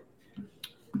real quick.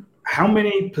 How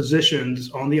many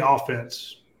positions on the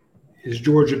offense is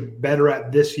Georgia better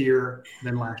at this year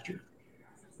than last year?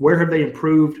 Where have they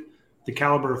improved the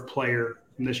caliber of player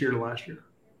from this year to last year?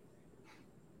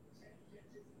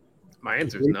 My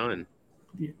answer is none.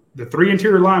 The 3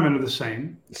 interior linemen are the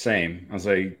same. Same. I'll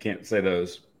say you can't say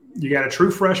those. You got a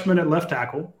true freshman at left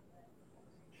tackle.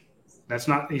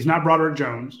 He's not Broderick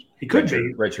Jones. He could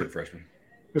be. Redshirt freshman.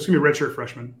 It's going to be a redshirt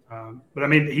freshman. But I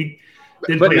mean, he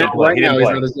didn't But play right now he's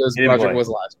not as good as Broderick was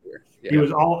last year.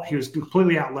 Yeah. He was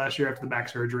completely out last year after the back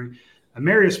surgery.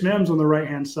 Marius Mims on the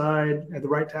right-hand side at the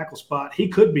right tackle spot. He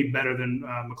could be better than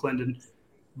McClendon,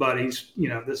 but he's,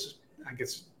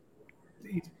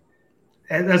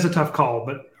 that's a tough call.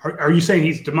 But are you saying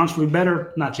he's demonstrably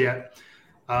better? Not yet.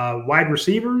 Wide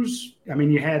receivers, I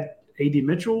mean, you had A.D.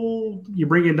 Mitchell. You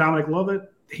bring in Dominic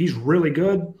Lovett. He's really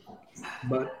good,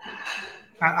 but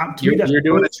you're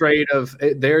doing a trade of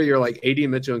there. You're like A.D.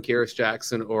 Mitchell and Karis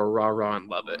Jackson or Ra and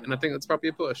Lovett, and I think that's probably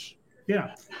a push.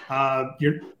 Yeah,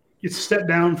 it's a step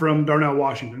down from Darnell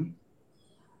Washington.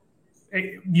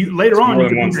 Later on, you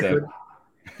can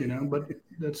be good, but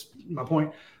that's my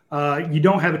point. You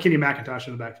don't have a Kenny McIntosh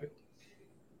in the backfield.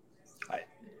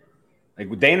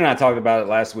 Like Dane and I talked about it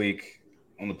last week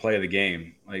on the play of the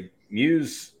game. Like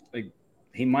Muse,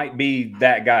 he might be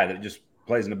that guy that just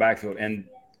plays in the backfield. And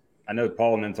I know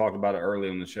Paul and then talked about it early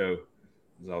on the show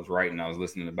as I was writing. I was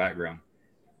listening in the background.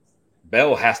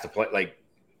 Bell has to play. Like,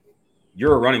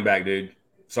 you're a running back, dude.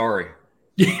 Sorry.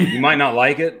 You might not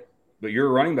like it, but you're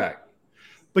a running back.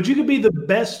 But you could be the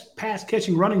best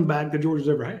pass-catching running back that Georgia's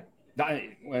ever had.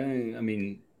 I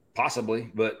mean, possibly,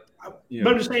 but But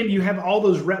I'm just saying you have all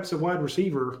those reps at wide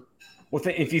receiver. Well,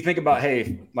 if you think about,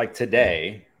 like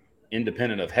today,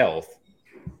 independent of health,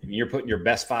 you're putting your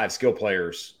best 5 skill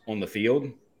players on the field,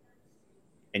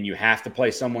 and you have to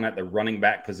play someone at the running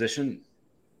back position.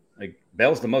 Like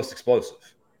Bell's the most explosive.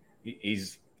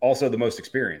 He's also the most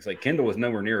experienced. Like Kendall is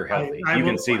nowhere near healthy. You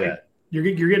can see that. You're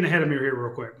getting ahead of me here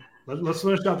real quick. Let's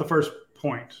finish out the first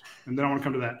point, and then I want to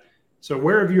come to that. So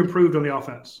where have you improved on the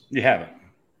offense? You haven't.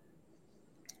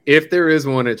 If there is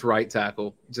one, it's right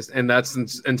tackle. And that's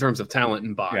in terms of talent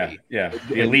and body. Yeah.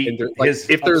 The elite.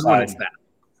 If there's one, it's that.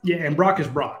 Yeah, and Brock is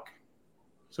Brock.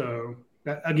 So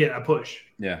again, a push.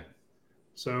 Yeah.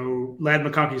 So Ladd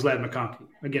McConkey's Ladd McConkey.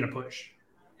 Again, a push.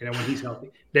 When he's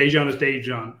healthy. Dejon is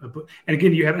Dejon. And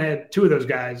again, you haven't had 2 of those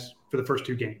guys for the first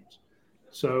 2 games.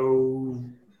 So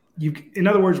in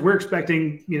other words, we're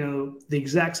expecting, the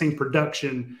exact same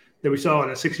production that we saw in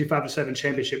a 65-7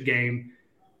 championship game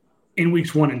in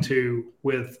weeks 1 and 2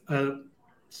 with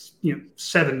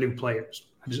 7 new players.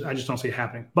 I just don't see it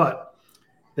happening. But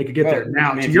they could get there.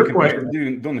 Now, to your question,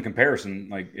 doing the comparison,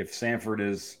 like if Sanford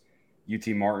is UT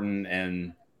Martin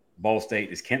and Ball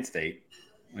State is Kent State,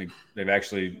 like they've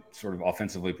actually sort of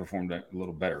offensively performed a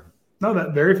little better. No,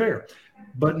 that's very fair.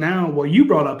 But now what you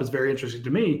brought up is very interesting to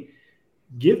me.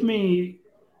 Give me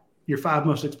your 5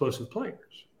 most explosive players.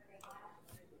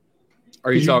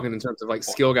 Are you talking in terms of like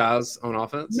skill guys on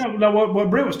offense? No. What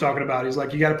Brent was talking about is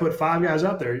like you got to put 5 guys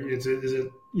out there. Is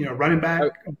it running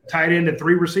back, tight end, and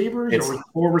 3 receivers, or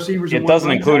 4 receivers? It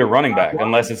doesn't include a running back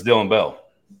unless it's Dylan Bell.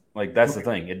 Like that's the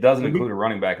thing. It doesn't include a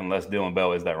running back unless Dylan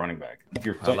Bell is that running back. If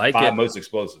you're 5 most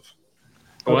explosive.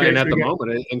 Well, and at the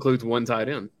moment, it includes 1 tight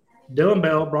end. Dylan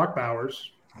Bell, Brock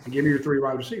Bowers, and give me your 3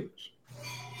 wide receivers.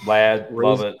 Ladd,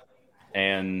 Lovett,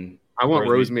 and I want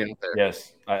Rosemary out there.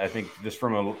 Yes, I think just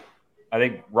I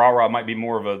think Ra might be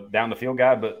more of a down the field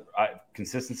guy, but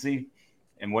consistency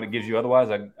and what it gives you otherwise,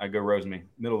 I go Rosemary.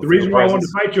 The reason why I wanted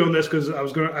to fight you on this because I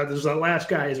was going to. This is our last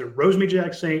guy. Is it Rosemary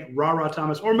Jack Saint, Ra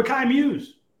Thomas, or Mekhi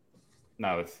Muse?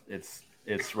 No, it's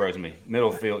Rosemary.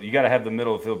 Middle field. You got to have the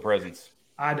middle field presence.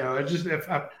 I know. It's just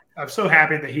I'm so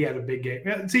happy that he had a big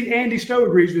game. See, Andy Stowe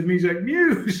agrees with me. He's like,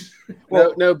 Muse.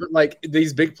 Well, no, but like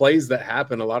these big plays that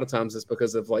happen a lot of times is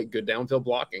because of like good downfield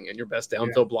blocking, and your best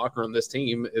downfield blocker on this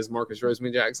team is Marcus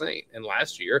Roseman-Jacksaint. And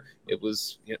last year it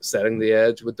was setting the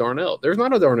edge with Darnell. There's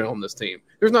not a Darnell on this team.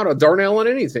 There's not a Darnell on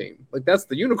any team. Like that's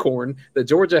the unicorn that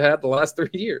Georgia had the last 3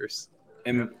 years.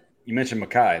 And you mentioned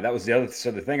Mekhi. That was the other.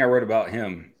 So the thing I wrote about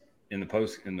him in the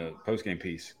postgame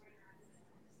piece,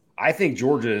 I think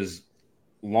Georgia has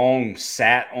long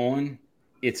sat on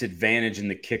its advantage in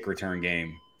the kick return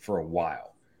game for a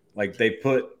while. Like they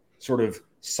put sort of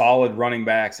solid running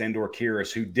backs and/or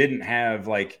Kyrus who didn't have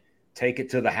like take it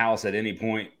to the house at any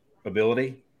point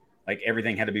ability. Like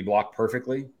everything had to be blocked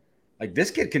perfectly. Like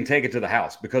this kid can take it to the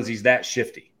house because he's that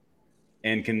shifty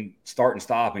and can start and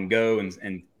stop and go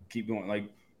and keep going.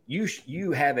 Like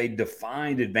you have a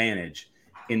defined advantage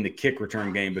in the kick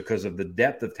return game because of the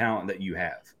depth of talent that you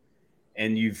have.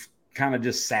 And you've kind of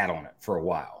just sat on it for a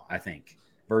while, I think.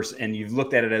 And you've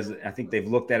looked at it as, I think they've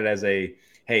looked at it as a,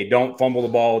 hey, don't fumble the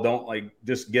ball. Don't like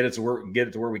just get it to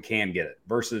where we can get it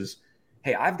versus,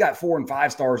 hey, I've got 4 and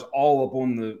 5 stars all up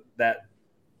on that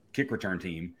kick return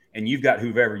team. And you've got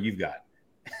whoever you've got.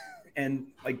 And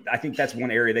like, I think that's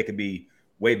one area they could be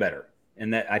way better.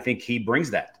 And that I think he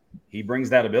brings that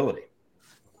ability.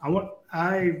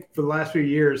 I for the last few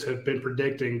years have been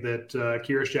predicting that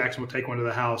Kyrus Jackson will take one to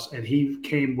the house, and he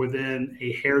came within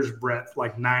a hair's breadth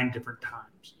like 9 different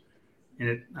times.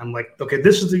 And I'm like, okay,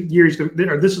 this is the year he's going to,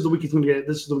 or this is the week he's going to get it.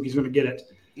 This is the week he's going to get it.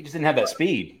 He just didn't have that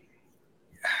speed.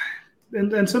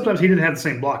 And sometimes he didn't have the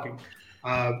same blocking.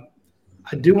 I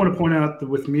do want to point out that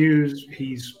with Muse,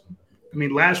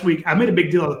 last week I made a big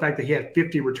deal of the fact that he had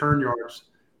 50 return yards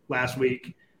last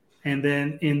week. And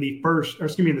then in the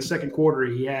second quarter,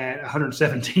 he had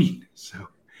 117. So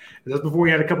that's before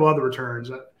he had a couple other returns.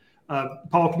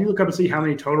 Paul, can you look up and see how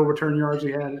many total return yards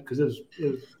he had? Because it was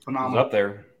phenomenal. It was up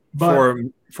there. But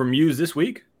for Muse this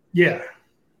week? Yeah.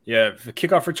 Yeah. For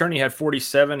kickoff return, he had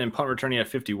 47, and punt return, he had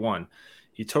 51.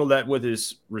 He totaled that with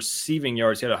his receiving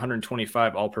yards. He had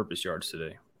 125 all-purpose yards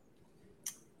today.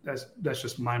 That's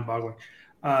just mind-boggling.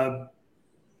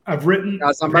 I've written.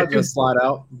 Guys, I'm about to slide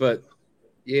out, but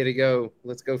yeah, to go.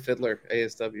 Let's go Fiddler,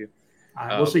 ASW.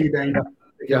 We'll see you, Daniel.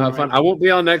 Yeah, have fun. I won't be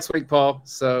on next week, Paul,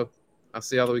 so I'll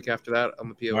see y'all the week after that on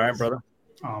the POS. All right, brother.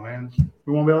 Oh, man.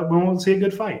 We won't see a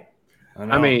good fight.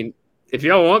 I mean, if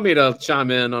y'all want me to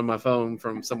chime in on my phone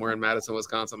from somewhere in Madison,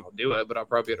 Wisconsin, I'll do it, but I'll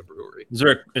probably be at a brewery. Is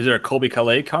there a Colby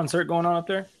Calais concert going on up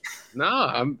there?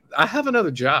 No, I have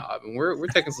another job, and we're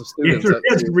taking some students.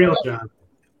 It's a real job.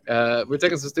 We're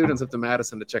taking some students up to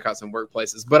Madison to check out some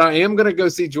workplaces. But I am going to go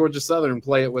see Georgia Southern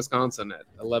play at Wisconsin at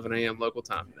 11 a.m. local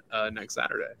time next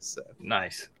Saturday. So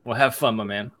nice. Well, have fun, my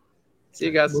man. See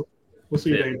you guys. We'll see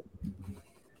you,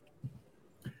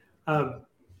 Dave.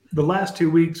 The last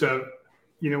 2 weeks, I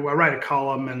write a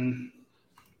column, and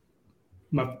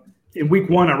in week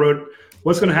 1, I wrote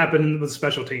what's going to happen with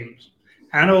special teams.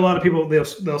 I know a lot of people,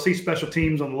 they'll see special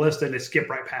teams on the list and they skip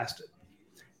right past it.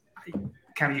 I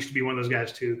kind of used to be one of those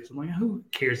guys too, because I'm like, who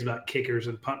cares about kickers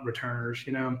and punt returners?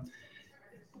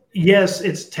 Yes,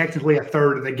 it's technically a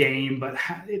third of the game, but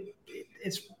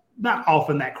it's not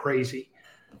often that crazy.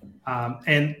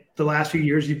 And the last few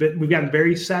years, we've gotten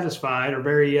very satisfied or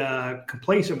very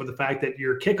complacent with the fact that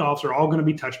your kickoffs are all going to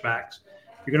be touchbacks.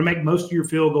 You're going to make most of your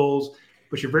field goals,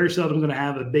 but you're very seldom going to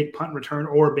have a big punt return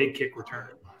or a big kick return.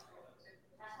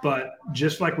 But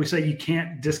just like we say, you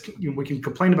can't we can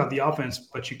complain about the offense,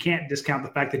 but you can't discount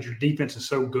the fact that your defense is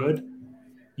so good.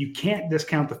 You can't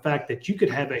discount the fact that you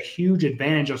could have a huge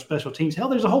advantage on special teams. Hell,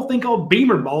 there's a whole thing called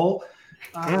Beamer Ball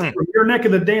from your neck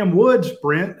of the damn woods,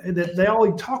 Brent, that they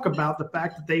always talk about the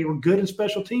fact that they were good in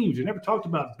special teams. You never talked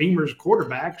about Beamer's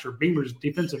quarterbacks or Beamer's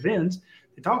defensive ends.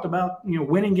 They talked about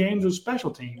winning games with special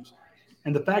teams.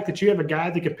 And the fact that you have a guy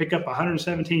that could pick up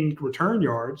 117 return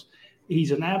yards,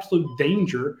 he's an absolute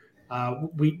danger.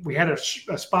 We had a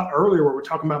spot earlier where we're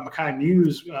talking about Mekhi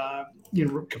Muse,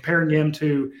 comparing him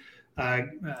to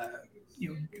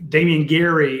Damian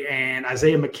Gary and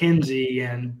Isaiah McKenzie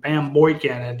and Bam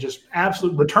Boykin and just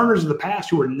absolute returners of the past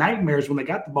who were nightmares when they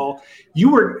got the ball.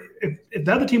 If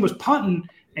the other team was punting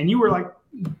and you were like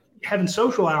having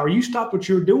social hour, you stopped what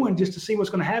you were doing just to see what's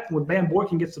going to happen when Bam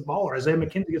Boykin gets the ball or Isaiah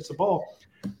McKenzie gets the ball.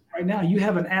 Right now, you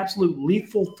have an absolute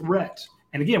lethal threat.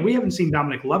 And again, we haven't seen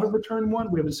Dominic Lovett return one.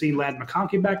 We haven't seen Ladd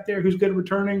McConkey back there who's good at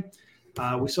returning.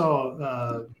 We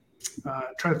saw,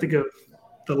 trying to think of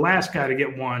the last guy to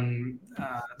get one,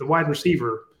 the wide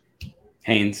receiver.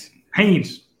 Haynes.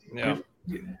 Yeah.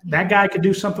 That guy could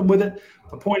do something with it.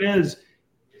 The point is,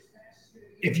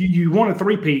 if you want a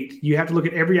three-peat, you have to look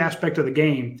at every aspect of the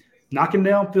game. knocking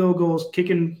down field goals,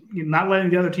 kicking, not letting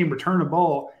the other team return a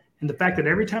ball, and the fact that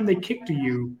every time they kick to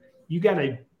you, you got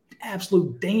a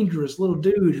absolute dangerous little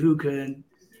dude who can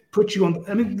put you on.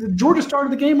 I mean, Georgia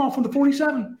started the game off on the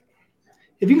 47.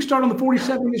 If you can start on the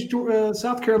 47 against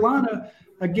South Carolina,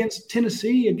 against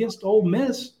Tennessee, against Ole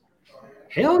Miss,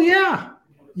 hell yeah.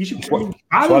 You should.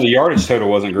 That's why the yardage total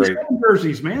wasn't great.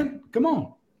 Jerseys, man. Come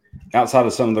on. Outside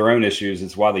of some of their own issues,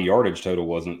 it's why the yardage total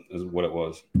wasn't what it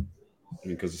was.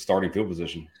 Because of starting field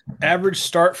position. Average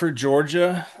start for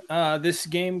Georgia this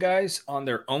game, guys, on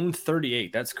their own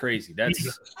 38. That's crazy.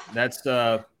 That's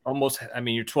almost. I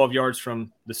mean, you're 12 yards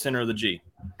from the center of the G.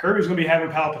 Kirby's going to be having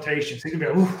palpitations. He's going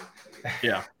to be like, oof.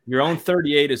 Yeah, your own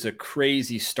 38 is a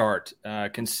crazy start,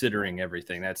 considering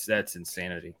everything. That's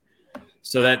insanity.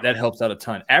 So that helps out a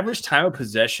ton. Average time of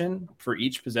possession for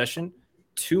each possession,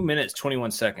 2 minutes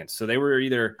 21 seconds. So they were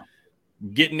either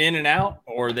getting in and out,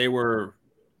 or they were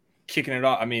kicking it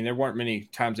off. I mean, there weren't many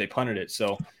times they punted it.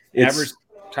 So average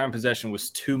time of possession was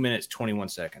 2 minutes 21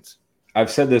 seconds.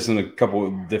 I've said this in a couple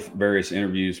of various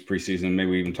interviews preseason.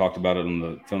 Maybe we even talked about it on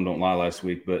the Film Don't Lie last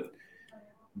week, but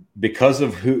because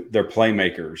of who their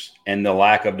playmakers and the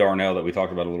lack of Darnell that we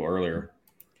talked about a little earlier,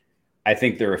 I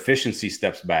think their efficiency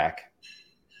steps back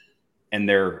and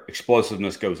their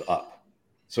explosiveness goes up.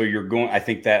 So I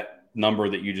think that number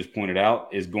that you just pointed out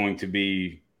is going to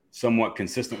be somewhat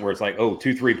consistent, where it's like,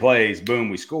 2-3 plays, boom,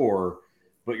 we score,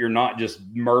 but you're not just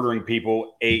murdering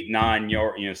people 8-9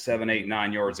 yards, 7, 8,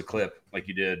 9 yards a clip like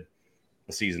you did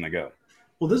a season ago.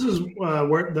 Well, this is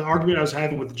where the argument I was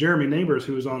having with Jeremy Neighbors,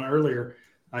 who was on earlier.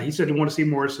 He said he wanted to see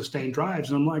more sustained drives.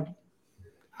 And I'm like,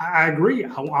 I agree.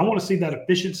 I want to see that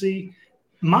efficiency.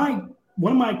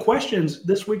 One of my questions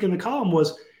this week in the column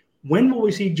was, when will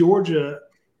we see Georgia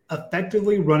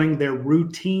effectively running their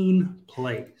routine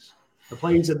plays? The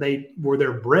plays that they were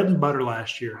their bread and butter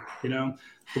last year, the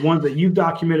ones that you've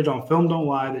documented on Film Don't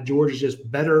Lie, that Georgia's just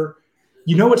better.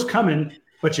 You know it's coming,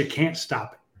 but you can't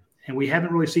stop it. And we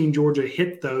haven't really seen Georgia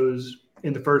hit those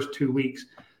in the first 2 weeks.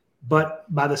 But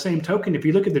by the same token, if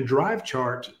you look at the drive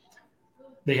chart,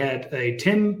 they had a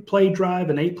 10-play drive,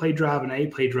 an 8-play drive, and an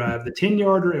 8-play drive. The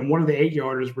 10-yarder and one of the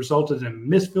 8-yarders resulted in a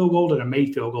missed field goal and a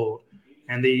made field goal.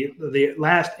 And the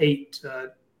last 8-play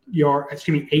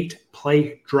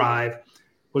drive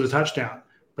was a touchdown.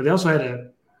 But they also had a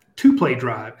 2-play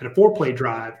drive and a 4-play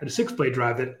drive and a 6-play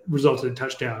drive that resulted in a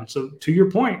touchdown. So to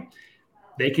your point,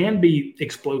 they can be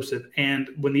explosive. And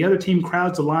when the other team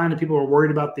crowds the line and people are worried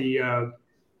about the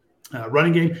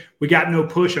running game, we got no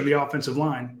push on the offensive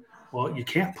line. Well, you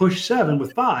can't push 7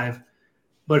 with 5,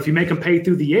 but if you make them pay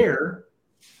through the air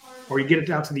or you get it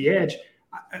out to the edge,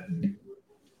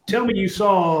 tell me you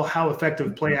saw how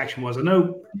effective play action was. I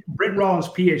know Brent Rollins'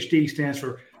 PhD stands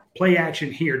for play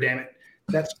action here, damn it.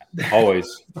 That's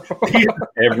always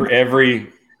every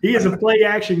he is a play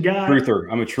action guy. Truther.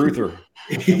 I'm a truther.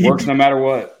 It works no matter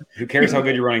what. Who cares how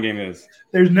good your running game is?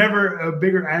 There's never a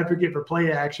bigger advocate for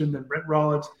play action than Brent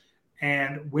Rollins.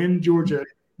 And when Georgia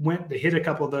went to hit a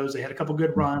couple of those, they had a couple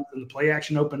good runs, and the play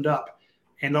action opened up.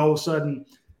 And all of a sudden,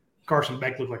 Carson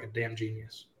Beck looked like a damn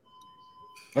genius.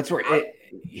 That's where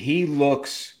he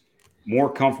looks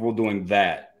more comfortable doing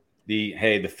that.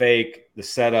 The fake, the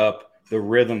setup, the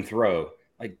rhythm throw.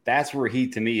 Like, that's where he,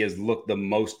 to me, has looked the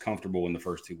most comfortable in the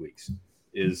first 2 weeks,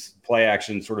 is play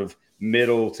action, sort of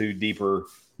middle to deeper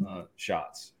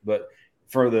shots. But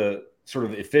for the sort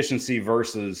of efficiency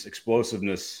versus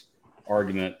explosiveness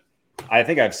argument, I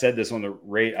think I've said this on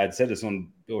I'd said this on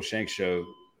Bill Shank's show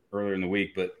earlier in the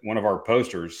week, but one of our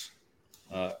posters,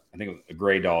 I think it was a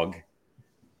Gray Dog,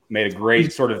 made a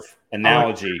great sort of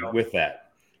analogy with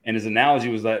that. And his analogy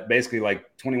was that basically,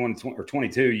 like 21 or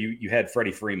 22, you had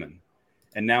Freddie Freeman,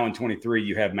 and now in 23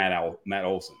 you have Matt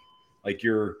Olson. Like,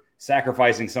 you're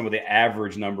sacrificing some of the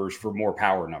average numbers for more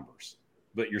power numbers,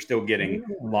 but you're still getting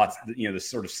lots, the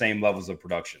sort of same levels of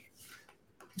production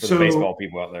for the baseball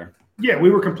people out there. Yeah,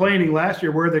 we were complaining last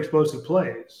year where the explosive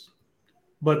plays,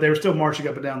 but they were still marching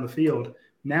up and down the field.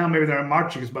 Now maybe they're not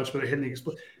marching as much, but they're hitting the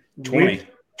explosive.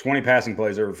 20 passing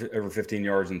plays over 15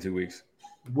 yards in 2 weeks.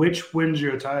 Which wins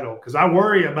you a title? Because I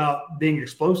worry about being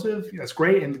explosive. That's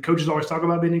great, and the coaches always talk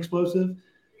about being explosive.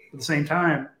 At the same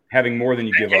time, having more than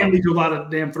you give up. And lead to a lot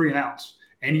of damn 3 and outs.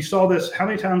 And you saw this how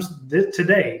many times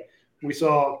today? We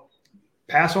saw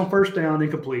pass on first down,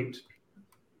 incomplete,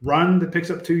 run that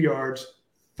picks up 2 yards,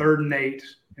 3rd and 8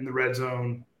 in the red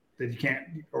zone that you can't,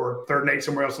 or 3rd and 8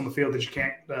 somewhere else on the field that you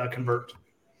can't convert.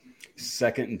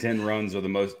 2nd and 10 runs are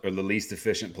the least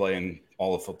efficient play in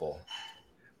all of football.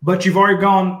 But you've already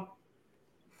went,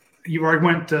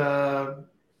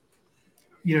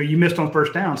 you missed on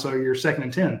first down, so you're 2nd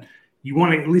and 10. You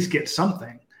want to at least get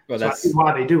something. Well, so I see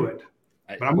why they do it.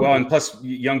 And plus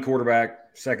young quarterback,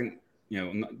 second,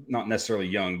 not necessarily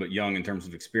young, but young in terms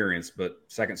of experience, but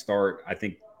second start, I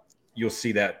think you'll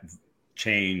see that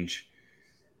change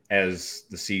as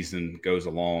the season goes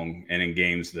along and in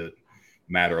games that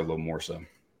matter a little more so.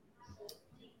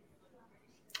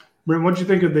 Brent, what did you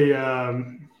think of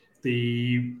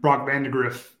the Brock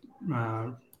Vandegrift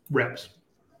reps?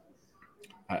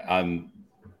 I'm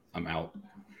out.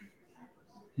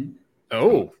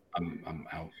 Oh, I'm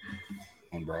out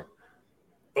on Brock.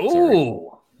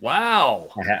 Oh, wow.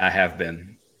 I have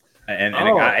been, and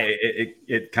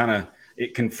it kind of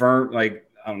confirmed. Like,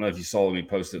 I don't know if you saw me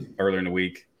post it earlier in the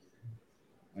week.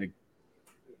 Like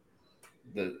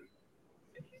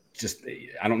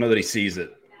I don't know that he sees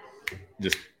it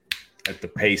just at the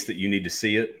pace that you need to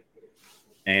see it,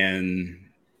 and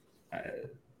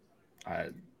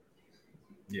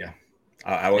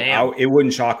it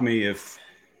wouldn't shock me if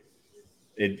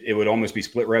it would almost be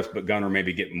split reps, but Gunner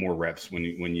maybe get more reps when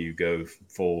you go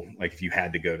full, like if you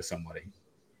had to go to somebody.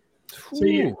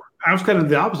 See, I was kind of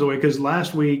the opposite way because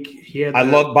last week he had. I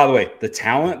love, by the way, the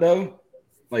talent though,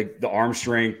 like the arm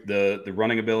strength, the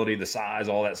running ability, the size,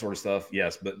 all that sort of stuff.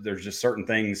 Yes, but there's just certain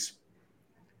things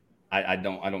I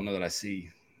don't know that I see.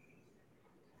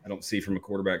 I don't see from a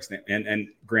quarterback standpoint. And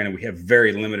granted, we have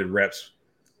very limited reps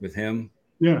with him.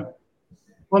 Yeah.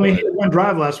 Well, I mean, he had one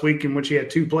drive last week in which he had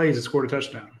 2 plays and scored a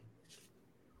touchdown.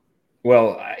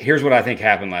 Well, here's what I think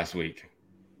happened last week.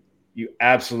 You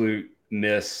absolute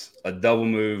miss a double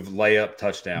move layup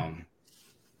touchdown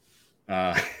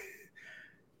on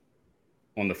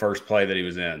the first play that he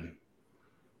was in.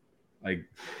 Like,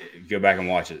 go back and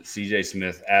watch it. CJ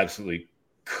Smith absolutely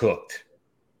cooked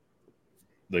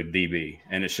the DB,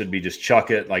 and it should be just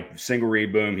chuck it, like single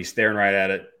read, boom. He's staring right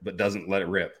at it, but doesn't let it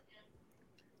rip.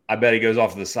 I bet he goes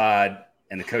off to the side,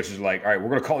 and the coaches are like, all right, we're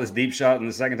going to call this deep shot, and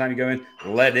the second time you go in,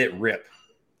 let it rip.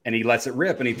 And he lets it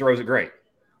rip, and he throws it great.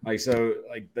 Like, so,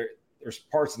 like, there's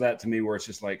parts of that to me where it's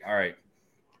just like, all right,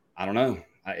 I don't know.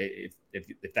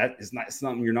 If that is not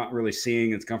something you're not really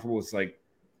seeing, it's comfortable, it's like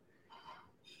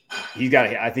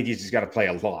I think he's just got to play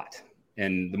a lot.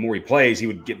 And the more he plays, he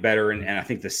would get better. And I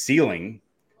think the ceiling,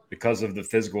 because of the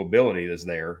physical ability that's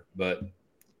there, but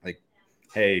like,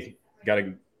 hey,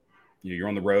 you're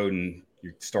on the road and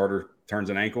your starter turns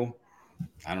an ankle.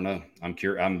 I don't know.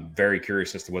 I'm very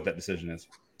curious as to what that decision is.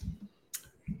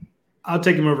 I'll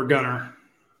take him over Gunner.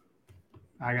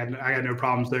 I got no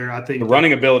problems there. I think the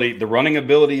running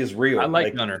ability is real. I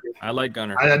like Gunner.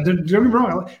 Don't get me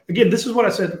wrong. Again, this is what I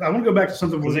said. I want to go back to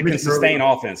something because it can sustain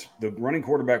offense. The running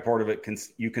quarterback part of it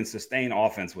you can sustain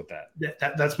offense with that.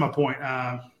 That's my point.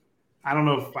 I don't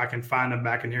know if I can find them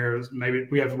back in here. Maybe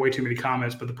we have way too many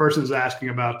comments, but the person is asking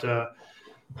about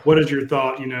what is your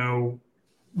thought,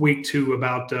 week 2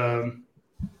 about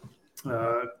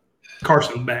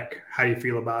Carson Beck. How do you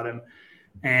feel about him?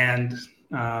 And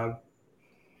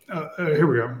here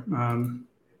we go.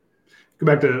 Go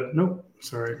back to nope.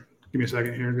 Sorry, give me a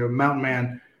second here. Go Mountain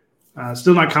Man.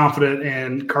 Still not confident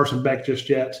in Carson Beck just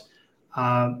yet.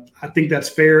 I think that's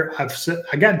fair.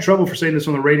 I got in trouble for saying this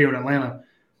on the radio in Atlanta.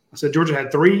 I said Georgia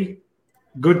had 3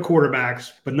 good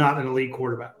quarterbacks, but not an elite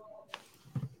quarterback.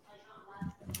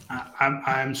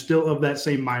 I'm still of that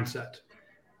same mindset.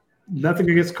 Nothing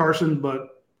against Carson,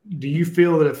 but do you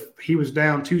feel that if he was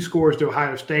down 2 scores to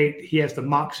Ohio State, he has the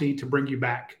moxie to bring you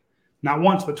back? Not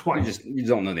once, but twice. You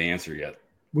don't know the answer yet.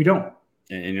 We don't.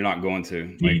 And you're not going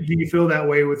to. Do you feel that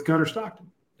way with Gunner Stockton?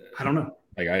 I don't know.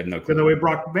 Like, I have no clue. Feel that way with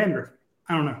Brock Vandegrift?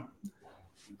 I don't know.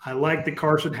 I like that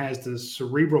Carson has the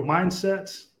cerebral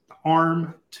mindset, the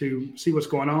arm to see what's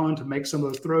going on, to make some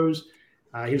of those throws.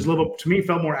 He was to me,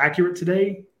 felt more accurate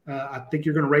today. I think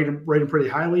you're going to rate him pretty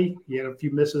highly. He had a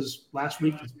few misses last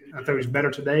week. I thought he was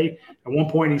better today. At one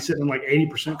point, he's sitting in like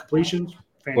 80% completions.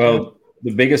 Fantastic. Well,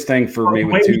 the biggest thing for me the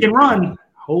way he can run,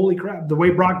 holy crap, the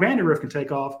way Brock Vandegrift can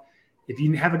take off. If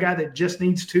you have a guy that just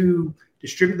needs to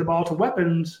distribute the ball to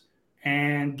weapons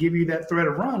and give you that threat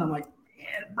of run, I'm like,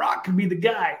 man, Brock could be the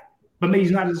guy. But maybe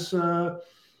he's not as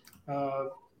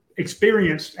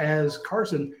experienced as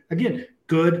Carson. Again,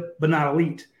 good, but not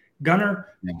elite. Gunner,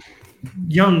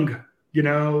 young,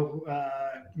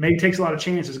 maybe takes a lot of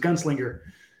chances, gunslinger.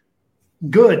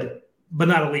 Good, but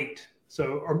not elite.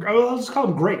 So, or I'll just call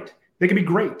them great. They can be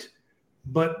great.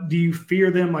 But do you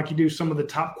fear them like you do some of the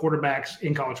top quarterbacks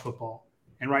in college football?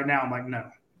 And right now, I'm like, no.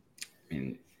 I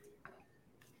mean,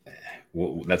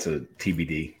 well, that's a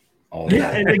TBD.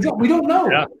 Exactly. We don't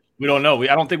know. Yeah, we don't know. I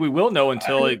don't think we will know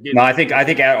until it gets. No, I think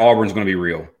at Auburn's going to be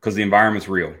real because the environment's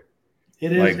real.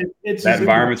 It is. Like, that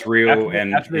environment's real.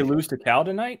 After they lose to Cal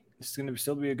tonight, it's going to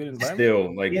still be a good environment.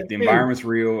 Still, the environment's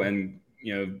real. And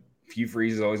Hugh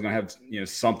Freeze is always going to have,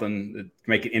 something to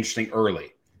make it interesting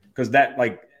early, because that,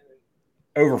 like,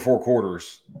 over 4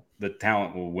 quarters, the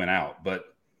talent will win out.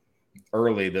 But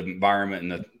early, the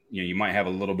environment and you might have a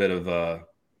little bit of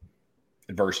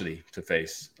adversity to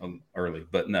face early.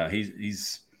 But no, I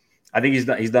think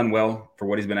he's done well for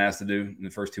what he's been asked to do in the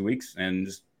first 2 weeks, and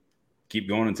just keep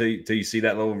going until you see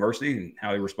that level of adversity and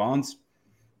how he responds.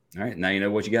 All right, now you know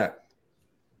what you got.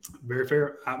 Very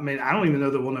fair. I mean, I don't even know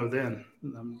that we'll know then.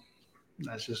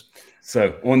 That's just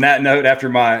so. On that note, after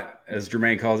my, as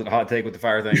Jermaine calls it, hot take with the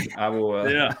fire thing, I will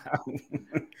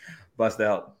bust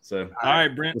out. So, all right,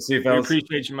 Brent. We'll see you, fellas.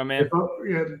 Appreciate you, my man.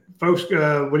 Folks,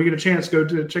 when you get a chance, go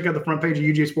to check out the front page of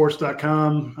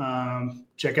UGAsports.com.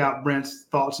 Check out Brent's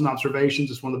thoughts and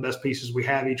observations. It's one of the best pieces we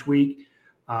have each week.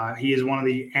 He is one of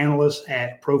the analysts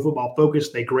at Pro Football Focus.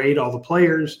 They grade all the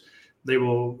players. They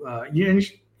will,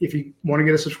 if you want to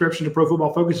get a subscription to Pro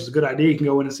Football Focus, it's a good idea. You can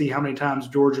go in and see how many times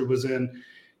Georgia was in,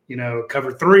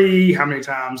 cover 3, how many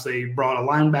times they brought a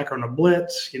linebacker on a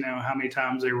blitz, how many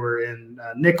times they were in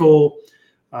nickel.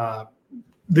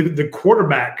 The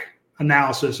quarterback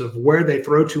analysis of where they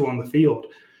throw to on the field,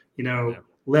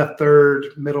 left third,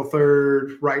 middle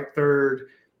third, right third,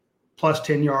 plus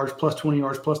 10 yards, plus 20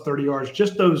 yards, plus 30 yards.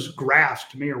 Just those graphs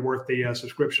to me are worth the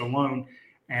subscription alone.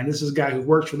 And this is a guy who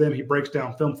works for them. He breaks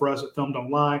down film for us at Film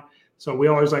Don't Lie. So we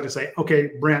always like to say,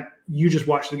 okay, Brent, you just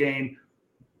watched the game.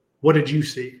 What did you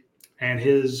see? And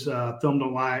his Film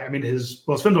Don't Lie, his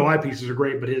Film Don't Lie pieces are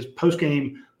great, but his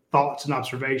post-game thoughts and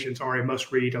observations are a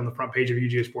must-read on the front page of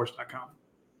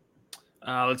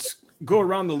UGAsports.com. Let's go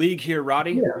around the league here,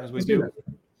 Radi, as we do.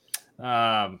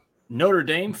 Notre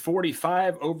Dame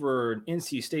 45 over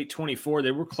NC State 24.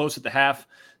 They were close at the half,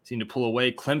 seemed to pull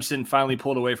away. Clemson finally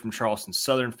pulled away from Charleston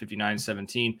Southern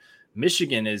 59-17.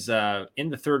 Michigan is in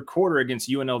the third quarter against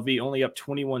UNLV, only up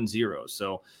 21-0.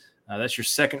 So that's your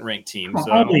second-ranked team.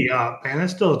 So only up, man.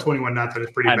 That's still a 21-0.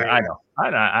 It's pretty bad. I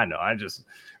know. I just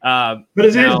but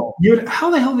how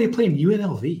the hell are they playing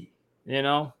UNLV?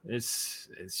 It's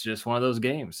just one of those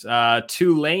games.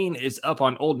 Tulane is up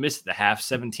on Ole Miss at the half,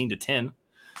 17-10.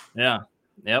 Yeah.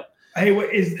 Yep. Hey,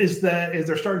 is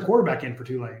their starting quarterback in for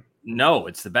Tulane? No,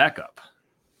 it's the backup.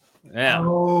 Yeah.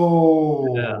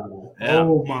 Oh. Yeah.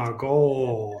 Oh my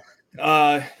God.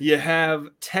 You have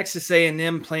Texas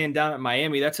A&M playing down at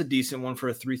Miami. That's a decent one for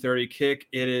a 3:30 kick.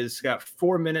 It is got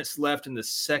 4 minutes left in the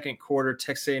second quarter.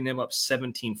 Texas A&M up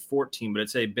 17-14, but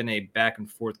it's been a back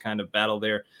and forth kind of battle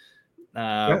there.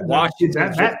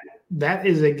 Washington. That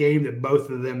is a game that both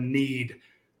of them need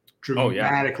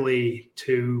dramatically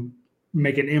to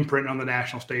make an imprint on the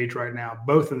national stage right now.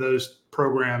 Both of those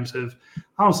programs have,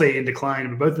 I don't say in decline,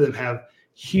 but both of them have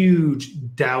huge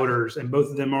doubters, and both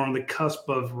of them are on the cusp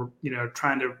of,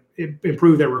 trying to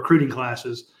improve their recruiting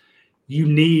classes. You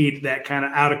need that kind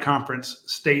of out of conference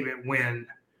statement win.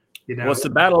 Well, it's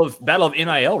the battle of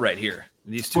NIL right here.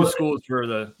 These two schools were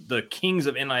the kings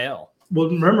of NIL. Well,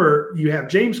 remember, you have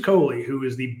James Coley, who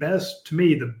is the best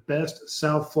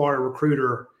South Florida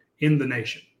recruiter in the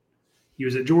nation. He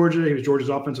was at Georgia. He was Georgia's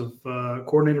offensive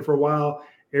coordinator for a while.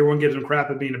 Everyone gives him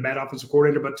crap at being a bad offensive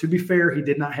coordinator, but to be fair, he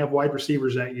did not have wide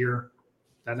receivers that year.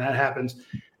 That happens.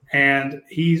 And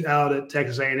he's out at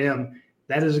Texas A&M.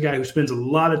 That is a guy who spends a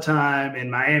lot of time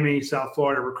in Miami, South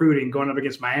Florida recruiting, going up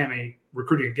against Miami,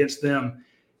 recruiting against them.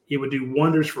 It would do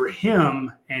wonders for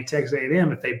him and Texas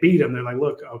A&M if they beat him. They're like,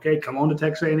 look, okay, come on to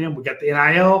Texas A&M. We got the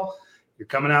NIL. You're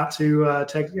coming out to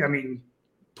Texas.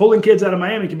 Pulling kids out of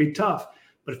Miami can be tough.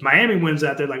 But if Miami wins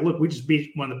out, they're like, look, we just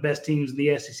beat one of the best teams in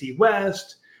the SEC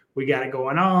West. We got it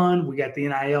going on. We got the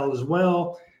NIL as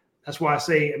well. That's why I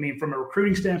say, from a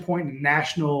recruiting standpoint and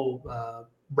national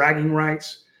bragging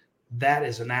rights, that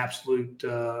is an absolute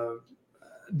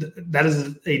that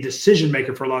is a decision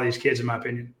maker for a lot of these kids, in my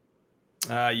opinion.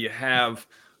 You have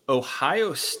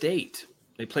Ohio State.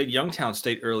 They played Youngstown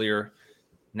State earlier.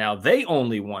 Now they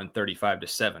only won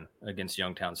 35-7 against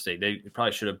Youngstown State. They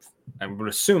probably should have. I would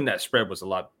assume that spread was a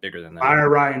lot bigger than that. Fire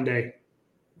Ryan Day.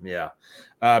 Yeah.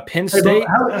 Penn State.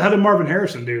 How did Marvin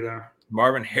Harrison do there?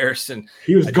 Marvin Harrison.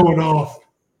 He was going off.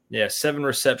 Yeah, 7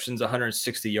 receptions,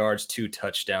 160 yards, 2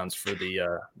 touchdowns for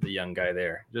the young guy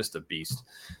there. Just a beast.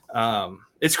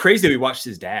 It's crazy that we watched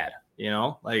his dad.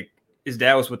 His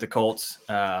dad was with the Colts.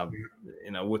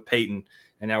 With Peyton,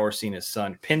 and now we're seeing his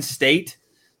son. Penn State.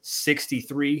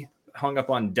 63 hung up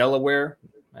on Delaware.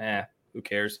 Who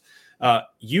cares?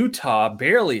 Utah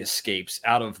barely escapes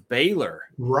out of Baylor.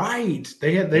 Right.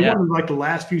 They won like the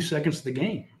last few seconds of the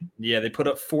game. Yeah, they put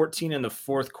up 14 in the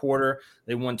fourth quarter.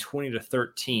 They won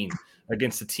 20-13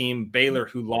 against the team Baylor,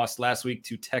 who lost last week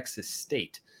to Texas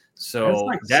State. So that's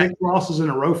like 6 losses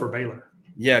in a row for Baylor.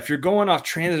 Yeah, if you're going off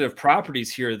transitive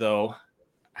properties here, though,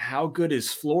 how good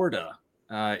is Florida?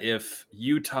 If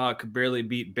Utah could barely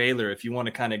beat Baylor, if you want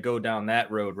to kind of go down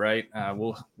that road, right?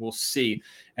 We'll see.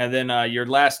 And then your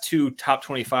last two top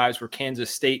 25s were Kansas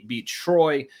State beat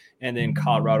Troy, and then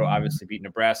Colorado obviously beat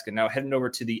Nebraska. Now heading over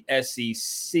to the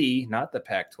SEC, not the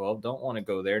Pac-12. Don't want to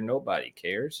go there. Nobody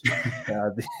cares.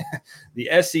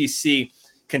 The SEC.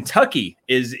 Kentucky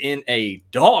is in a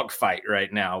dogfight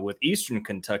right now with Eastern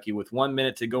Kentucky with 1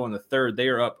 minute to go in the third. They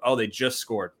are up. Oh, they just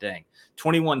scored. Dang.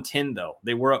 21-10, though.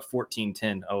 They were up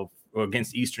 14-10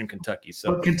 against Eastern Kentucky.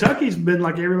 So but Kentucky's been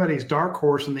like everybody's dark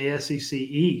horse in the SEC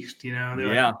East. They're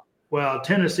like, well,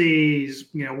 Tennessee's,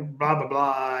 blah, blah,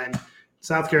 blah. And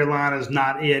South Carolina's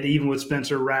not it, even with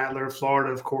Spencer Rattler.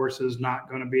 Florida, of course, is not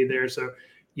going to be there. So,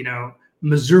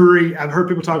 Missouri, I've heard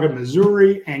people talk about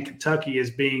Missouri and Kentucky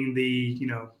as being the,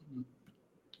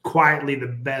 quietly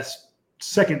the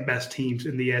second best teams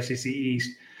in the SEC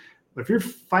East. But if you're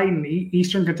fighting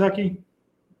Eastern Kentucky.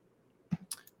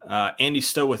 Andy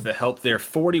Stowe with the help there.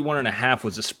 41.5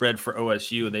 was the spread for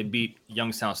OSU. They beat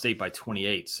Youngstown State by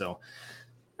 28. So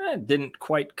didn't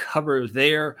quite cover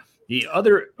there. The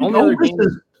other game.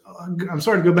 I'm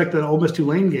sorry to go back to the Ole Miss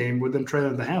Tulane game with them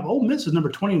trailing at the half. Ole Miss is number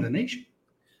 20 in the nation.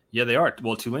 Yeah, they are.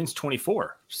 Well, Tulane's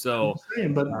 24. So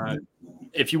but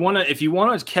if you want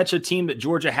to catch a team that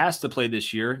Georgia has to play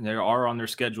this year, they are on their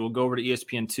schedule. Go over to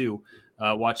ESPN2.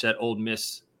 Watch that Ole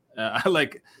Miss.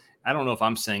 I don't know if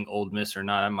I'm saying Ole Miss or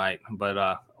not. I might,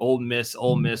 but Ole Miss,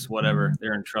 whatever.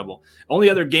 They're in trouble. Only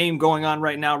other game going on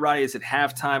right now, Radi, is at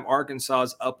halftime. Arkansas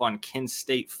is up on Kent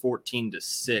State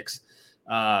 14-6.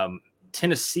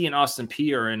 Tennessee and Austin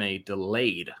Peay are in a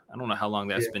delayed. I don't know how long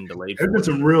that's been delayed. There's been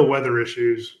some real weather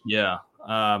issues. Yeah.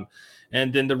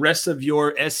 And then the rest of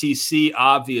your SEC,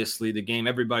 obviously the game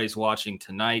everybody's watching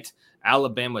tonight,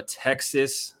 Alabama,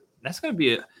 Texas. That's going to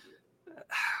be a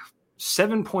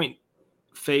 7-point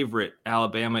favorite.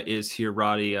 Alabama is here,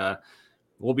 Radi.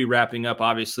 We'll be wrapping up,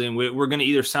 obviously, and we're going to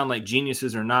either sound like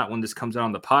geniuses or not when this comes out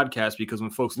on the podcast, because when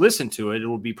folks listen to it, it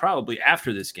will be probably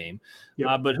after this game.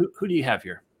 Yep. But who do you have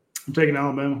here? I'm taking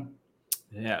Alabama.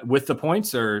 Yeah, with the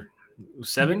points or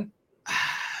 7?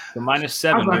 The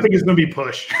 -7. I think it's going to be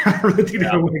push. I really think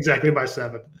they're going to win exactly by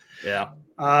 7. Yeah.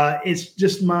 It's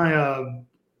just my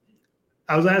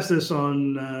I was asked this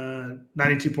on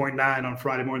 92.9 on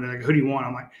Friday morning. Like, who do you want?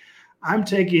 I'm like, I'm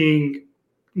taking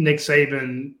Nick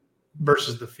Saban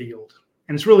versus the field.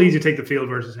 And it's really easy to take the field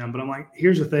versus him. But I'm like,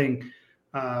 here's the thing.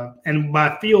 And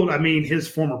by field, I mean his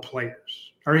former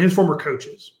players or his former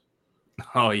coaches.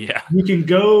 Oh, yeah. You can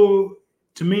go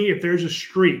 – to me, if there's a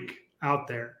streak out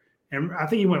there, and I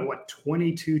think he went,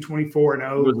 22, 24 and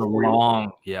 0. It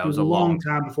was a long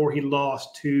time before he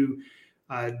lost to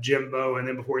Jimbo and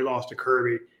then before he lost to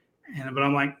Kirby. But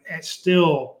I'm like, it's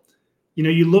still –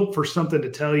 you look for something to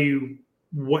tell you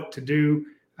what to do.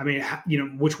 I mean,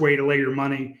 which way to lay your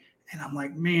money. And I'm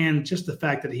like, man, just the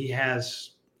fact that he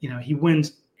has – he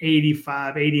wins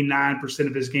 85, 89%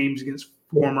 of his games against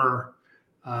former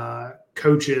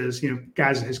coaches,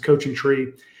 guys in his coaching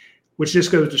tree, which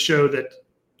just goes to show that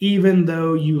even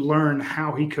though you learn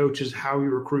how he coaches, how he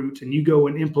recruits, and you go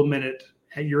and implement it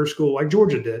at your school, like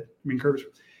Georgia did, Kirby,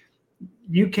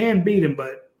 you can beat him,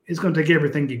 but it's going to take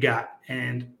everything you got.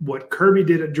 And what Kirby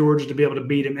did at Georgia to be able to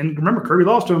beat him, and remember, Kirby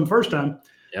lost to him first time.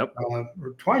 Yep.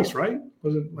 Or twice, right?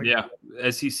 Was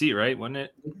it SEC, right? Wasn't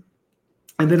it?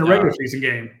 And then a regular season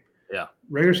game. Yeah.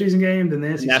 Regular season game, then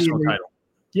the SEC national title.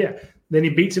 Yeah. Then he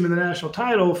beats him in the national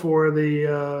title for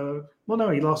the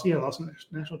he lost the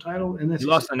national title. And he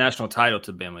lost the national title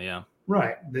to Bama, yeah.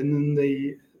 Right. Then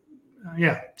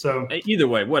so either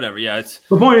way, whatever. Yeah, it's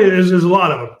the point is there's a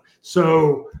lot of them.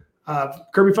 So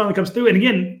Kirby finally comes through. And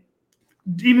again,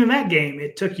 even in that game,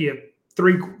 it took you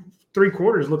three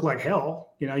quarters looked like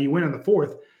hell. You win in the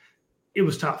fourth. It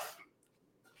was tough.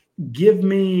 Give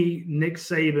me Nick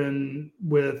Saban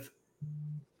with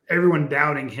everyone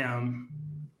doubting him,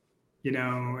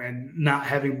 and not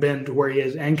having been to where he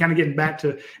is and kind of getting back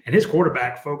to – and his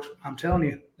quarterback, folks, I'm telling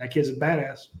you, that kid's a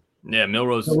badass. Yeah,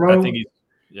 Milrose, I think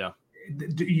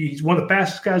he's one of the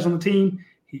fastest guys on the team.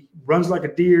 He runs like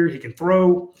a deer. He can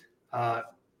throw,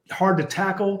 hard to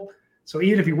tackle. So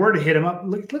even if he were to hit him up,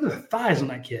 look at the thighs on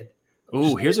that kid.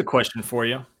 Ooh, here's a question for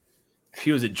you. If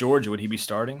he was at Georgia, would he be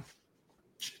starting?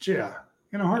 Yeah,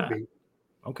 in a heartbeat.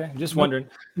 Okay, just wondering.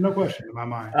 No question in my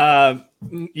mind.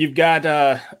 You've got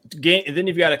then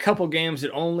you've got a couple games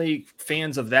that only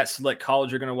fans of that select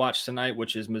college are going to watch tonight,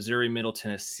 which is Missouri, Middle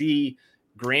Tennessee,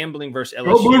 Grambling versus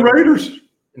LSU. Oh, Blue Raiders.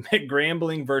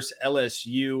 Grambling versus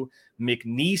LSU,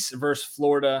 McNeese versus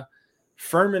Florida,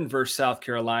 Furman versus South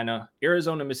Carolina,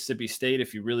 Arizona, Mississippi State.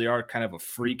 If you really are kind of a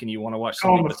freak and you want to watch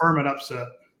Call something, them a Furman upset.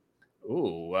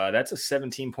 Ooh, that's a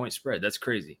 17-point spread. That's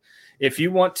crazy. If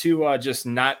you want to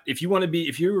if you're one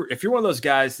of those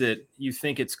guys that you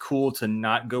think it's cool to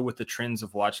not go with the trends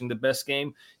of watching the best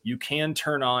game, you can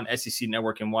turn on SEC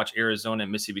Network and watch Arizona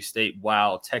and Mississippi State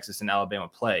while Texas and Alabama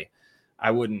play.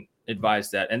 I wouldn't advise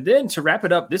that. And then to wrap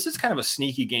it up, this is kind of a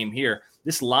sneaky game here.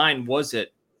 This line was at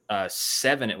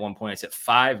 7 at one point. It's at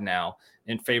 5 now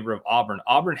in favor of Auburn.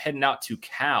 Auburn heading out to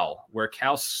Cal, where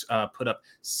Cal put up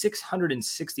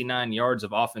 669 yards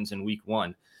of offense in week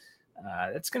 1.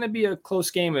 That's going to be a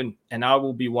close game, and I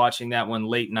will be watching that one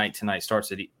late night tonight. Starts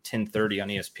at 10:30 on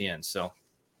ESPN. So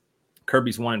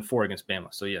Kirby's 1-4 against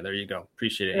Bama. So yeah, there you go.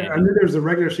 Appreciate it. Yeah, I knew there was a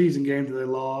regular season game that they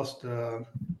lost.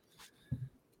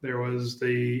 There was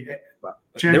the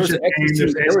championship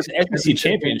game. There was an SEC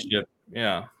championship.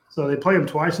 Yeah. So they play them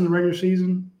twice in the regular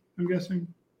season, I'm guessing.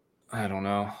 I don't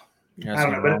know. I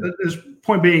don't know. But this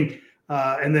point being,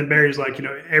 and then Barry's like,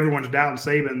 everyone's doubting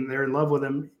Saban. They're in love with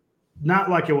him. Not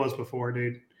like it was before,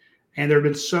 dude. And there have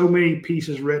been so many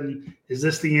pieces written. Is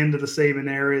this the end of the Saban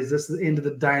era? Is this the end of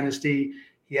the dynasty?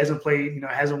 He hasn't played,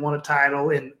 hasn't won a title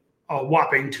in a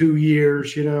whopping 2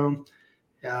 years,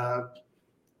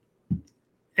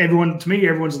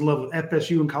 everyone's in love with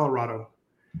FSU and Colorado.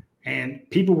 And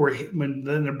people were, when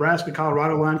the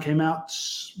Nebraska-Colorado line came out,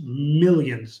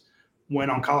 millions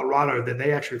went on Colorado that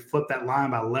they actually flipped that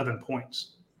line by 11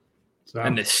 points. So,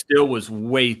 and it still was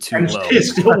way too low.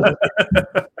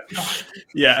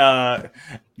 Yeah.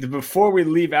 Before we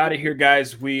leave out of here,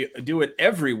 guys, we do it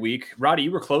every week. Radi,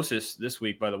 you were closest this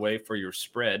week, by the way, for your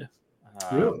spread.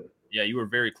 Really? Yeah, you were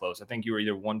very close. I think you were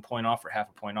either 1 point off or half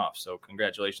a point off. So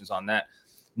congratulations on that.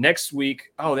 Next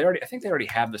week, I think they already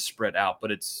have the spread out,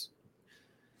 but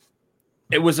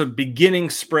it was a beginning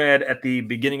spread at the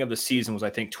beginning of the season was, I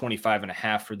think,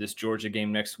 25.5 for this Georgia game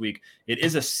next week. It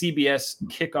is a CBS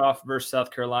kickoff versus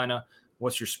South Carolina.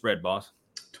 What's your spread, boss?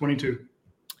 22.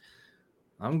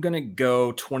 I'm going to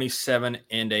go 27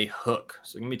 and a hook.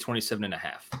 So give me 27.5.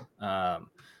 I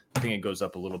think it goes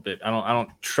up a little bit. I don't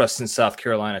trust in South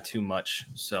Carolina too much.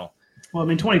 So, well,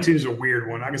 22 is a weird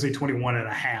one. I can say 21.5,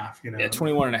 Yeah,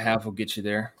 21.5 will get you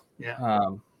there. Yeah.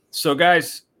 So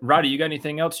guys, Radi, you got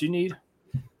anything else you need?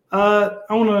 I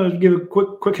want to give a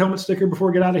quick helmet sticker before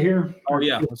we get out of here. Oh,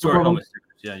 yeah. Let's start helmet stickers.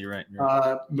 Yeah, you're right.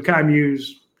 Makai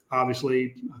Muse,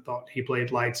 obviously, I thought he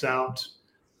played lights out.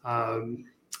 I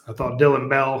thought Dylan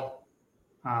Bell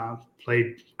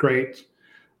played great.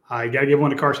 You got to give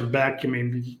one to Carson Beck.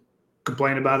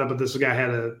 Complain about it, but this guy had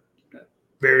a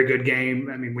very good game.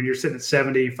 When you're sitting at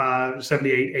 75,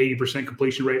 78, 80%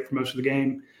 completion rate for most of the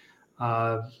game,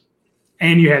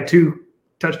 and you had 2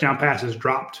 touchdown passes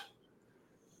dropped,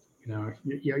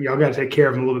 y'all got to take care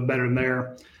of him a little bit better than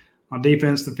there. On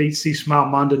defense, the feet see Smile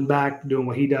Munden back doing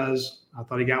what he does. I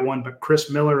thought he got one, but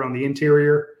Chris Miller on the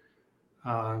interior,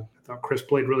 I thought Chris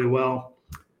played really well.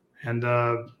 And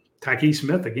Tyke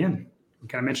Smith, again, we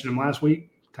kind of mentioned him last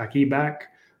week. Tyke back.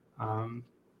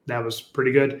 That was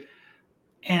pretty good.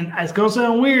 And it's going to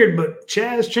sound weird, but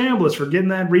Chaz Chambliss for getting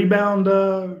that rebound.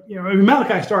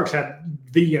 Malachi Starks had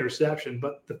the interception,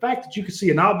 but the fact that you could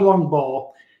see an oblong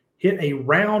ball hit a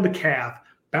round calf,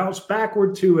 bounce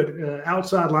backward to an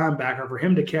outside linebacker for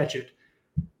him to catch it,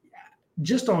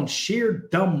 just on sheer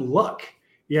dumb luck.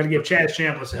 You got to give Chaz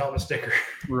Chambliss a helmet sticker.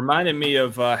 Reminded me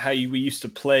of how we used to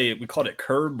play. We called it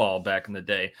curveball back in the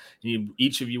day.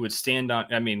 Each of you would stand on.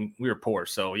 We were poor,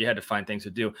 so you had to find things to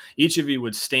do. Each of you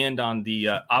would stand on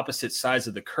the opposite sides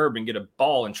of the curb and get a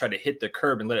ball and try to hit the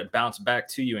curb and let it bounce back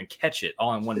to you and catch it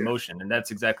all in one motion. And that's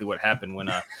exactly what happened when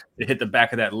it hit the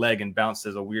back of that leg and bounced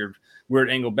as a weird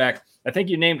angle back. I think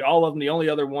you named all of them. The only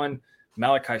other one,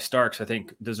 Malachi Starks, I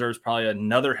think, deserves probably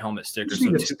another helmet sticker.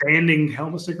 So a standing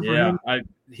helmet sticker for him?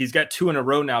 He's got 2 in a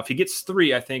row now. If he gets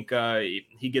 3, I think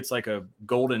he gets like a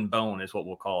golden bone is what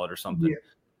we'll call it or something. Yeah.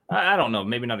 I don't know.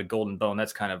 Maybe not a golden bone.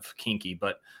 That's kind of kinky,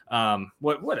 but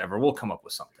whatever. We'll come up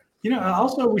with something.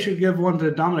 Also we should give one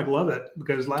to Dominic Lovett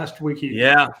because last week he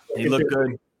looked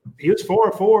good. He was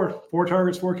 4-4, 4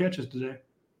 targets, 4 catches today.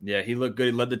 Yeah, he looked good.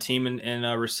 He led the team in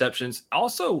receptions.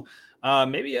 Also,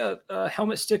 maybe a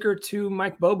helmet sticker to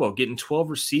Mike Bobo, getting 12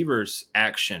 receivers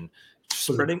action.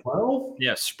 Spreading 12?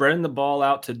 Yeah, spreading the ball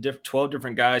out to 12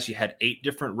 different guys. You had 8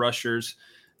 different rushers.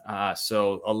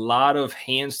 So a lot of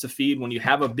hands to feed. When you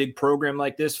have a big program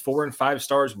like this, 4 and 5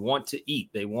 stars want to eat.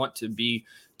 They want to be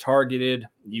targeted.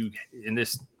 You in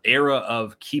this era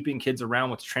of keeping kids around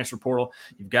with the transfer portal,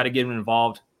 you've got to get them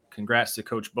involved. Congrats to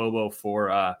Coach Bobo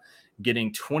for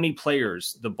getting 20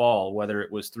 players the ball, whether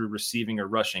it was through receiving or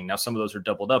rushing. Now, some of those are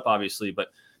doubled up, obviously, but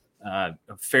a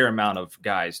fair amount of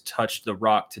guys touched the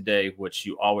rock today, which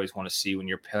you always want to see when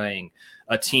you're playing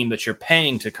a team that you're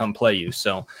paying to come play you.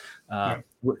 So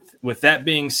with that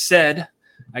being said,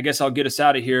 I guess I'll get us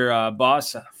out of here,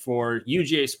 boss. For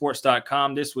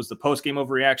UGAsports.com, this was the Postgame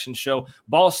Overreaction Show,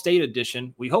 Ball State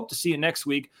edition. We hope to see you next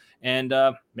week, and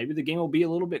maybe the game will be a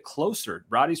little bit closer.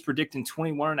 Radi's predicting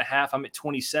 21.5. I'm at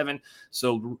 27.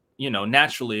 So,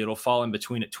 naturally it'll fall in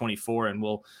between at 24, and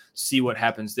we'll see what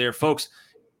happens there. Folks,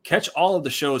 catch all of the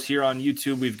shows here on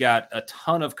YouTube. We've got a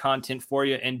ton of content for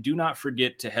you. And do not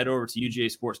forget to head over to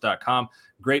UGAsports.com.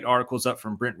 Great articles up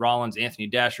from Brent Rollins, Anthony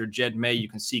Dasher, Jed May. You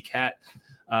can see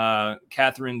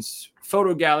Catherine's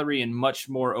photo gallery and much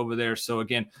more over there. So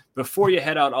again, before you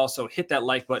head out, also hit that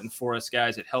like button for us,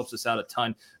 guys. It helps us out a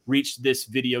ton. Reach this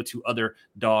video to other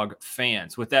dog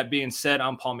fans. With that being said,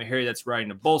 I'm Paul Maharry. That's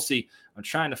Radi Nabulsi. I'm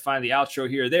trying to find the outro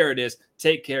here. There it is.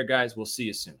 Take care, guys. We'll see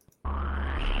you soon.